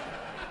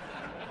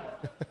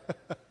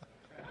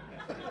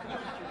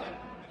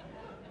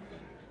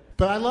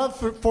 But I love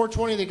for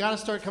 420, they got to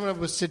start coming up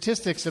with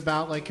statistics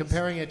about, like,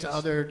 comparing it to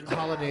other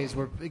holidays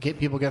where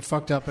people get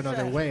fucked up in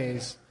other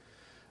ways.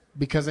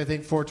 Because I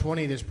think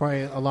 420, there's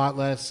probably a lot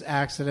less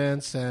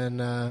accidents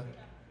and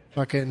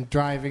fucking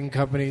driving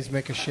companies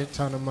make a shit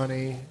ton of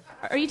money.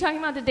 Are you talking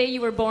about the day you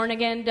were born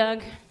again,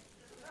 Doug?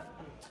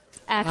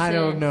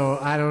 Accident.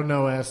 I don't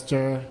know,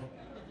 Esther.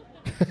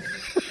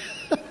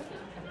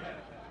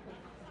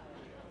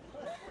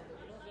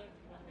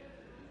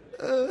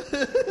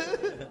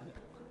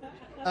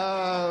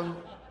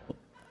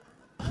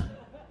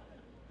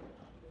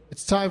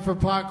 It's time for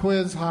Pop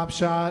Quiz Hop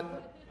Shot.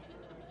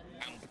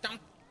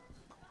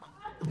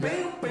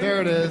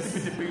 There it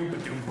is.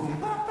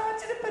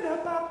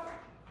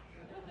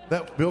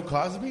 That Bill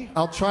Cosby?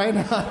 I'll try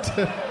not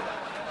to.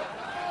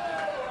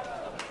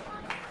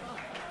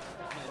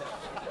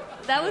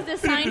 That was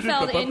the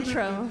Seinfeld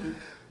intro.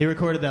 He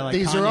recorded that like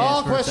These are Kanye's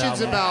all first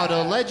questions album. about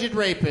alleged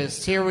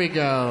rapists. Here we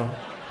go.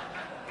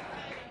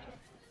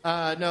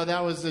 No,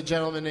 that was a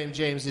gentleman named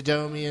James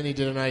Adomian. He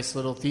did a nice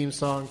little theme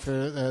song for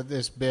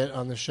this bit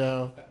on the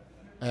show.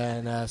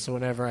 And so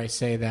whenever I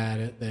say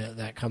that,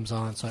 that comes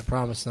on. So I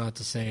promise not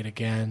to say it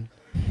again.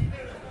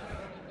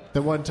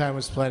 The one time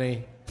was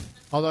plenty.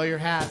 Although your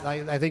hat,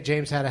 I think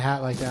James had a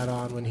hat like that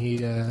on when he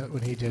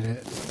did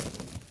it.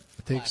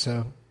 I think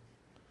so.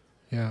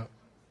 Yeah.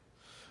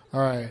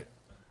 All right.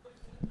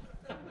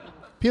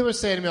 People are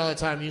saying to me all the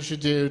time, you should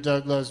do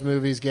Doug Loves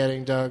Movies,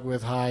 Getting Doug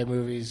with High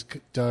Movies,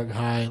 Doug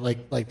High.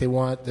 Like they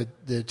want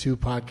the two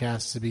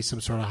podcasts to be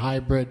some sort of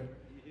hybrid.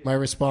 My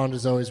response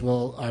is always,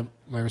 I'm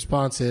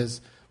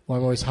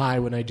always high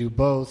when I do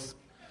both.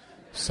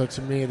 So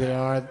to me, they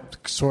are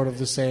sort of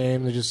the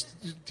same. They're just,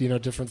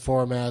 different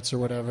formats or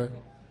whatever.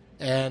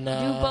 And do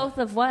both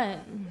of what?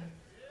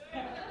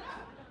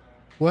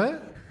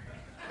 What?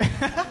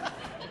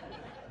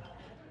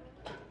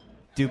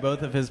 Do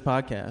both of his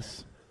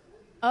podcasts.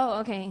 Oh,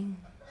 okay.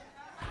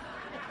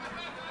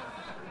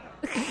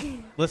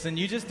 Listen,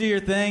 you just do your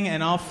thing,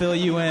 and I'll fill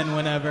you in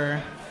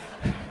whenever.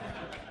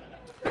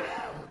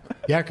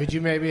 Yeah, could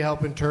you maybe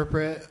help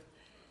interpret?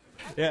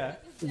 Yeah.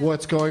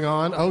 What's going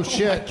on? Oh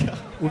shit!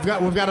 We've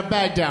got a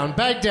bag down.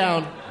 Bag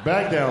down.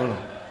 Bag down.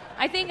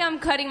 I think I'm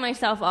cutting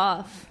myself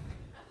off.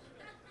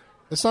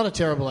 That's not a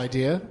terrible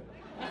idea.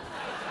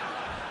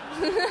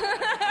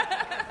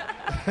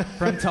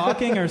 From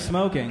talking or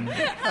smoking?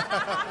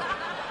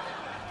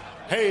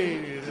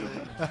 Hey.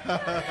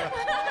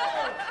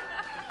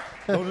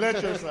 Don't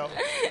let yourself.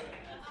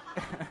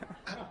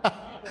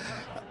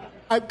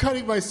 I'm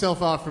cutting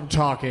myself off from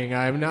talking.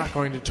 I'm not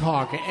going to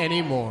talk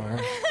anymore.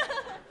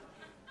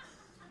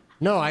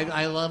 No,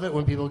 I love it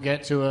when people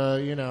get to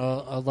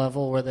a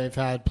level where they've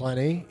had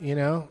plenty.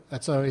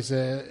 That's always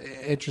an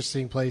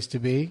interesting place to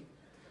be.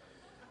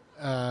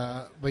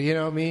 But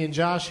me and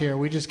Josh here,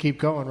 we just keep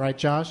going, right,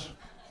 Josh?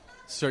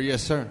 Sir,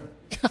 yes, sir.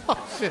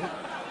 Oh shit!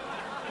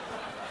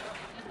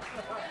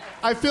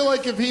 I feel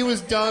like if he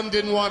was done,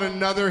 didn't want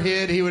another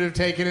hit, he would have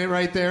taken it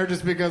right there,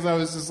 just because I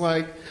was just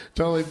like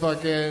totally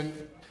fucking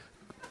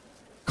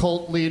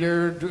cult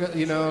leader,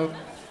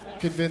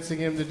 convincing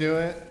him to do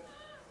it.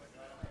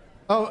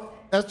 Oh,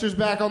 Esther's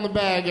back on the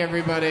bag,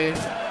 everybody.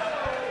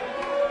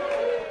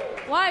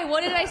 Why?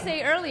 What did I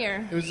say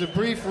earlier? It was a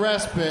brief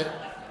respite.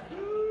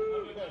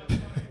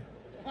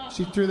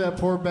 She threw that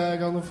poor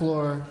bag on the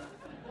floor.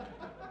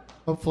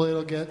 Hopefully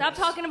it'll get... Stop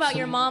talking about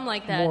your mom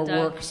like that, more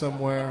Doug. work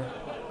somewhere.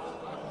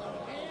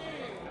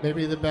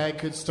 Maybe the bag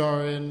could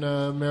star in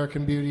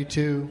American Beauty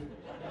 2.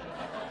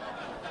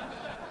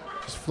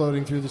 Just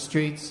floating through the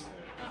streets.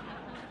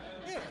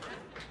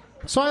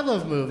 So I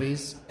love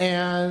movies,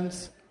 and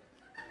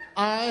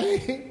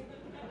I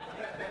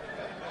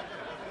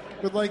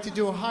would like to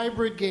do a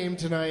hybrid game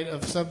tonight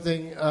of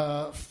something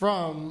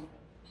from...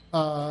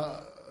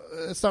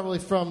 it's not really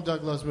from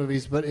Doug Loves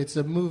Movies, but it's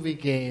a movie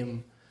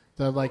game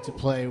that I'd like to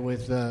play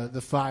with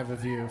the five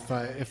of you,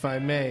 if I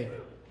may.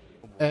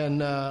 And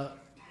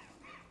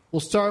we'll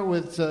start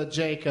with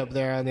Jacob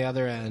there on the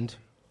other end.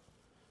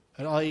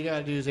 And all you got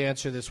to do is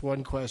answer this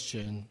one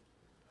question.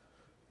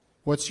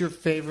 What's your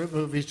favorite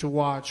movie to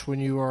watch when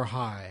you are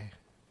high?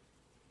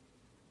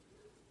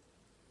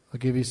 I'll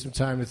give you some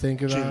time to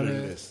think about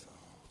it.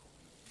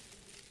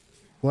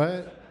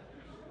 What?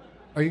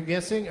 Are you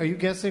guessing? Are you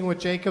guessing what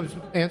Jacob's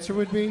answer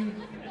would be?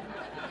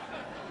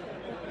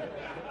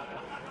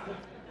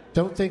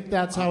 Don't think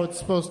that's how it's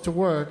supposed to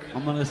work.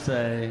 I'm going to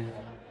say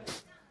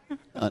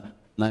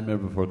Nightmare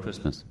Before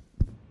Christmas.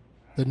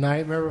 The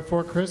Nightmare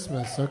Before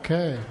Christmas.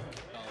 Okay.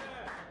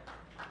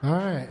 All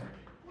right.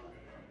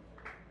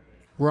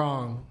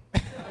 Wrong.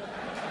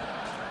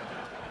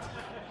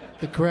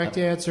 The correct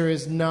answer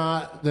is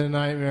not The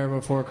Nightmare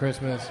Before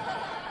Christmas.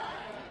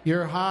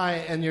 You're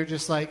high and you're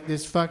just like,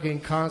 this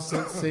fucking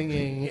constant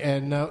singing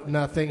and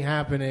nothing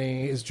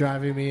happening is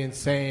driving me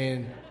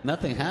insane.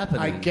 Nothing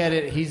happening? I get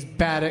it. He's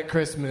bad at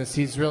Christmas.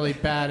 He's really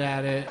bad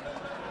at it.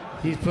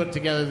 He's put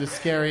together the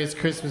scariest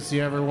Christmas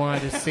you ever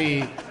wanted to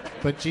see.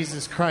 But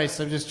Jesus Christ,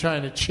 I'm just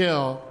trying to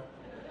chill.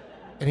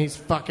 And he's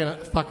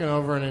fucking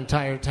over an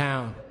entire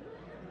town.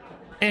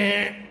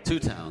 2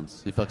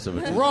 towns. He fucks over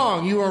 2.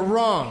 Wrong. You are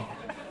wrong.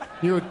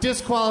 You are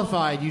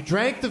disqualified. You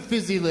drank the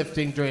fizzy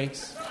lifting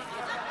drinks.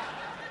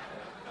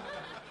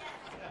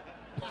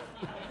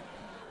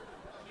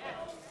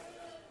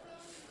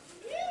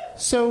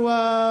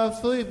 So,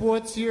 Philippe,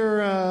 what's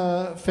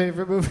your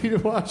favorite movie to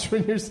watch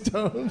when you're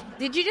stoned?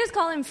 Did you just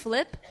call him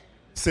Flip?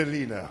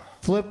 Selena.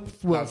 Flip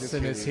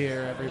Wilson is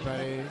here,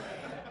 everybody.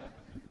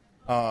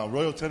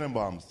 Royal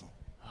Tenenbaums.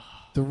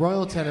 The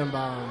Royal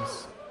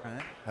Tenenbaums.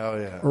 Hell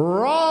yeah.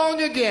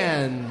 Wrong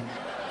again.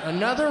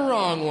 Another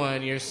wrong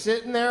one. You're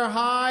sitting there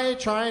high,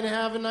 trying to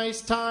have a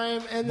nice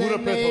time, and then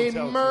Budapest they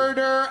Hotel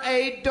murder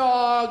a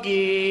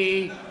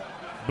doggy.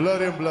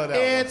 Blood in, blood out.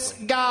 It's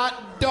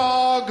got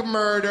dog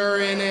murder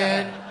in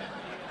it.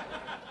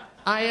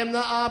 I am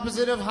the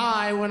opposite of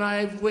high when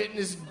I've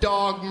witnessed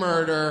dog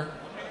murder.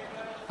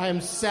 I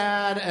am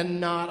sad and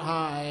not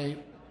high.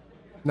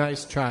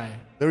 Nice try.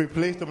 They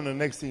replaced him in the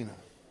next scene.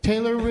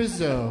 Taylor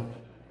Rizzo.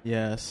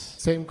 Yes.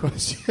 Same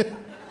question.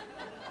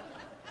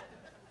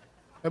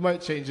 I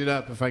might change it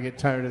up if I get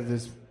tired of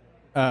this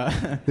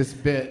this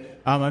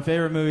bit. My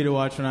favorite movie to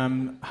watch when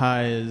I'm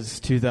high is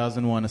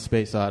 2001: A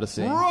Space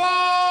Odyssey. Wrong!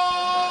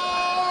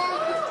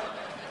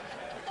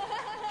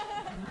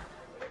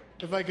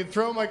 If If I could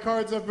throw my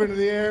cards up into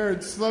the air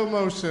in slow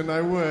motion, I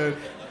would.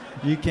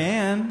 You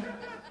can.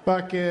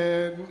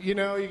 Fucking, you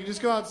can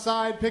just go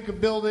outside, pick a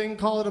building,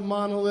 call it a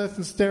monolith,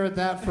 and stare at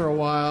that for a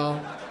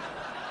while.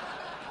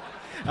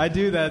 I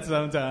do that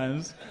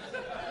sometimes.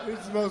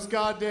 It's the most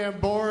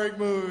goddamn boring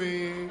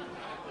movie.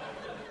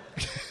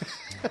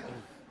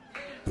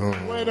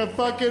 When a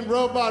fucking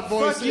robot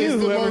voice Fuck you, is the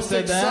whoever most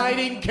said that.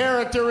 exciting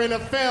character in a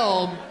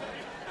film.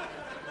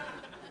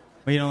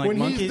 Well, you don't like When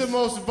monkeys? he's the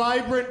most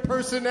vibrant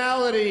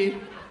personality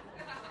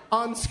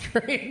on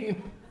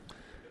screen.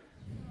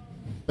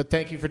 But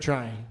thank you for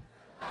trying.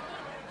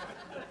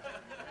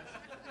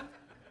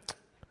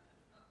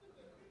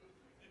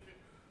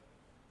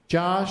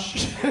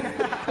 Josh?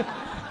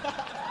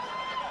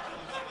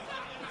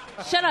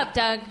 Shut up,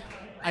 Doug.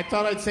 I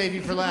thought I'd save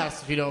you for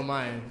last, if you don't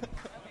mind.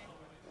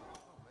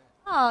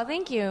 Oh,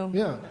 thank you.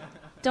 Yeah.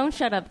 Don't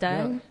shut up,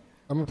 Doug. Yeah.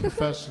 I'm a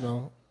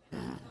professional.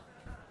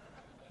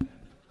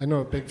 I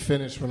know a big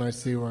finish when I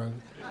see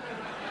one.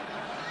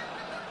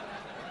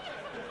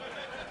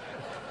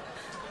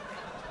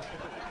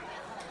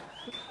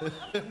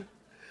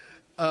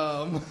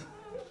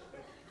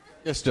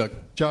 Yes, Doug.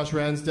 Josh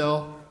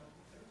Ransdell.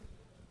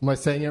 Am I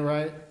saying it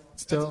right?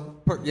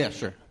 Still? Yeah,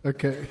 sure.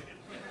 Okay.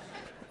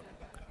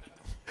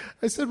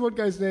 I said one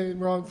guy's name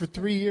wrong for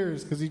 3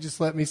 years because he just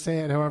let me say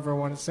it however I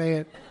want to say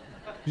it.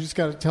 You just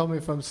got to tell me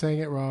if I'm saying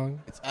it wrong.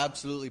 It's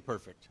absolutely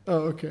perfect. Oh,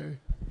 okay.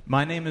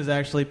 My name is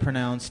actually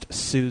pronounced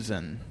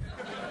Susan.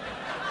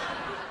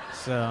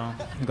 So,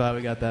 I'm glad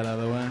we got that out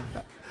of the way.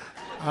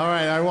 All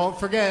right, I won't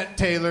forget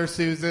Taylor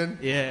Susan.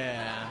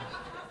 Yeah.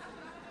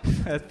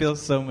 That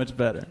feels so much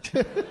better.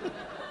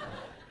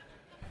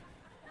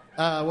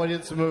 What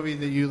is a movie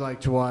that you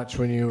like to watch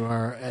when you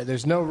are...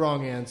 there's no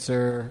wrong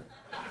answer.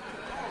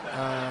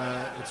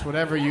 It's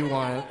whatever you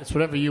want. It's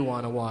whatever you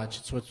want to watch.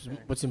 It's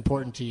what's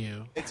important to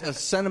you. It's a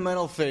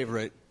sentimental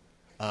favorite,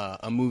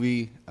 a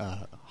movie,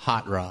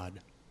 Hot Rod.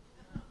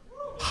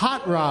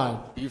 Hot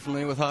Rod. Are you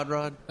familiar with Hot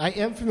Rod? I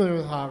am familiar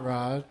with Hot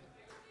Rod.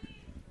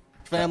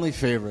 Family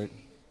favorite.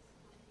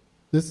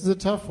 This is a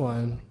tough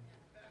one.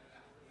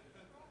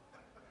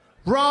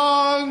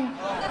 Wrong!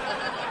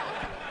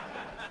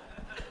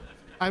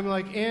 I'm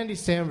like, Andy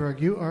Samberg,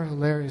 you are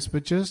hilarious,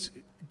 but just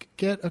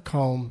get a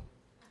comb.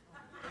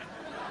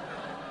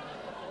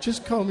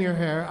 Just comb your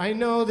hair. I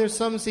know there's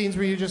some scenes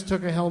where you just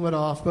took a helmet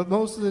off, but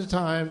most of the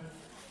time,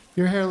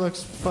 your hair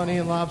looks funny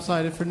and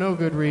lopsided for no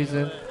good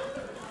reason.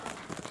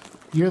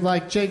 You're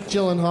like Jake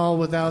Gyllenhaal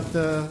without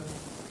the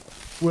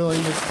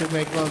willingness to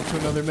make love to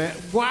another man.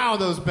 Wow,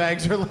 those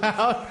bags are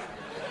loud.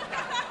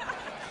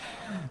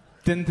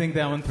 Didn't think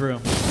that one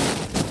through.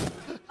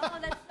 Oh,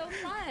 that's so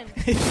fun.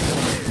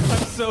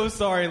 I'm so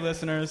sorry,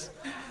 listeners.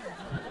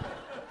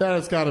 That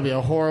has got to be a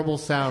horrible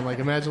sound. Like,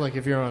 imagine like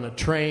if you're on a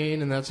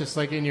train and that's just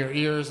like in your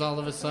ears all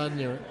of a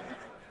sudden.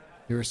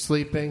 You're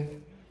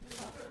sleeping.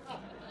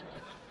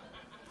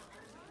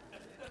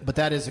 But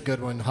that is a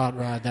good one, Hot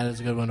Rod. That is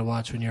a good one to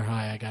watch when you're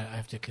high. I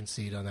have to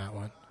concede on that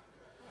one.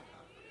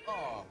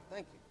 Oh,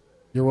 thank you.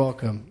 You're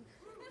welcome.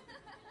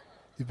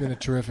 You've been a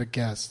terrific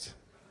guest.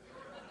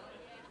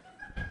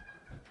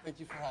 Thank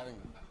you for having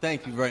me.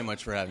 Thank you very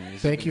much for having me.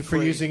 Thank you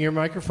for using your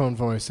microphone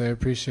voice. I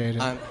appreciate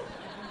it.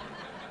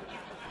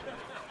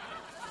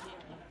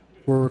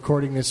 We're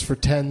recording this for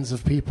tens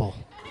of people.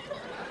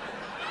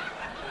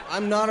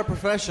 I'm not a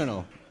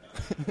professional.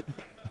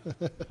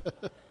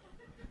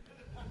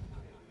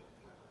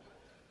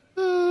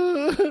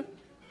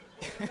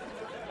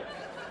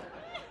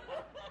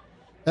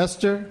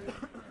 Esther?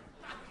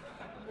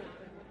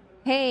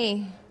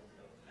 Hey.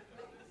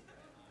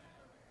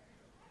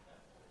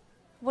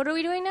 What are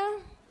we doing now?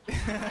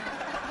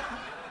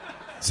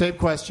 Same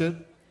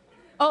question.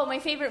 Oh, my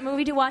favorite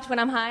movie to watch when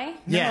I'm high?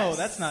 No,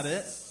 that's not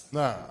it.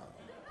 No.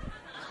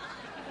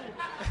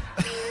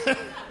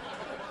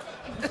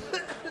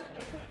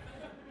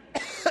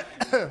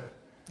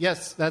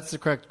 Yes, that's the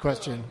correct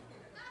question.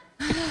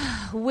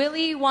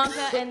 Willy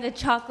Wonka and the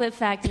Chocolate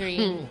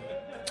Factory.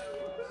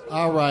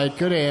 All right,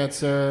 good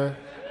answer.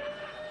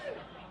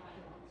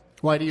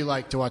 Why do you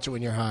like to watch it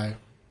when you're high?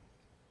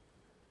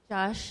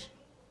 Josh?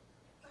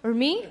 Or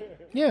me?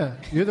 Yeah,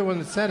 you're the one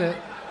that said it.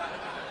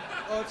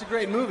 Oh, it's a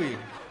great movie.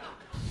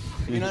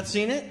 Have you not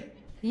seen it?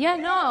 Yeah,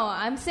 no.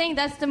 I'm saying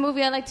that's the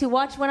movie I like to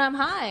watch when I'm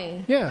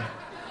high. Yeah.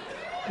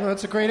 Well,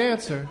 that's a great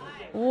answer.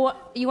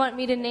 What? You want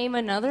me to name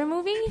another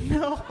movie?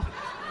 No.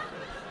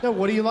 No,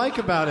 what do you like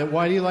about it?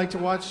 Why do you like to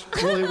watch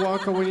Willy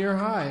Wonka when you're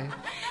high?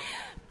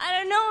 I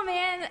don't know,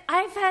 man.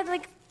 I've had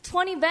like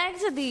 20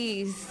 bags of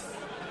these.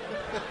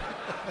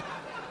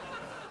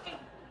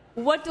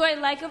 What do I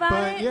like about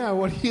But it? yeah,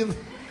 what do you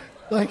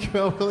like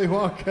about Willy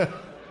Wonka?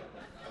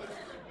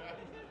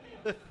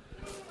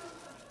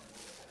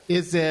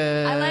 Is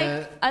it...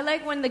 I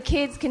like when the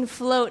kids can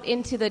float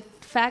into the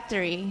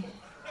factory.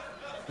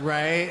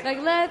 Right? Like,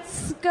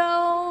 let's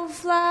go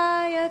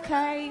fly a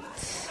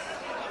kite.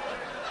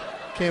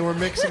 Okay, we're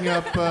mixing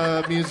up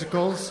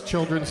musicals,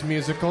 children's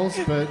musicals,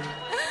 but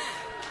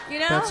You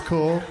know? that's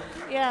cool.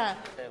 Yeah.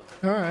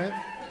 All right.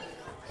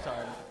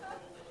 Sorry.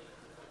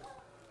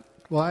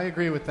 Well, I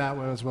agree with that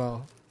one as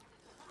well.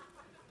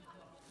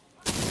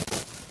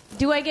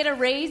 Do I get a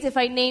raise if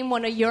I name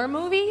one of your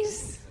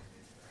movies?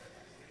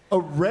 A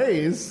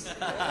raise?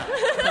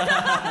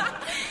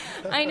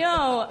 I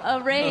know,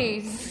 a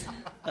raise.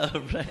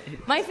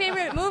 My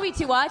favorite movie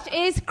to watch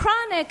is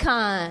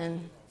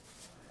Chronicon.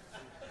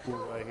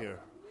 Right here.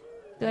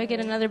 Do I get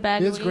another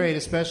bag? It's great,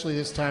 especially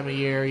this time of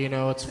year. You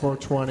know, it's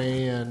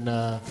 420,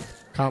 and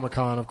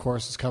Comic-Con, of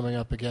course, is coming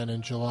up again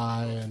in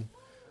July, and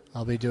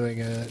I'll be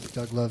doing a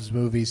Doug Loves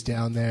Movies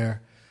down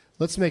there.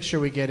 Let's make sure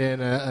we get in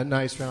a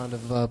nice round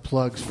of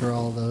plugs for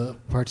all the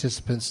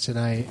participants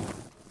tonight.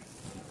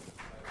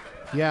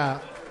 Yeah,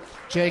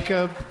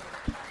 Jacob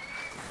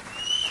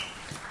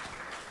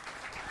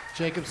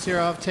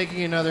Sirov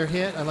taking another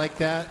hit. I like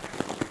that.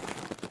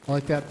 I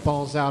like that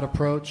balls out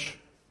approach.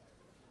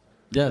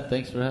 Yeah,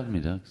 thanks for having me,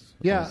 Doug.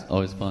 Yeah.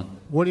 Always fun.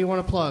 What do you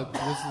want to plug?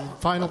 This is the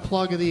final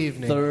plug of the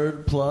evening.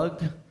 Third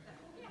plug.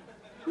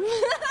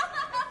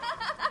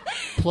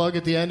 Plug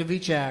at the end of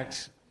each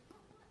act.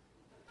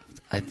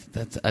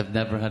 I've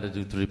never had to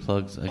do 3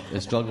 plugs. I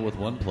struggle with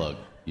 1 plug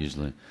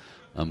usually,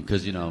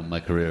 because my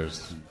career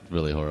is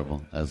really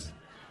horrible. A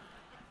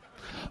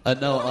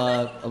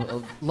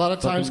lot of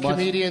times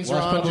comedians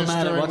are on just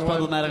during Watch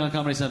Problematic on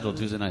Comedy Central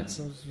Tuesday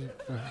nights.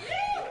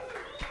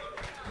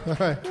 All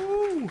right.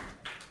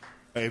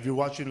 Hey, if you're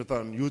watching it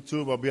on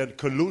YouTube, I'll be at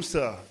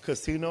Calusa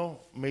Casino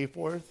May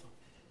 4th,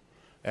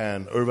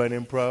 and Irvine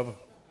Improv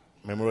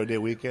Memorial Day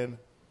weekend.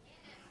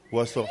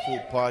 What's Up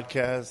Food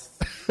podcast.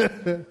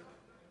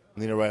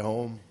 Need a ride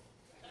home.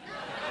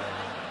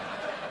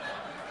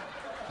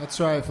 That's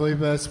right, Felipe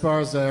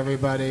Esparza,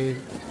 everybody.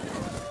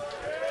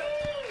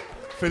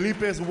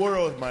 Felipe's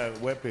World, my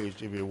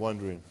webpage, if you're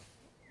wondering.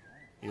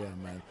 Yeah,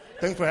 man.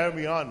 Thanks for having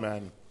me on,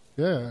 man.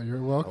 Yeah,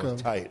 you're welcome. That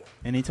was tight.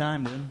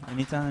 Anytime, dude.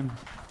 Anytime.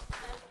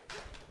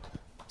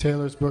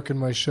 Taylor's booking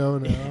my show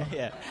now.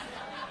 Yeah,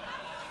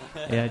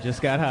 I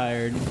just got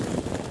hired.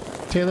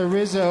 Taylor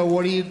Rizzo,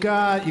 what do you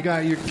got? You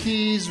got your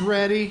keys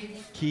ready?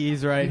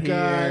 Keys right you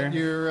here. Got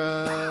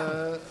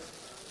your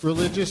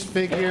religious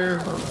figure.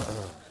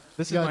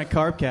 This is my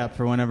carb cap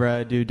for whenever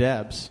I do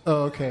dabs.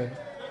 Oh, okay.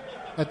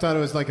 I thought it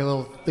was like a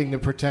little thing that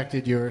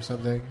protected you or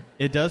something.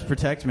 It does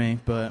protect me,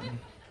 but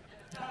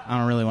I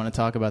don't really want to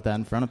talk about that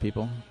in front of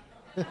people.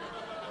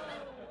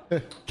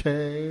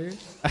 Okay.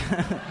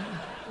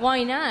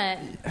 Why not?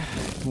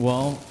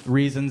 Well,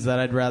 reasons that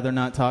I'd rather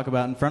not talk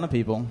about in front of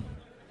people.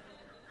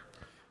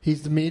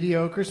 He's the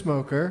mediocre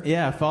smoker.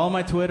 Yeah, follow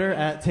my Twitter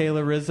at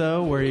Taylor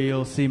Rizzo, where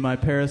you'll see my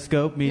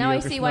Periscope mediocre Now I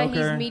see smoker. why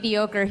he's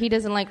mediocre. He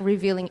doesn't like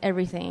revealing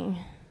everything.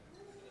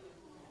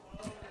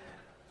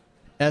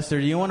 Esther,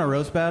 do you want a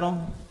roast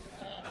battle?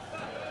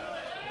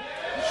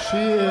 She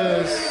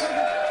is.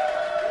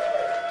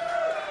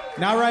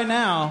 Not right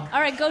now.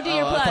 All right, go do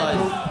your plug.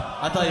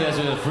 I thought you guys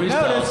were going to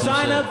freestyle. No, to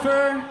sign up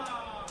for...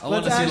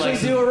 Let's actually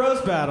do a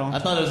roast battle. I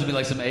thought it was going to be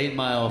like some 8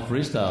 Mile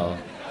freestyle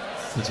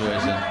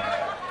situation.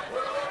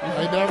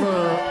 I never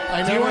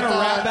Do you want a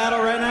rap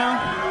battle right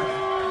now?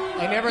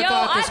 I never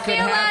thought this could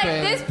happen. I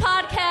feel like this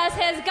podcast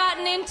has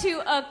gotten into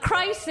a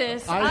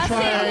crisis. I'm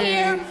sitting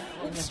here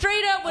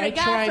straight up with a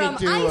guy from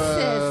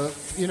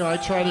ISIS. I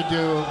try to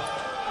do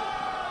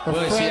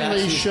a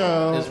friendly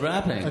show. Is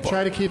rapping. I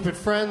try to keep it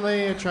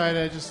friendly. I try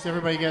to just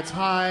everybody gets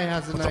high,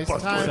 has a nice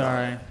time.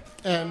 Sorry.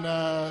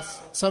 And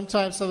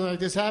sometimes something like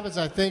this happens.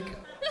 I think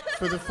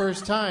for the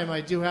first time I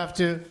do have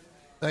to.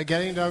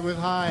 Getting Doug with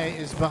High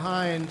is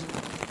behind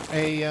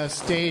a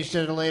staged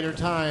at a later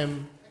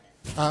time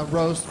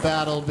roast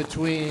battle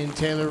between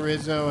Taylor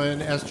Rizzo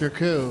and Esther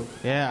Koo.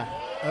 Yeah.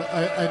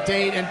 A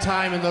date and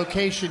time and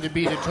location to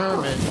be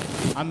determined.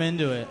 I'm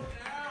into it.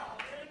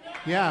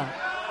 Yeah.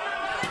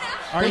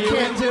 Are you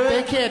into it?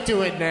 They can't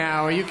do it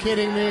now. Are you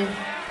kidding me?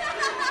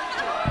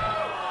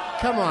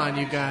 Come on,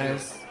 you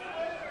guys.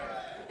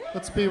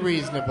 Let's be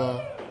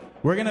reasonable.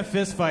 We're going to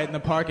fist fight in the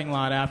parking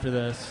lot after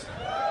this.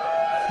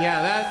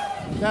 Yeah,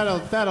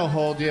 that'll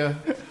hold you.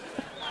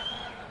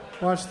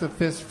 Watch the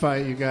fist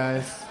fight, you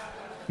guys.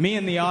 Me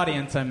and the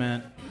audience, I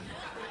meant.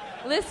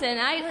 Listen,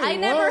 I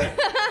never...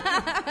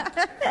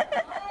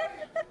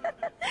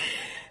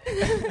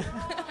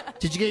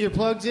 Did you get your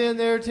plugs in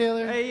there,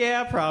 Taylor?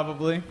 Yeah,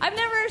 probably. I've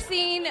never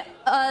seen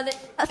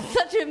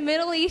such a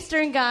Middle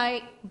Eastern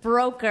guy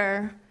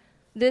broker.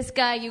 This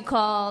guy you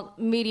call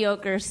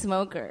mediocre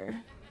smoker.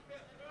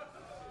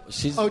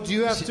 Do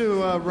you have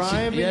to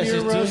rhyme in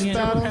your roast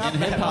battle?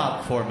 In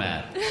hip-hop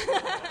format.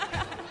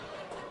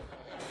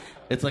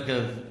 It's like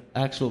a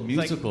actual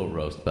musical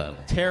roast battle.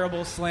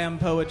 Terrible slam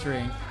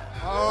poetry.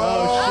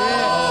 Oh,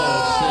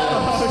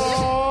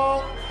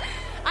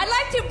 shit. I'd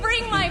like to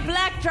bring my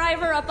black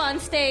driver up on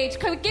stage.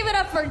 Can we give it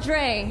up for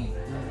Dre?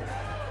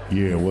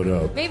 Yeah, what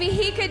up? Maybe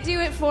he could do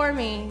it for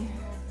me.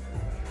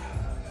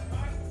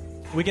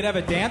 We could have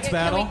a dance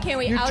battle. Can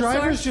we Your outsource?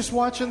 driver's just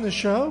watching the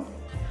show?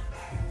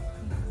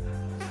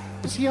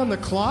 Is he on the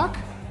clock?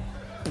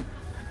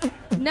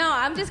 No,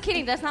 I'm just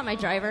kidding. That's not my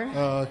driver.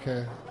 Oh,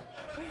 okay.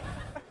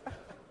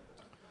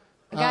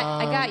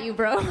 I got you,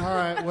 bro. All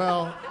right,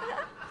 well,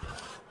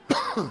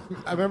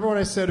 I remember what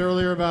I said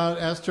earlier about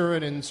Esther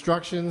and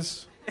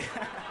instructions.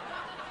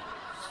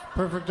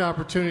 Perfect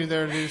opportunity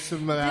there to do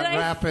some of that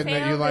rapping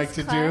that you like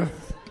to do.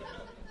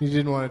 You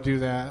didn't want to do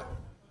that.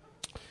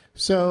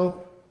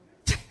 So,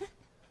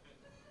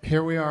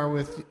 here we are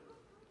with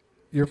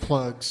your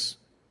plugs.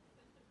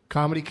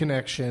 Comedy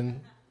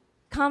Connection.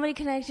 Comedy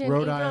Connection,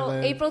 Rhode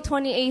Island. April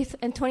 28th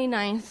and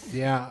 29th.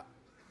 Yeah.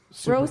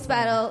 Roast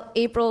Battle,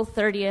 April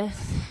 30th.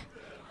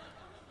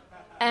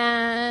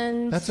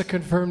 And... That's a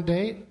confirmed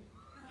date?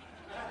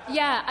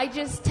 Yeah, I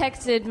just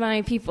texted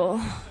my people.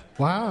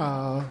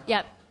 Wow.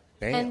 Yep.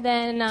 Damn. And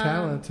then...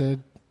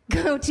 Talented.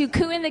 Go to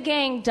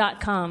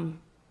coointhegang.com.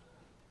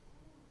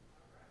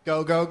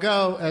 Go, go,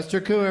 go.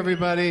 Esther Koo,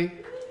 everybody.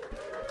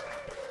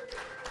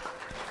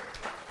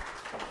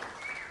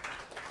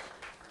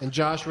 And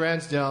Josh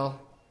Ransdell.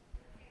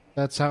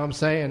 That's how I'm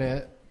saying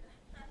it.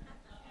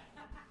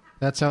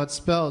 That's how it's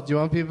spelled. Do you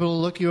want people to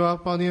look you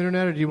up on the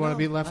internet, or do you want to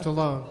be left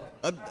alone?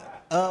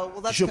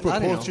 Well, that's You should I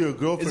don't propose know. to your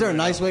girlfriend. Is there a right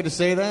nice now. way to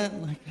say that?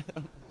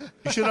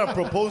 You should not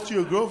propose to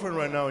your girlfriend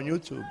right now on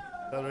YouTube.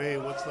 Tell her, hey,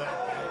 what's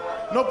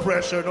that? No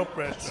pressure, no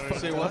pressure.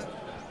 Say what?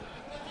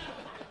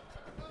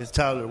 It's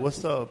Tyler.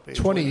 What's up? Hey,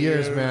 20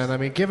 years, man. I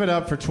mean, give it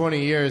up for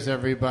 20 years,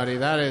 everybody.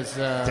 That is...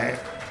 Damn.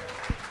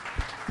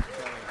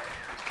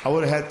 I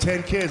would have had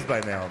 10 kids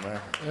by now, man.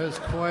 It's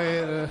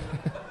quite...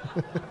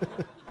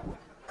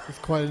 it's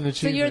quite an achievement.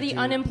 So you're the dude.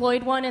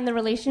 unemployed one in the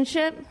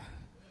relationship?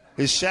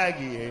 It's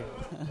Shaggy, eh?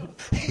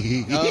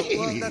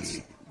 Well,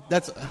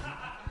 that's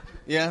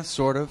yeah,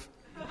 sort of.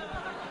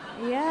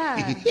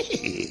 Yeah.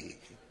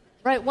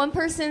 Right, one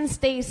person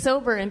stays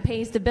sober and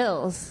pays the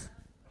bills,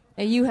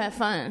 and you have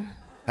fun.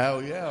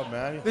 Hell yeah,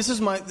 man. This is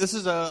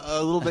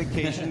a little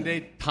vacation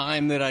day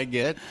time that I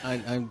get.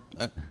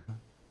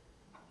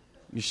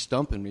 You're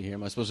stumping me here.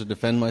 Am I supposed to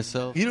defend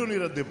myself? You don't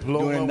need a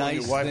diploma Doing a when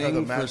nice your wife has a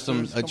thing for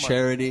master's. a Come on.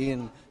 charity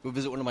and go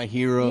visit one of my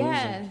heroes.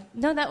 Yeah.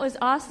 No, that was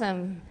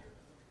awesome.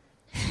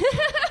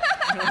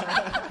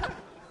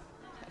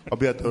 I'll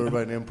be at the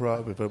Irvine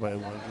Improv if everybody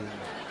wants to.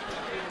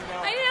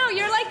 I know,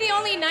 you're like the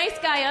only nice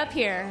guy up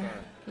here.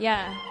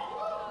 Yeah.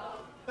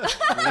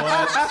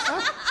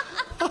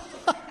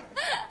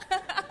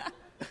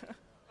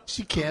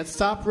 She can't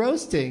stop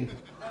roasting.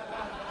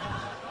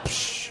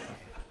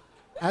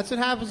 That's what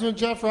happens when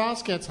Jeff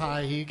Ross gets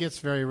high. He gets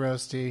very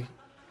roasty.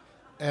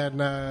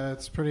 And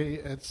it's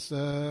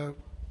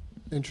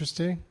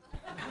interesting.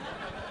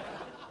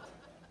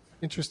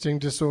 Interesting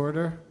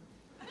disorder.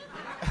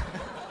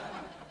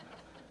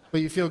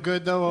 But you feel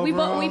good, though,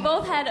 overall? We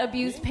both had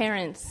abused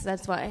parents.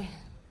 That's why.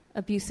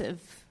 Abusive.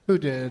 Who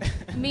did?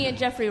 Me and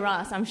Jeffrey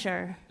Ross, I'm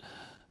sure.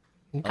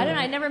 Okay. I don't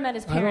know. I never met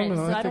his parents,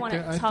 so I don't want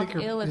to talk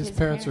ill of his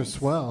parents are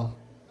swell.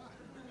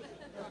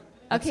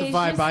 That's Okay, the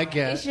vibe it's just, I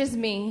get. It's just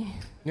me.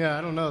 Yeah,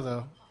 I don't know,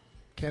 though.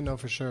 Can't know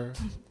for sure.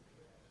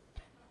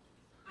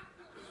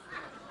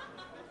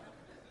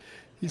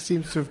 He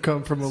seems to have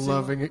come from a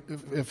loving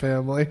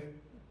family.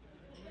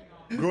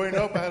 Growing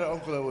up, I had an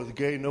uncle that was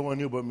gay. No one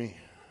knew but me.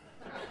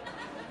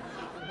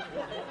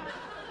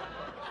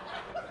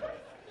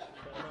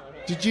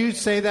 Did you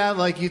say that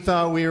like you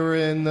thought we were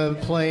in the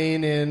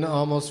plane in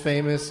Almost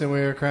Famous and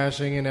we were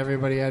crashing and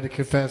everybody had to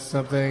confess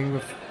something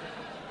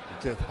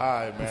Just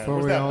hi, man. before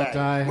Where's we that all bag?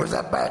 die? Where's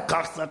that bag,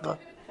 cocksucker?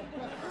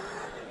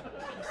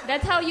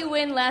 That's how you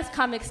win Last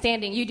Comic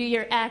Standing. You do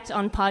your act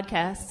on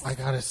podcasts. I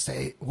gotta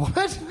say,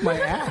 what? My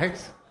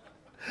act?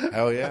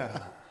 Hell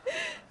yeah.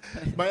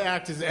 My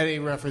act is any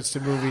reference to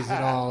movies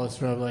at all. It's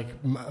from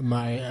like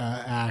my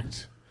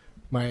act,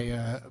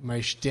 my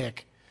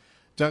shtick.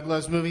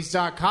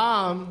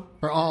 DougLovesMovies.com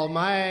for all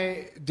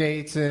my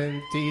dates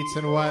and deets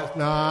and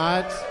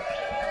whatnot.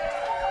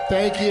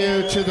 Thank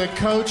you to the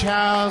Coach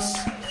House.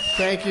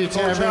 Thank you to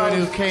Coach everyone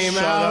House. who came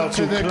Shout out out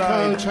to to the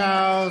Clyde. Coach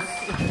House.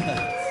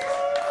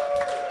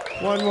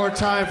 One more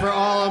time for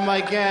all of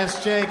my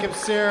guests: Jacob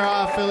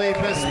Siroff, Felipe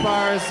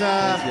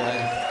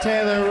Esparza,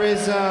 Taylor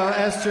Rizzo,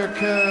 Esther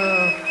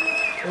Koo,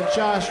 and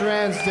Josh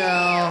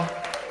Ransdell.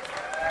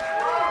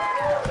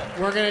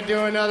 We're going to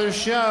do another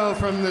show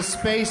from the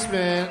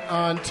Spacement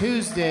on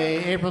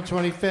Tuesday, April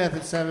 25th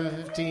at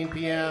 7:15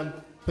 p.m.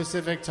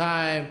 Pacific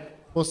Time.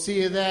 We'll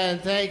see you then.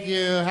 Thank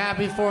you.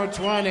 Happy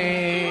 420.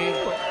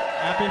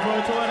 Happy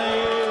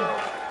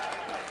 420.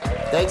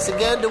 Thanks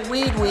again to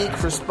Weed Week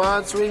for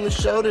sponsoring the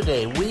show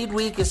today. Weed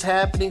Week is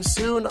happening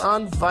soon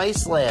on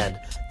Viceland,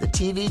 the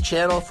TV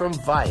channel from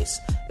Vice.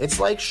 It's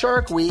like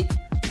Shark Week,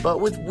 but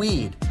with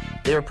weed.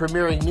 They're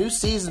premiering new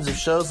seasons of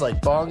shows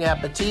like Bong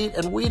Appetit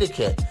and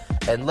Weedakit.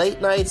 And late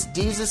nights,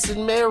 Deezus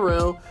and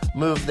Meru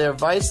moved their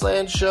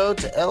Viceland show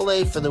to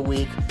LA for the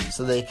week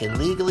so they can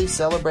legally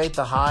celebrate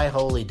the high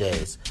holy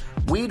days.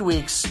 Weed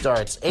Week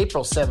starts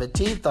April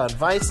 17th on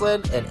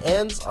Viceland and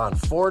ends on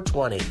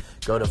 420.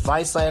 Go to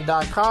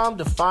Viceland.com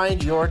to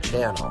find your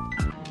channel.